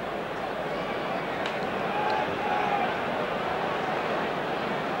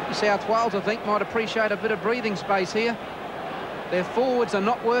 South Wales, I think, might appreciate a bit of breathing space here. Their forwards are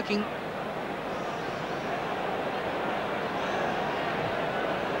not working.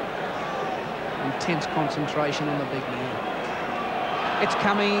 Intense concentration on the big man. It's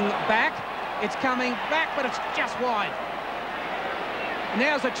coming back. It's coming back, but it's just wide.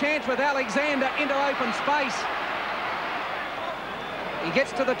 Now's a chance with Alexander into open space. He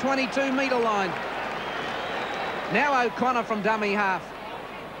gets to the 22-metre line. Now O'Connor from dummy half.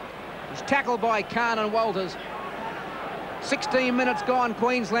 He's tackled by Khan and Walters. 16 minutes gone.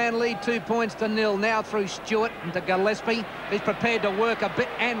 Queensland lead 2 points to 0. Now through Stewart into Gillespie. He's prepared to work a bit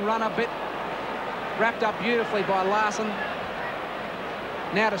and run a bit. Wrapped up beautifully by Larson.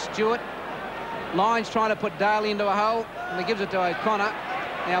 Now to Stewart. Lyons trying to put Daly into a hole, and he gives it to O'Connor.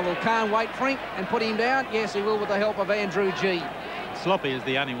 Now will Khan wait for him and put him down? Yes, he will, with the help of Andrew G. Sloppy is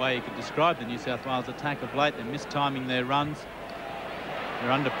the only way you could describe the New South Wales attack of late. They're mistiming their runs.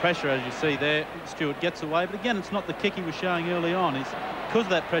 They're under pressure, as you see there. Stewart gets away, but again, it's not the kick he was showing early on. Because of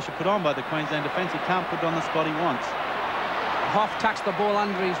that pressure put on by the Queensland defence, he can't put it on the spot he wants. Hauff tucks the ball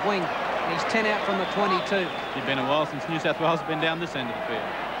under his wing. He's 10 out from the 22. It's been a while since New South Wales have been down this end of the field.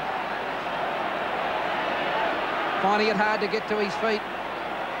 Finding it hard to get to his feet.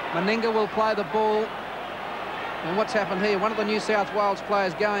 Meninga will play the ball. And what's happened here? One of the New South Wales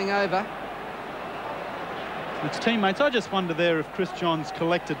players going over. It's teammates. I just wonder there if Chris Johns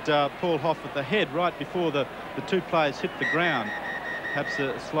collected Paul Hauff at the head right before the two players hit the ground. Perhaps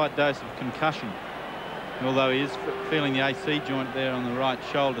a slight dose of concussion. Although he is feeling the AC joint there on the right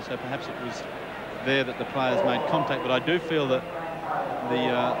shoulder, so perhaps it was there that the players made contact. But I do feel that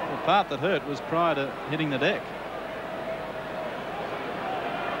the part that hurt was prior to hitting the deck.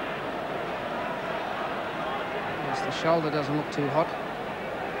 Yes, the shoulder doesn't look too hot.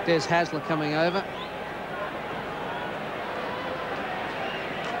 There's Hasler coming over.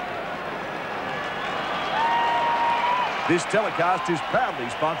 This telecast is proudly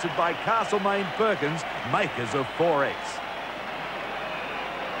sponsored by Castlemaine Perkins, makers of 4X.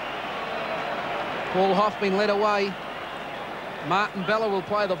 Paul Hauff been led away. Martin Bella will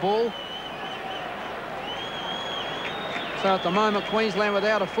play the ball. So at the moment, Queensland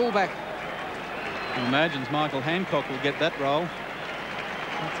without a fullback. He imagines Michael Hancock will get that role.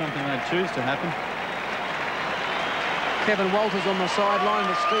 That's something they'd choose to happen. Kevin Walters on the sideline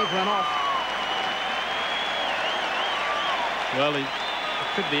with Steve run off. Well, it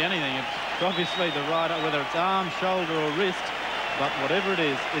could be anything. It's obviously the rider, whether it's arm, shoulder or wrist, but whatever it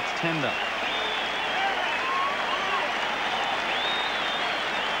is, it's tender.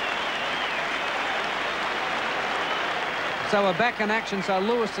 So we're back in action, so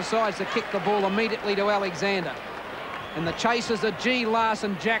Lewis decides to kick the ball immediately to Alexander. And the chasers are G,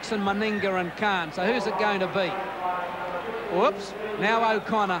 Larson, Jackson, Meninga and Khan. So who's it going to be? Whoops. Now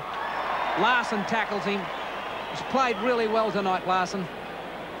O'Connor. Larson tackles him. He's played really well tonight, Larson.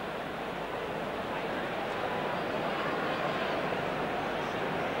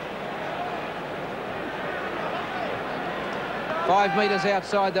 Five metres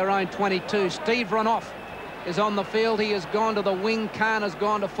outside their own 22. Steve Runoff is on the field. He has gone to the wing. Khan has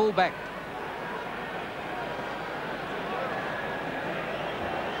gone to fullback.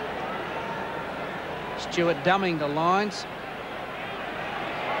 Stewart dumbing to Lyons.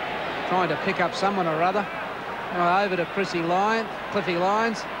 Trying to pick up someone or other. Now over to Cliffy Lyons. And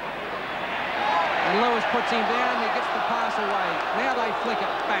Lewis puts him down. He gets the pass away. Now they flick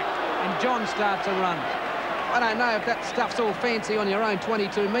it back. And John starts a run. I don't know if that stuff's all fancy on your own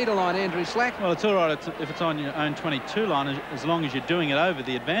 22-metre line, Andrew Slack. Well, it's all right if it's on your own 22 line, as long as you're doing it over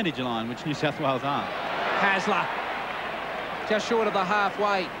the advantage line, which New South Wales aren't. Hasler, just short of the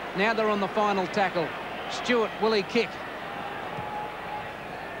halfway. Now they're on the final tackle. Stewart, will he kick?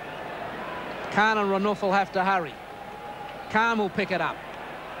 Khan and Renouf will have to hurry. Khan will pick it up.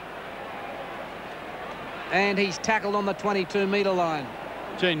 And he's tackled on the 22-metre line.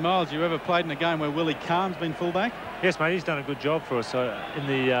 Gene Miles, you ever played in a game where Willie Khan's been fullback? Yes, mate, he's done a good job for us. In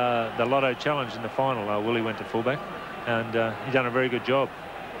the Lotto Challenge in the final, Willie went to fullback, and he's done a very good job.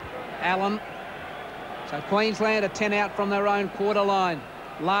 Allen. So Queensland are 10 out from their own quarter line.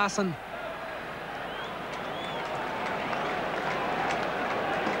 Larson.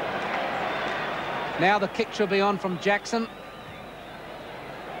 Now the kick should be on from Jackson.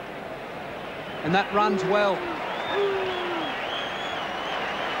 And that runs well.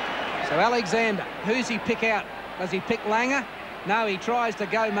 So Alexander, who's he pick out? Does he pick Langer? No, he tries to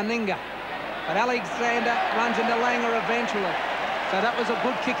go Meninga. But Alexander runs into Langer eventually. So that was a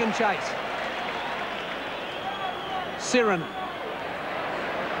good kick and chase. Siren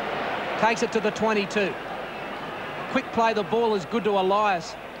takes it to the 22. Quick play, the ball is good to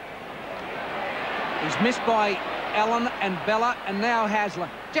Elias. He's missed by Allen and Bella, and now Hasler.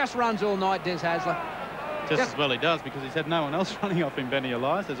 Just runs all night, Des Hasler. Just as well he does, because he's had no one else running off him, Ben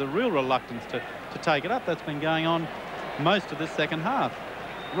Elias. There's a real reluctance to take it up. That's been going on most of this second half.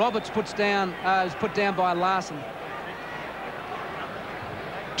 Roberts is put down by Larson.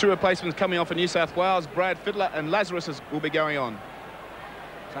 Two replacements coming on for New South Wales. Brad Fiddler and Lazarus will be going on.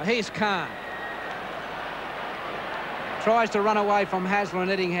 So here's Khan. Tries to run away from Hasler and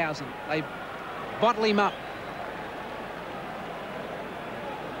Eddinghausen. They bottle him up.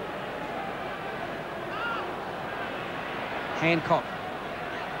 Hancock.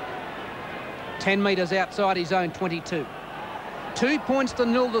 10 metres outside his own 22. 2 points to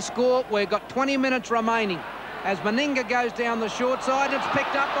nil the score. We've got 20 minutes remaining. As Meninga goes down the short side, it's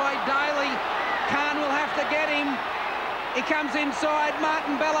picked up by Daly. Khan will have to get him. He comes inside.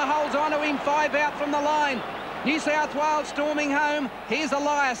 Martin Bella holds on to him. 5 out from the line. New South Wales storming home. Here's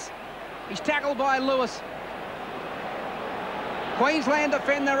Elias. He's tackled by Lewis. Queensland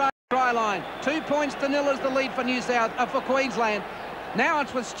defend their own try line. 2 points to nil is the lead for for Queensland. Now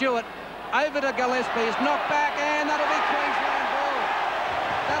it's with Stewart. Over to Gillespie. It's knocked back, and that'll be Queensland ball.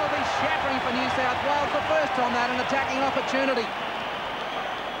 That'll be shattering for New South Wales. The first on that, an attacking opportunity.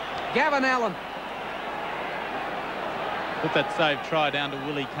 Gavin Allen. Put that save try down to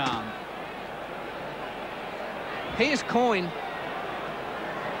Willie Khan. Here's Coyne.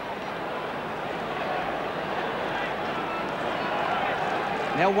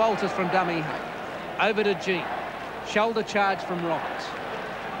 Now Walters from dummy half. Over to G. Shoulder charge from Roberts.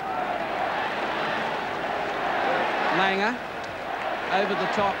 Langer over the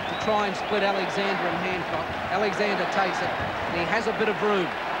top to try and split Alexander and Hancock. Alexander takes it, and he has a bit of room.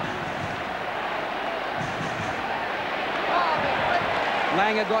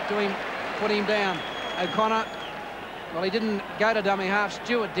 Langer got to him, put him down. O'Connor, well, he didn't go to dummy half.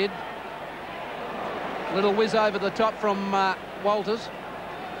 Stewart did. Little whiz over the top from Walters.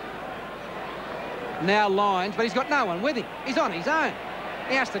 Now Lyons, but he's got no one with him. He's on his own.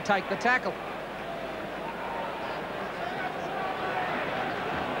 He has to take the tackle.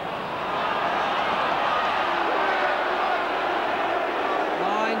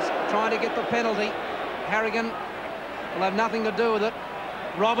 Lyons trying to get the penalty. Harrigan will have nothing to do with it.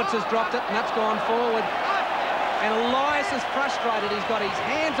 Roberts has dropped it, and that's gone forward. And Elias is frustrated. He's got his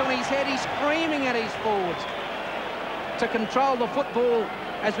hands on his head. He's screaming at his forwards to control the football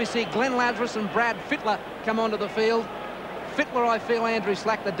as we see Glenn Lazarus and Brad Fittler come onto the field. Fittler, I feel, Andrew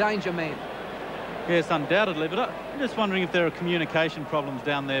Slack, the danger man. Yes, undoubtedly, but I'm just wondering if there are communication problems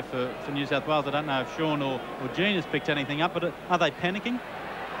down there for New South Wales. I don't know if Sean or Gene has picked anything up, but are they panicking?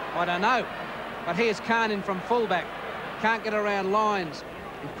 I don't know. But here's Khan in from fullback. Can't get around Lyons.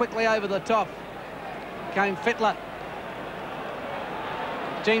 And quickly over the top came Fittler.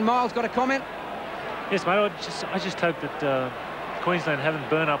 Gene Miles got a comment? Yes, mate. I just hope that Queensland haven't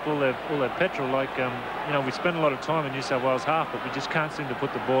burned up all their petrol. Like you know, we spend a lot of time in New South Wales half, but we just can't seem to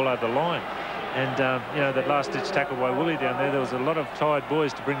put the ball over the line. And you know, that last-ditch tackle by Woolley down there was a lot of tired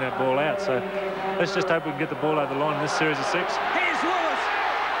boys to bring that ball out. So let's just hope we can get the ball over the line in this series of 6. Here's Lewis.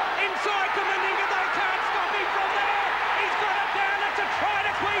 Inside to Meninga. They can't stop him from there. He's got it down. That's a try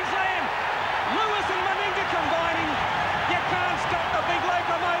to Queensland. Lewis and Meninga combining. You can't stop the big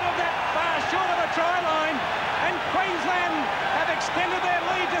locomotive that far short of the try line. And Queensland have extended their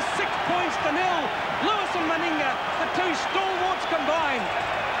lead to 6 points to 0. Lewis and Meninga, the two stalwarts combined.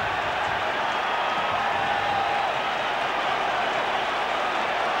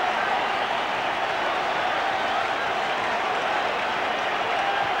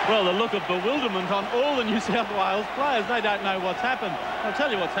 Well, the look of bewilderment on all the New South Wales players. They don't know what's happened. I'll tell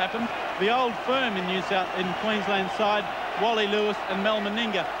you what's happened. The old firm in Queensland side, Wally Lewis and Mal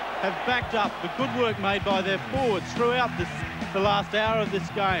Meninga, have backed up the good work made by their forwards throughout the last hour of this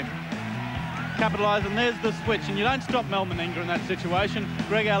game. Capitalise, and there's the switch. And you don't stop Mal Meninga in that situation.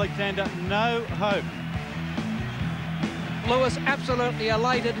 Greg Alexander, no hope. Lewis absolutely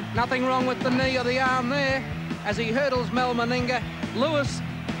elated. Nothing wrong with the knee or the arm there as he hurdles Mal Meninga. Lewis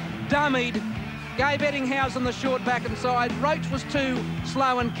dummied, gave Eddinghausen the short back and side. Roach was too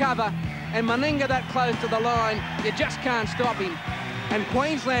slow and cover, and Meninga that close to the line. You just can't stop him. And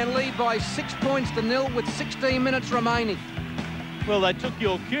Queensland lead by 6 points to 0 with 16 minutes remaining. Well, they took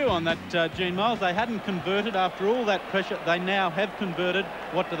your cue on that, Gene Miles. They hadn't converted after all that pressure. They now have converted.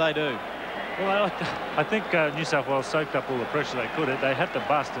 What do they do? Well, I think New South Wales soaked up all the pressure they could. They had to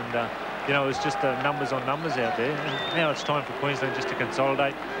bust, and you know, it was just numbers on numbers out there. And now it's time for Queensland just to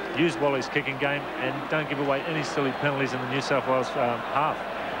consolidate, use Wally's kicking game, and don't give away any silly penalties in the New South Wales half.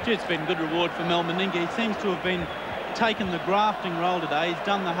 Gee, it's been good reward for Mal Meninga. He seems to have been taken the grafting role today. He's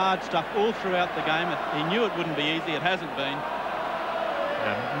done the hard stuff all throughout the game. He knew it wouldn't be easy. It hasn't been.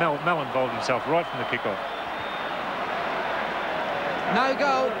 Mal involved himself right from the kickoff. No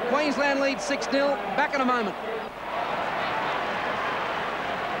goal. Queensland leads 6-0. Back in a moment.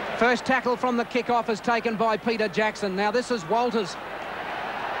 First tackle from the kickoff is taken by Peter Jackson. Now this is Walters.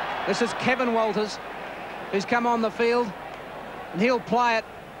 This is Kevin Walters, who's come on the field, and he'll play it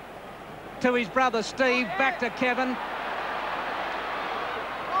to his brother Steve. Back to Kevin.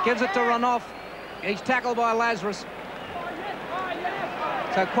 Gives it to Ranoff. He's tackled by Lazarus.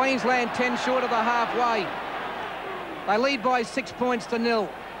 So Queensland 10 short of the halfway. They lead by 6 points to 0.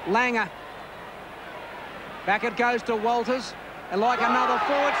 Langer. Back it goes to Walters. And like another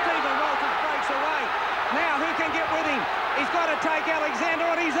forward, Stephen Walters breaks away. Now who can get with him? He's got to take Alexander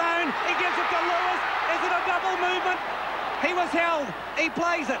on his own. He gives it to Lewis. Is it a double movement? He was held. He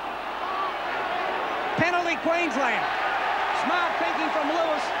plays it. Penalty Queensland. Smart thinking from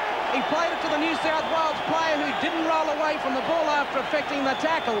Lewis. He played it to the New South Wales player who didn't roll away from the ball after effecting the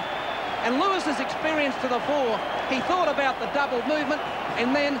tackle. And Lewis's experience to the fore. He thought about the double movement,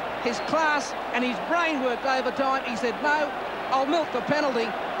 and then his class and his brain worked overtime. He said, no, I'll milk the penalty.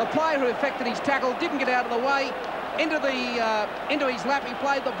 The player who effected his tackle didn't get out of the way. Into his lap, he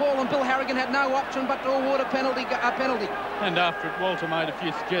played the ball, and Bill Harrigan had no option but to award a penalty. And after it, Walter made a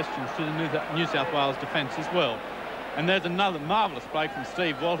few suggestions to the New South Wales defence as well. And there's another marvellous break from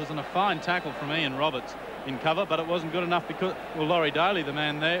Steve Walters and a fine tackle from Ian Roberts in cover, but it wasn't good enough because, well, Laurie Daly, the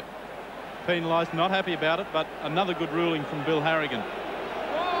man there, penalised, not happy about it, but another good ruling from Bill Harrigan.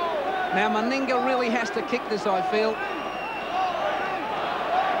 Now Meninga really has to kick this, I feel.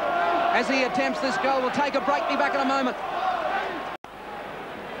 As he attempts this goal, we'll take a break. Be back in a moment.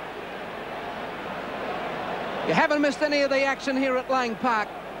 You haven't missed any of the action here at Lang Park.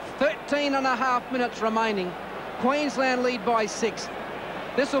 13 and a half minutes remaining. Queensland lead by 6.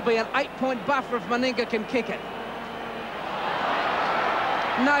 This will be an 8-point buffer if Meninga can kick it.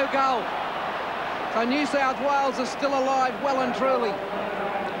 No goal. So New South Wales is still alive, well and truly.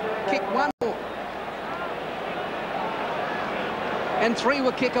 Kick one more. And 3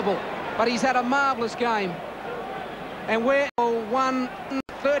 were kickable. But he's had a marvellous game. And we're 1/3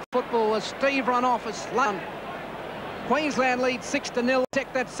 football as Steve run off as Slun. Queensland leads 6-0.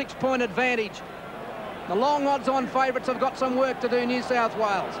 Take that 6-point advantage. The long odds-on favourites have got some work to do, New South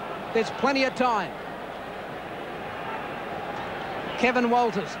Wales. There's plenty of time. Kevin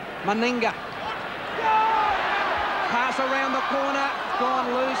Walters, Meninga. Pass around the corner, it's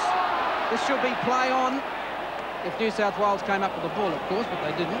gone loose. This should be play on. If New South Wales came up with the ball, of course, but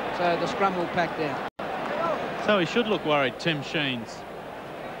they didn't. So the scrum will pack down. So he should look worried, Tim Sheens.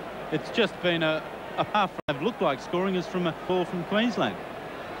 It's just been a half have looked like scoring is from a ball from Queensland.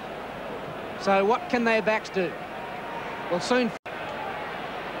 So what can their backs do? Well, soon.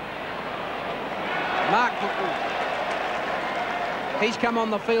 Mark, he's come on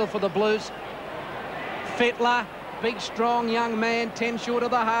the field for the Blues. Fittler, big, strong young man, 10 short of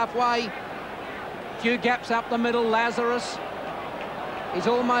the halfway. Few gaps up the middle. Lazarus. He's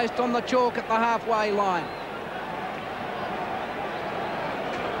almost on the chalk at the halfway line.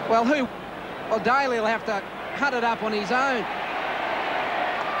 Well, who? Well, Daly will have to hunt it up on his own.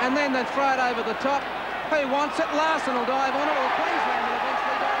 And then they throw it over the top. Who wants it? Larson will dive on it, or Queensland will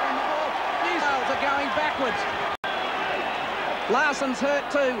eventually dive on the ball. New South Wales are going backwards. Larson's hurt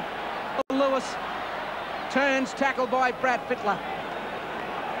too. Lewis turns, tackled by Brad Fittler.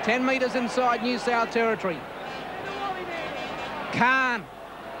 10 metres inside New South territory. Khan.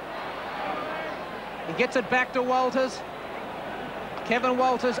 He gets it back to Walters. Kevin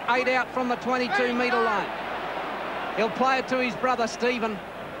Walters 8 out from the 22-metre line. He'll play it to his brother Stephen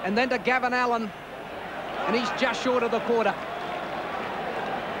and then to Gavin Allen, and he's just short of the quarter.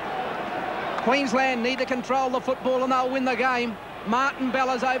 Queensland need to control the football and they'll win the game. Martin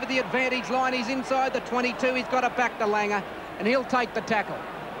Bella's over the advantage line. He's inside the 22. He's got it back to Langer and he'll take the tackle.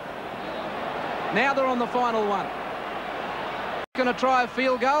 Now they're on the final one. Going to try a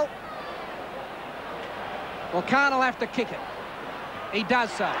field goal. Well, Khan will have to kick it. He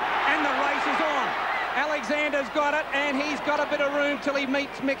does so. And the race is on. Alexander's got it, and he's got a bit of room till he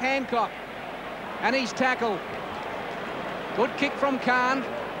meets Mick Hancock. And he's tackled. Good kick from Khan.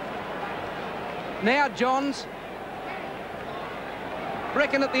 Now Johns.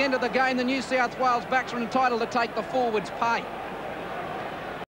 Reckon at the end of the game, the New South Wales backs are entitled to take the forwards' pay.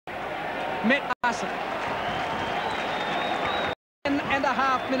 Met Larson.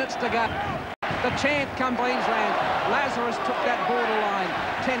 10.5 minutes to go. The chant come Queensland. Lazarus took that borderline,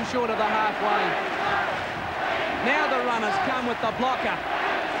 10 short of the halfway. Now the runners come with the blocker.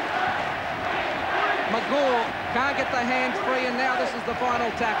 McGaw can't get the hands free, and now this is the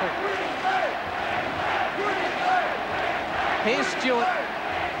final tackle. Here's Stewart.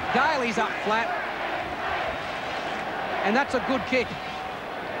 Daly's up flat. And that's a good kick.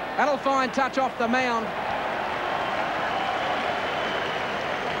 That'll find touch off the mound.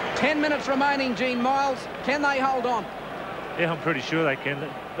 10 minutes remaining, Gene Miles. Can they hold on? Yeah, I'm pretty sure they can.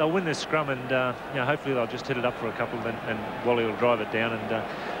 They'll win this scrum, and you know, hopefully they'll just hit it up for a couple, and Wally will drive it down. And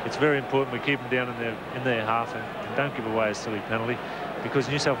it's very important we keep them down in their half and don't give away a silly penalty, because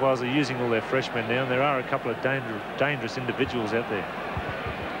New South Wales are using all their freshmen now, and there are a couple of dangerous individuals out there.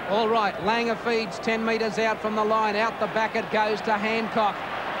 All right, Langer feeds 10 metres out from the line. Out the back it goes to Hancock.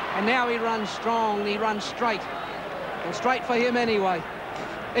 And now he runs strong. He runs straight. Well, straight for him anyway,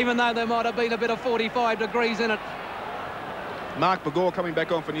 even though there might have been a bit of 45 degrees in it. Mark Begor coming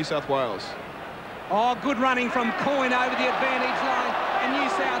back on for New South Wales. Oh, good running from Coyne over the advantage line, and New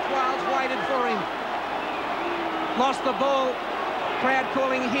South Wales waited for him. Lost the ball. Crowd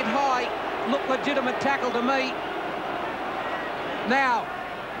calling hit high. Looked legitimate tackle to me. Now,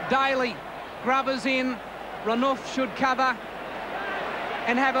 Daly, Grubbers in. Renouf should cover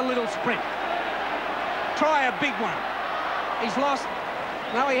and have a little sprint. Try a big one. He's lost.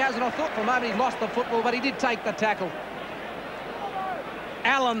 No, he hasn't. I thought for a moment he's lost the football, but he did take the tackle.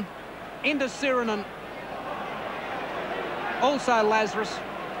 Allen into Sirinen. Also Lazarus.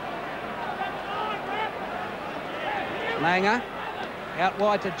 Langer out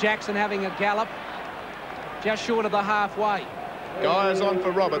wide to Jackson, having a gallop. Just short of the halfway. Guys on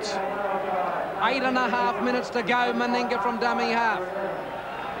for Roberts. 8.5 minutes to go. Meninga from dummy half.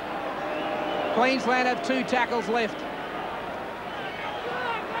 Queensland have 2 tackles left.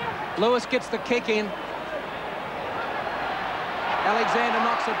 Lewis gets the kick in. Alexander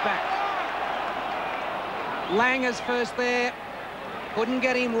knocks it back. Langer's first there. Couldn't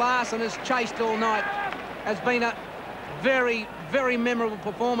get him. Larson has chased all night. Has been a very, very memorable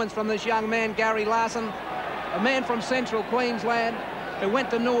performance from this young man, Gary Larson, a man from central Queensland who went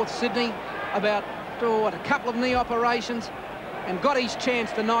to North Sydney about a couple of knee operations and got his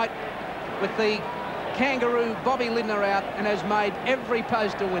chance tonight with the Kangaroo Bobby Lindner out and has made every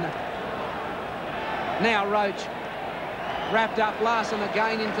post a winner. Now Roach wrapped up, Larson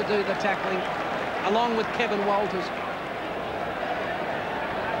again in to do the tackling along with Kevin Walters.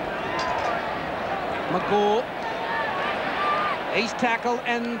 McGaw, he's tackled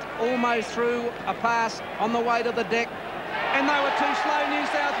and almost threw a pass on the way to the deck, and they were too slow. New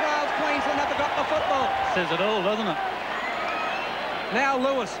South Wales, Queensland never got the football. Says it all, doesn't it? Now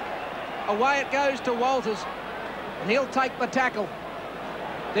Lewis, away it goes to Walters, and he'll take the tackle.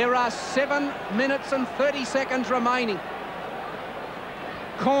 There are 7 minutes and 30 seconds remaining.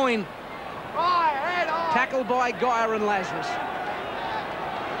 Coyne, tackled by Geyer and Lazarus.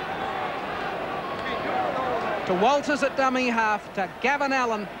 To Walters at dummy half, to Gavin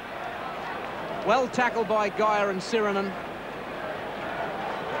Allen. Well tackled by Geyer and Sirinen.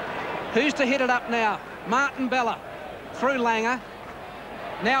 Who's to hit it up now? Martin Bella through Langer.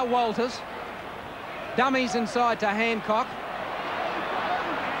 Now Walters. Dummies inside to Hancock.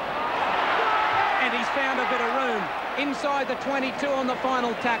 And he's found a bit of room inside the 22 on the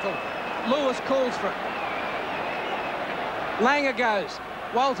final tackle. Lewis calls for it. Langer goes.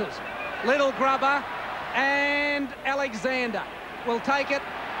 Walters. Little grubber. And Alexander will take it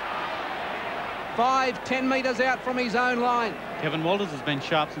 5-10 metres out from his own line. Kevin Walters has been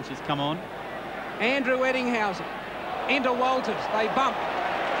sharp since he's come on. Andrew Eddinghausen into Walters. They bump.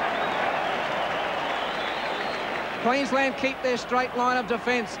 Queensland keep their straight line of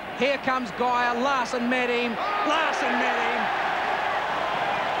defence. Here comes Geyer. Larson met him. Larson met him.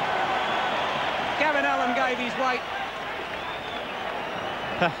 Gavin Allen gave his weight.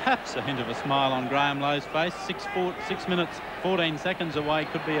 Perhaps a hint of a smile on Graham Lowe's face. 6 minutes, 14 seconds away.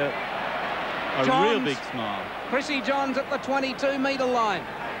 Could be a real big smile. Chrissy Johns at the 22-metre line.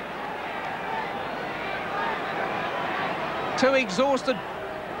 2 exhausted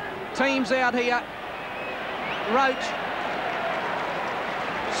teams out here. Roach.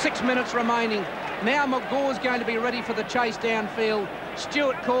 6 minutes remaining. Now McGaw's going to be ready for the chase downfield.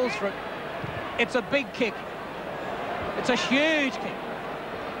 Stewart calls for it. It's a big kick. It's a huge kick.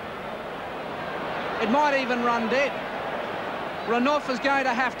 It might even run dead. Renouf is going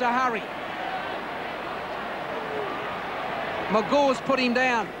to have to hurry. McGaw's put him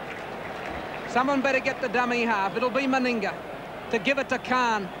down. Someone better get the dummy half. It'll be Meninga to give it to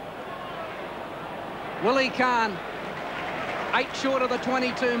Khan. Willie Khan, 8 short of the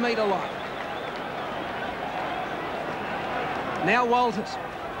 22-metre line. Now Walters.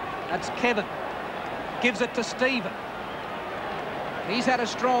 That's Kevin. Gives it to Stephen. He's had a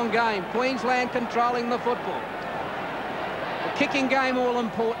strong game. Queensland controlling the football. The kicking game all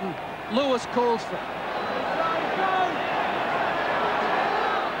important. Lewis calls for it.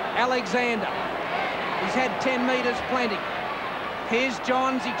 Alexander. He's had 10 metres plenty. Here's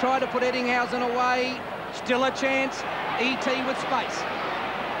Johns. He tried to put Eddinghausen away. Still a chance. E.T. with space.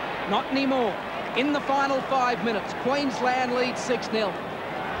 Not anymore. In the final 5 minutes, Queensland leads 6-0.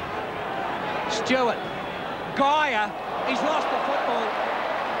 Stewart. Geyer. He's lost the football.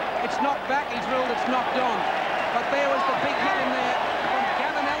 It's knocked back. He's ruled it's knocked on. But there was the big hit in there from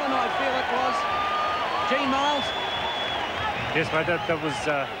Gavin Allen, I feel it was. Gene Miles. Yes, mate.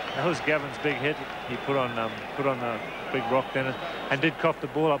 That was Gavin's big hit. He put on the big rock then and did cough the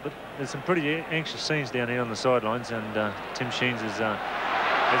ball up. But there's some pretty anxious scenes down here on the sidelines, and Tim Sheens is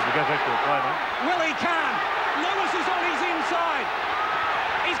as we go back to the play, mate. Willie Khan. Lewis is on his inside.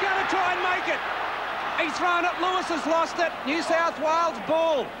 He's going to try and make it. He's thrown it. Lewis has lost it. New South Wales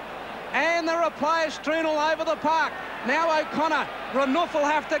ball. And there are players strewn all over the park. Now O'Connor. Renouf will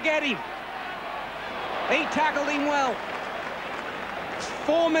have to get him. He tackled him well.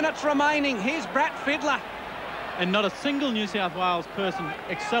 4 minutes remaining. Here's Brett Fiddler. And not a single New South Wales person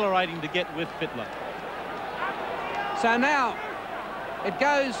accelerating to get with Fiddler. So now it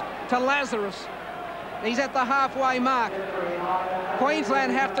goes to Lazarus. He's at the halfway mark.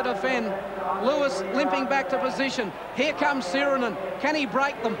 Queensland have to defend. Lewis limping back to position. Here comes Sirinen. Can he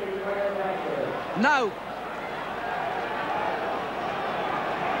break them? No.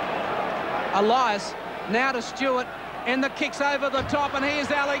 Elias now to Stewart, and the kick's over the top, and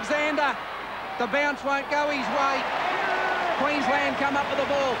here's Alexander. The bounce won't go his way. Queensland come up with the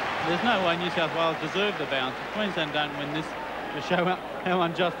ball. There's no way New South Wales deserve the bounce. If Queensland don't win this, to show how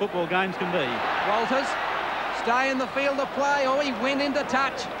unjust football games can be. Walters, stay in the field of play. Oh, he went into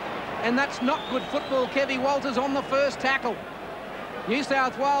touch. And that's not good football. Kevy Walters on the first tackle. New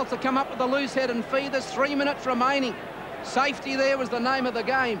South Wales to come up with the loose head and feed. There's 3 minutes remaining. Safety there was the name of the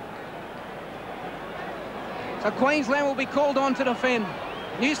game. So Queensland will be called on to defend.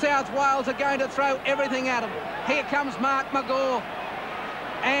 New South Wales are going to throw everything at him. Here comes Mark McGaw.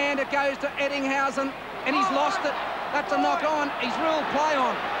 And it goes to Eddinghausen, and he's lost it. That's a knock on. He's ruled play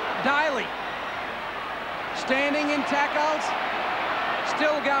on. Daly. Standing in tackles.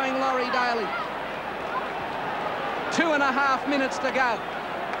 Still going, Laurie Daly. 2.5 minutes to go.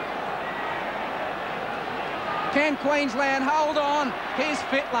 Can Queensland hold on? Here's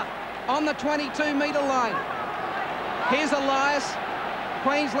Fittler on the 22-metre line. Here's Elias.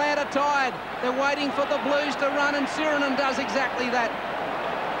 Queensland are tired. They're waiting for the Blues to run, and Sirenen does exactly that.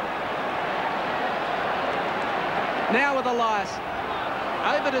 Now with Elias.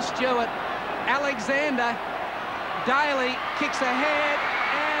 Over to Stewart. Alexander. Daly kicks ahead,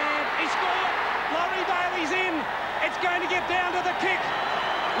 and he scored. Laurie Daly's in. It's going to get down to the kick.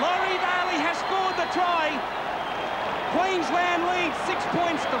 Laurie Daly has scored the try. Queensland leads 6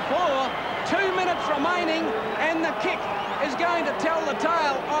 points to 4. 2 minutes remaining, and the kick is going to tell the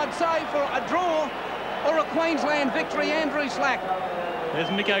tale, I'd say, for a draw or a Queensland victory. Andrew Slack. There's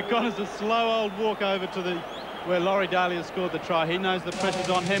Mick O'Connor's a slow old walk over to the where Laurie Daly has scored the try. He knows the pressure's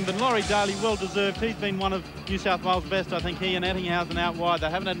on him, but Laurie Daly, well deserved. He's been one of New South Wales' best. I think he and Eddinghausen out wide. They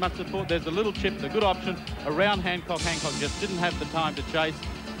haven't had much support. There's a little chip, the good option around Hancock. Hancock just didn't have the time to chase.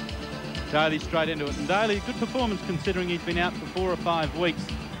 Daly straight into it, and Daly, good performance considering he's been out for 4 or 5 weeks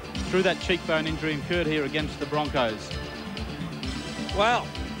through that cheekbone injury incurred here against the Broncos. Well,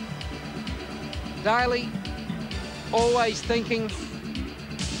 Daly always thinking,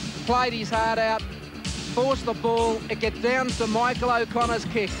 played his heart out, forced the ball. It gets down to Michael O'Connor's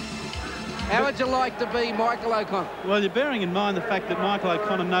kick. How would you like to be Michael O'Connor? Well, you're bearing in mind the fact that Michael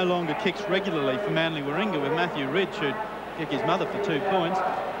O'Connor no longer kicks regularly for Manly-Warringah with Matthew Ridge, who'd kick his mother for 2 points.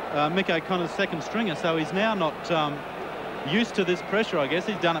 Mick O'Connor's second stringer, so he's now not used to this pressure, I guess.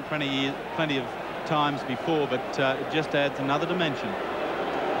 He's done it plenty of times before, but it just adds another dimension.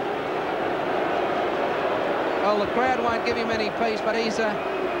 Well, the crowd won't give him any peace, but he's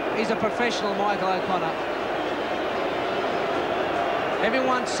a professional, Michael O'Connor.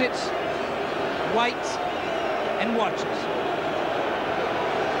 Everyone sits, waits, and watches.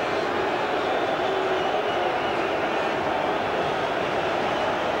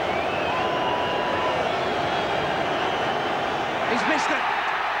 He's missed it.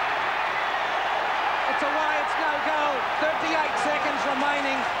 It's away, it's no goal. 38 seconds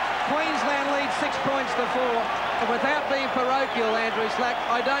remaining. Queensland leads 6 points to 4. And without being parochial, Andrew Slack,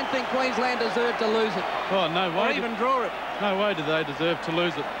 I don't think Queensland deserve to lose it. Oh, no way. Or even draw it. No way do they deserve to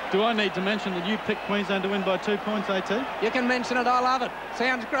lose it. Do I need to mention that you picked Queensland to win by 2 points, AT? You can mention it, I love it.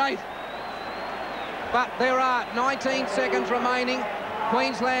 Sounds great. But there are 19 seconds remaining.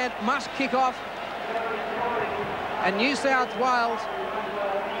 Queensland must kick off. And New South Wales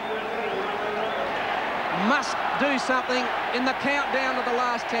must do something in the countdown to the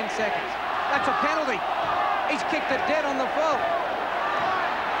last 10 seconds. That's a penalty. He's kicked it dead on the full.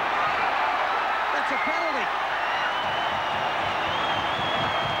 That's a penalty.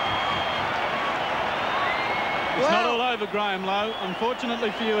 It's not all over, Graham Lowe.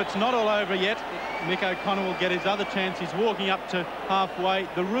 Unfortunately for you, it's not all over yet. Mick O'Connor will get his other chance. He's walking up to halfway.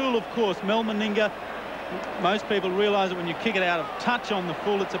 The rule, of course, Mal Meninga, most people realise that when you kick it out of touch on the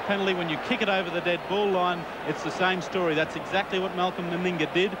full, it's a penalty. When you kick it over the dead ball line, it's the same story. That's exactly what Malcolm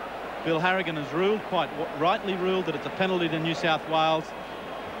Meninga did. Bill Harrigan has ruled, quite rightly ruled, that it's a penalty to New South Wales.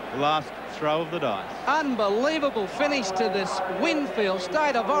 The last throw of the dice. Unbelievable finish to this Winfield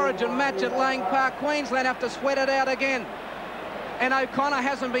State of Origin match at Lang Park. Queensland have to sweat it out again. And O'Connor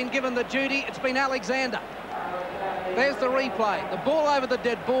hasn't been given the duty. It's been Alexander. There's the replay. The ball over the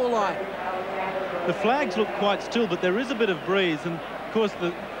dead ball line. The flags look quite still, but there is a bit of breeze. And, of course,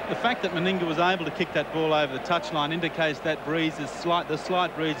 the fact that Meninga was able to kick that ball over the touchline indicates that breeze is slight. The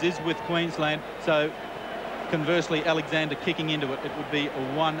slight breeze is with Queensland. So, conversely, Alexander kicking into it, it would be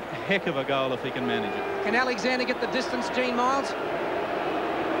one heck of a goal if he can manage it. Can Alexander get the distance, Gene Miles?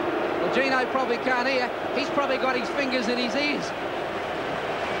 Well, Gino probably can't hear. He's probably got his fingers in his ears.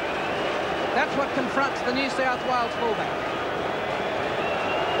 That's what confronts the New South Wales fullback.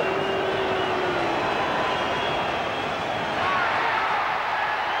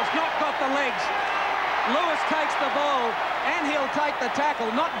 It's not got the legs. Lewis takes the ball, and he'll take the tackle,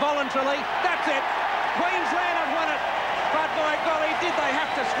 not voluntarily. That's it. Queensland have won it, but by golly, did they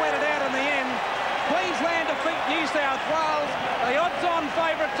have to sweat it out in the end. Queensland defeat New South Wales. The odds-on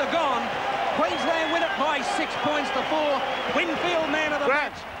favourites are gone. Queensland win it by 6 points to 4. Winfield man of the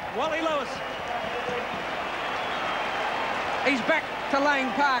match, Wally Lewis. He's back to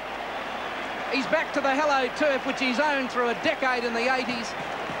Lang Park. He's back to the hello turf, which he's owned through a decade in the 80s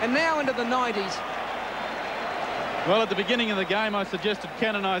and now into the 90s. Well, at the beginning of the game, I suggested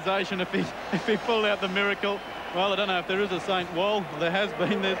canonisation if he pulled out the miracle. Well, I don't know if there is a St. Wall. There has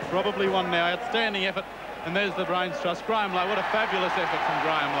been. There's probably one now. Outstanding effort. And there's the brains trust. Graham Lowe, what a fabulous effort from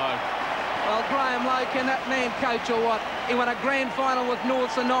Graham Lowe. Well, Graham Lowe, can that man coach or what? He won a grand final with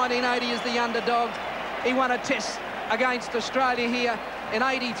Norths in 1980 as the underdogs. He won a test against Australia here in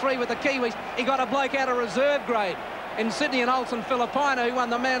 83 with the Kiwis. He got a bloke out of reserve grade in Sydney and Olsen Filipino, who won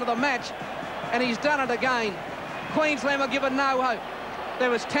the man of the match. And he's done it again. Queensland were given no hope. There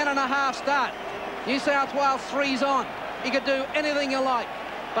was 10.5 start. New South Wales 3's on. You could do anything you like.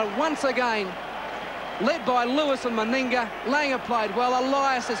 But once again, led by Lewis and Meninga, Langer played well.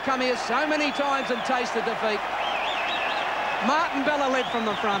 Elias has come here so many times and tasted defeat. Martin Bella led from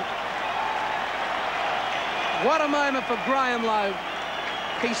the front. What a moment for Graham Lowe.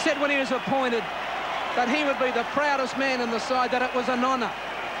 He said when he was appointed that he would be the proudest man in the side, that it was an honour.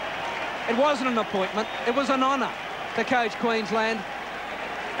 It wasn't an appointment, it was an honour to coach Queensland.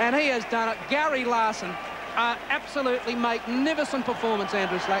 And he has done it. Gary Larson, absolutely magnificent performance,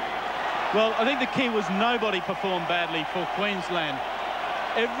 Andrew Slack. Well, I think the key was nobody performed badly for Queensland.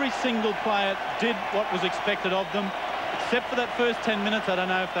 Every single player did what was expected of them, except for that first 10 minutes. I don't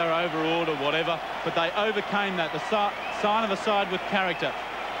know if they were overawed or whatever, but they overcame that, the sign of a side with character.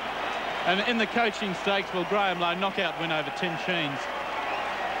 And in the coaching stakes, well, Graham Lowe knockout win over Tim Sheens.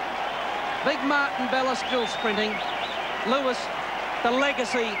 Big Martin Bella still sprinting. Lewis, the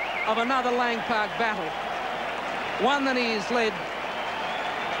legacy of another Lang Park battle. One that he has led.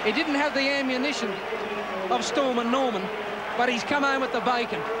 He didn't have the ammunition of Storm and Norman, but he's come home with the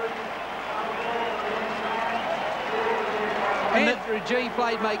bacon. Andrew G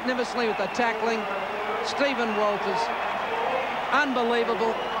played magnificently with the tackling. Stephen Walters,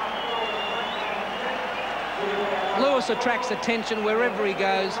 unbelievable. Lewis attracts attention wherever he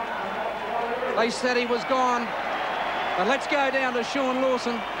goes. They said he was gone, but let's go down to Sean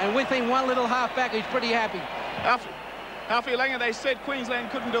Lawson, and with him one little half-back who's pretty happy. Alfie Langer, they said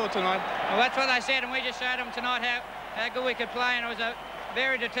Queensland couldn't do it tonight. Well, that's what they said, and we just showed them tonight how good we could play, and it was a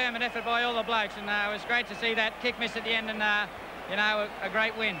very determined effort by all the blokes, and it was great to see that kick miss at the end, and you know, a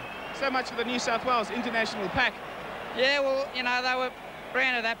great win. So much for the New South Wales international pack. Yeah, well, you know, they were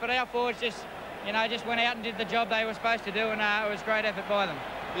proud of that, but our forwards just, you know, just went out and did the job they were supposed to do, and it was great effort by them.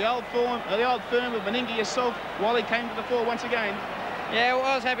 The old firm of Meninga, yourself, Wally came to the fore once again. Yeah, well,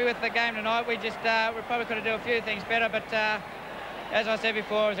 I was happy with the game tonight. We just we probably could have done a few things better, but as I said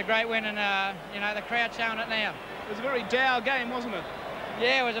before, it was a great win, and you know, the crowd showing it now. It was a very dour game, wasn't it?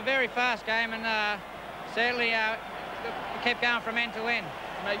 Yeah, it was a very fast game, and certainly it kept going from end to end.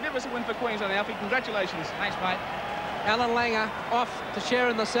 Magnificent win for Queensland, Alfie. Congratulations. Thanks, mate. Alan Langer off to share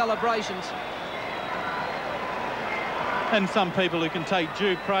in the celebrations. And some people who can take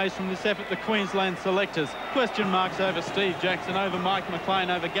due praise from this effort, the Queensland selectors. Question marks over Steve Jackson, over Mike McLean,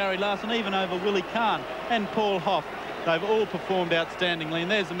 over Gary Larson, even over Willie Kahn and Paul Hauff. They've all performed outstandingly, and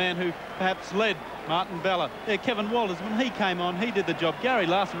there's a man who perhaps led, Martin Bella. Yeah, Kevin Walters, when he came on, he did the job. Gary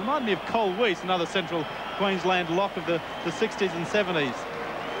Larson reminded me of Cole Weiss, another central Queensland lock of the 60s and 70s.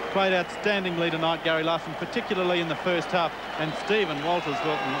 Played outstandingly tonight, Gary Larson, particularly in the first half. And Stephen Walters,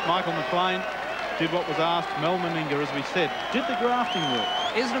 well, Michael McLean did what was asked. Mal Meninga, as we said, did the grafting work.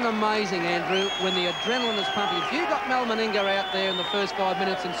 Isn't it amazing, Andrew, when the adrenaline is pumping? If you got Mal Meninga out there in the first 5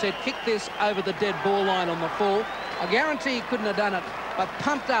 minutes and said, kick this over the dead ball line on the full, I guarantee he couldn't have done it. But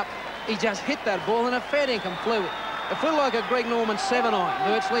pumped up, he just hit that ball and a fair dinkum flew it. It flew like a Greg Norman 7-iron,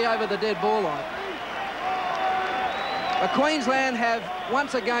 virtually over the dead ball line. But Queensland have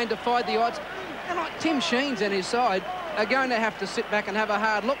once again defied the odds. And like Tim Sheens and his side are going to have to sit back and have a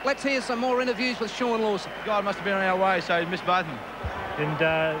hard look. Let's hear some more interviews with Sean Lawson. God must have been on our way, so he missed both of them.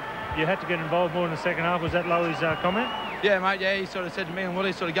 And you had to get involved more in the second half. Was that Lowe's comment? Yeah, mate, yeah, he sort of said to me and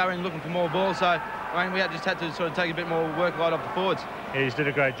Willie sort of go in looking for more balls, so I mean, we just had to sort of take a bit more workload off the forwards. Yeah, you did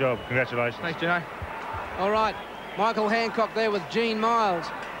a great job. Congratulations. Thanks, Gino. All right, Michael Hancock there with Gene Miles.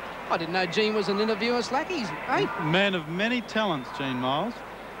 I didn't know Gene was an interviewer, Slackies, eh? Man of many talents, Gene Miles.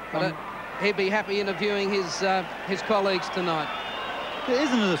 But he'd be happy interviewing his colleagues tonight.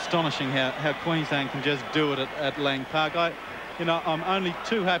 Isn't it astonishing how Queensland can just do it at Lang Park? I'm only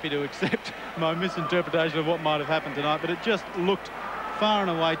too happy to accept my misinterpretation of what might have happened tonight, but it just looked far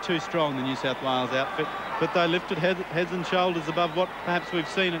and away too strong, the New South Wales outfit. But they lifted heads and shoulders above what perhaps we've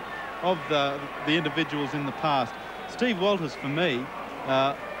seen of the individuals in the past. Steve Walters, for me,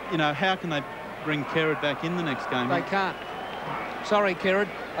 how can they bring Kerrod back in the next game? They can't. Sorry, Kerrod,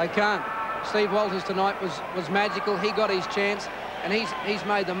 they can't. Steve Walters tonight was magical. He got his chance, and he's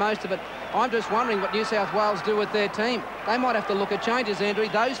made the most of it. I'm just wondering what New South Wales do with their team. They might have to look at changes, Andrew.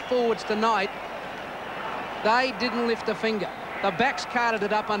 Those forwards tonight, they didn't lift a finger. The backs carted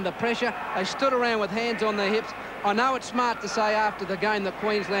it up under pressure. They stood around with hands on their hips. I know it's smart to say after the game that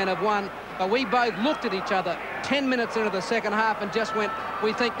Queensland have won, but we both looked at each other 10 minutes into the second half and just went,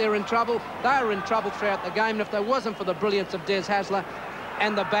 we think they're in trouble. They were in trouble throughout the game, and if there wasn't for the brilliance of Des Hasler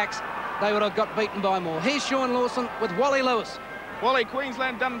and the backs, they would have got beaten by more. Here's Sean Lawson with Wally Lewis. Wally,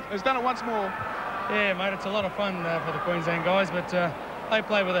 Queensland has done it once more. Yeah, mate, it's a lot of fun for the Queensland guys, but they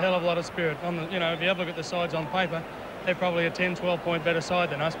play with a hell of a lot of spirit. You know, if you have a look at the sides on paper, they're probably a 10, 12-point better side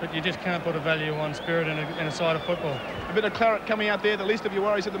than us, but you just can't put a value on spirit in a side of football. A bit of claret coming out there, the least of your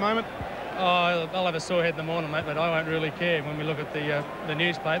worries at the moment? Oh, I'll have a sore head in the morning, mate, but I won't really care. When we look at the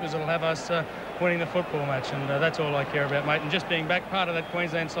newspapers, it'll have us winning the football match, and that's all I care about, mate. And just being back part of that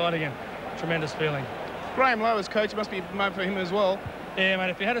Queensland side again, tremendous feeling. Graham Lowe as coach, must be a moment for him as well. Yeah, mate,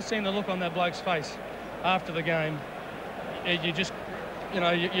 if you had seen the look on that bloke's face after the game, you just, you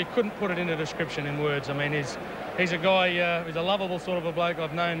know, you couldn't put it into description in words. I mean, he's a guy, he's a lovable sort of a bloke.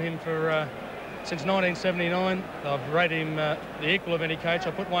 I've known him for since 1979. I've rated him the equal of any coach.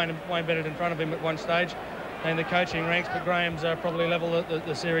 I put Wayne Bennett in front of him at one stage in the coaching ranks, but Graham's probably level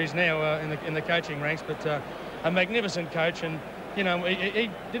the series now in the coaching ranks. But a magnificent coach, and you know, he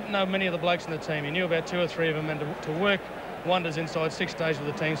didn't know many of the blokes in the team. He knew about 2 or 3 of them, and to work wonders inside 6 days with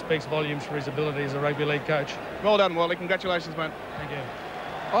the team speaks volumes for his ability as a rugby league coach. Well done, Wally. Congratulations, mate. Thank you.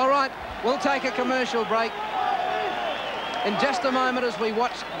 All right, we'll take a commercial break. In just a moment, as we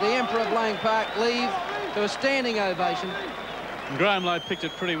watch the Emperor of Lang Park leave to a standing ovation. And Graham Lowe picked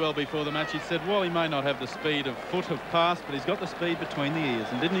it pretty well before the match. He said, Wally may not have the speed of foot of pass, but he's got the speed between the ears.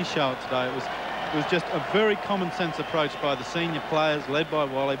 And didn't he show it today? It was just a very common sense approach by the senior players, led by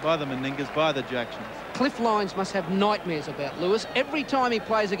Wally, by the Meningas, by the Jacksons. Cliff Lyons must have nightmares about Lewis. Every time he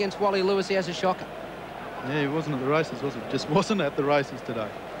plays against Wally Lewis, he has a shocker. Yeah, he wasn't at the races, was he? Just wasn't at the races today.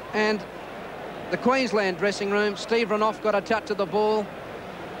 And the Queensland dressing room, Steve Renouf got a touch of the ball.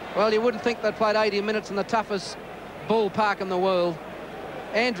 Well, you wouldn't think they'd played 80 minutes in the toughest ballpark in the world.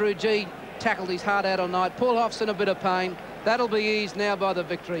 Andrew G tackled his heart out all night. Paul Hauff's in a bit of pain. That'll be eased now by the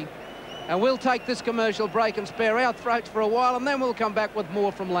victory. And we'll take this commercial break and spare our throats for a while, and then we'll come back with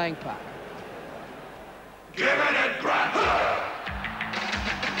more from Lang Park. Give it, Graham!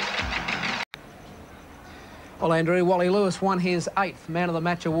 Well, Andrew, Wally Lewis won his 8th Man of the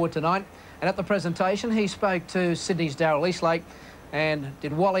Match award tonight. And at the presentation, he spoke to Sydney's Darryl Eastlake. And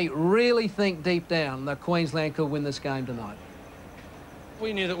did Wally really think deep down that Queensland could win this game tonight?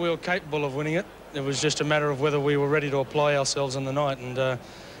 We knew that we were capable of winning it. It was just a matter of whether we were ready to apply ourselves on the night. And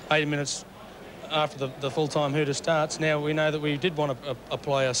 80 minutes after the full-time hooter starts, now we know that we did want to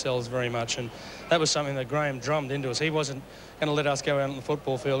apply ourselves very much. And that was something that Graham drummed into us. He wasn't going to let us go out on the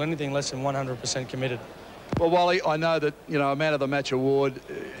football field anything less than 100% committed. Well, Wally, I know that, you know, a Man of the Match award,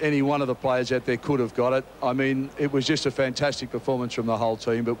 any one of the players out there could have got it. I mean, it was just a fantastic performance from the whole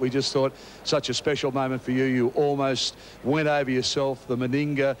team, but we just thought such a special moment for you. You almost went over yourself. The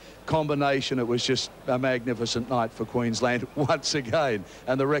Meninga combination, it was just a magnificent night for Queensland once again.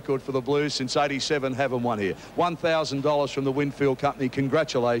 And the record for the Blues since '87 haven't won here. $1,000 from the Winfield Company.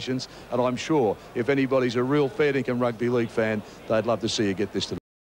 Congratulations. And I'm sure if anybody's a real fair dinkum rugby league fan, they'd love to see you get this tonight.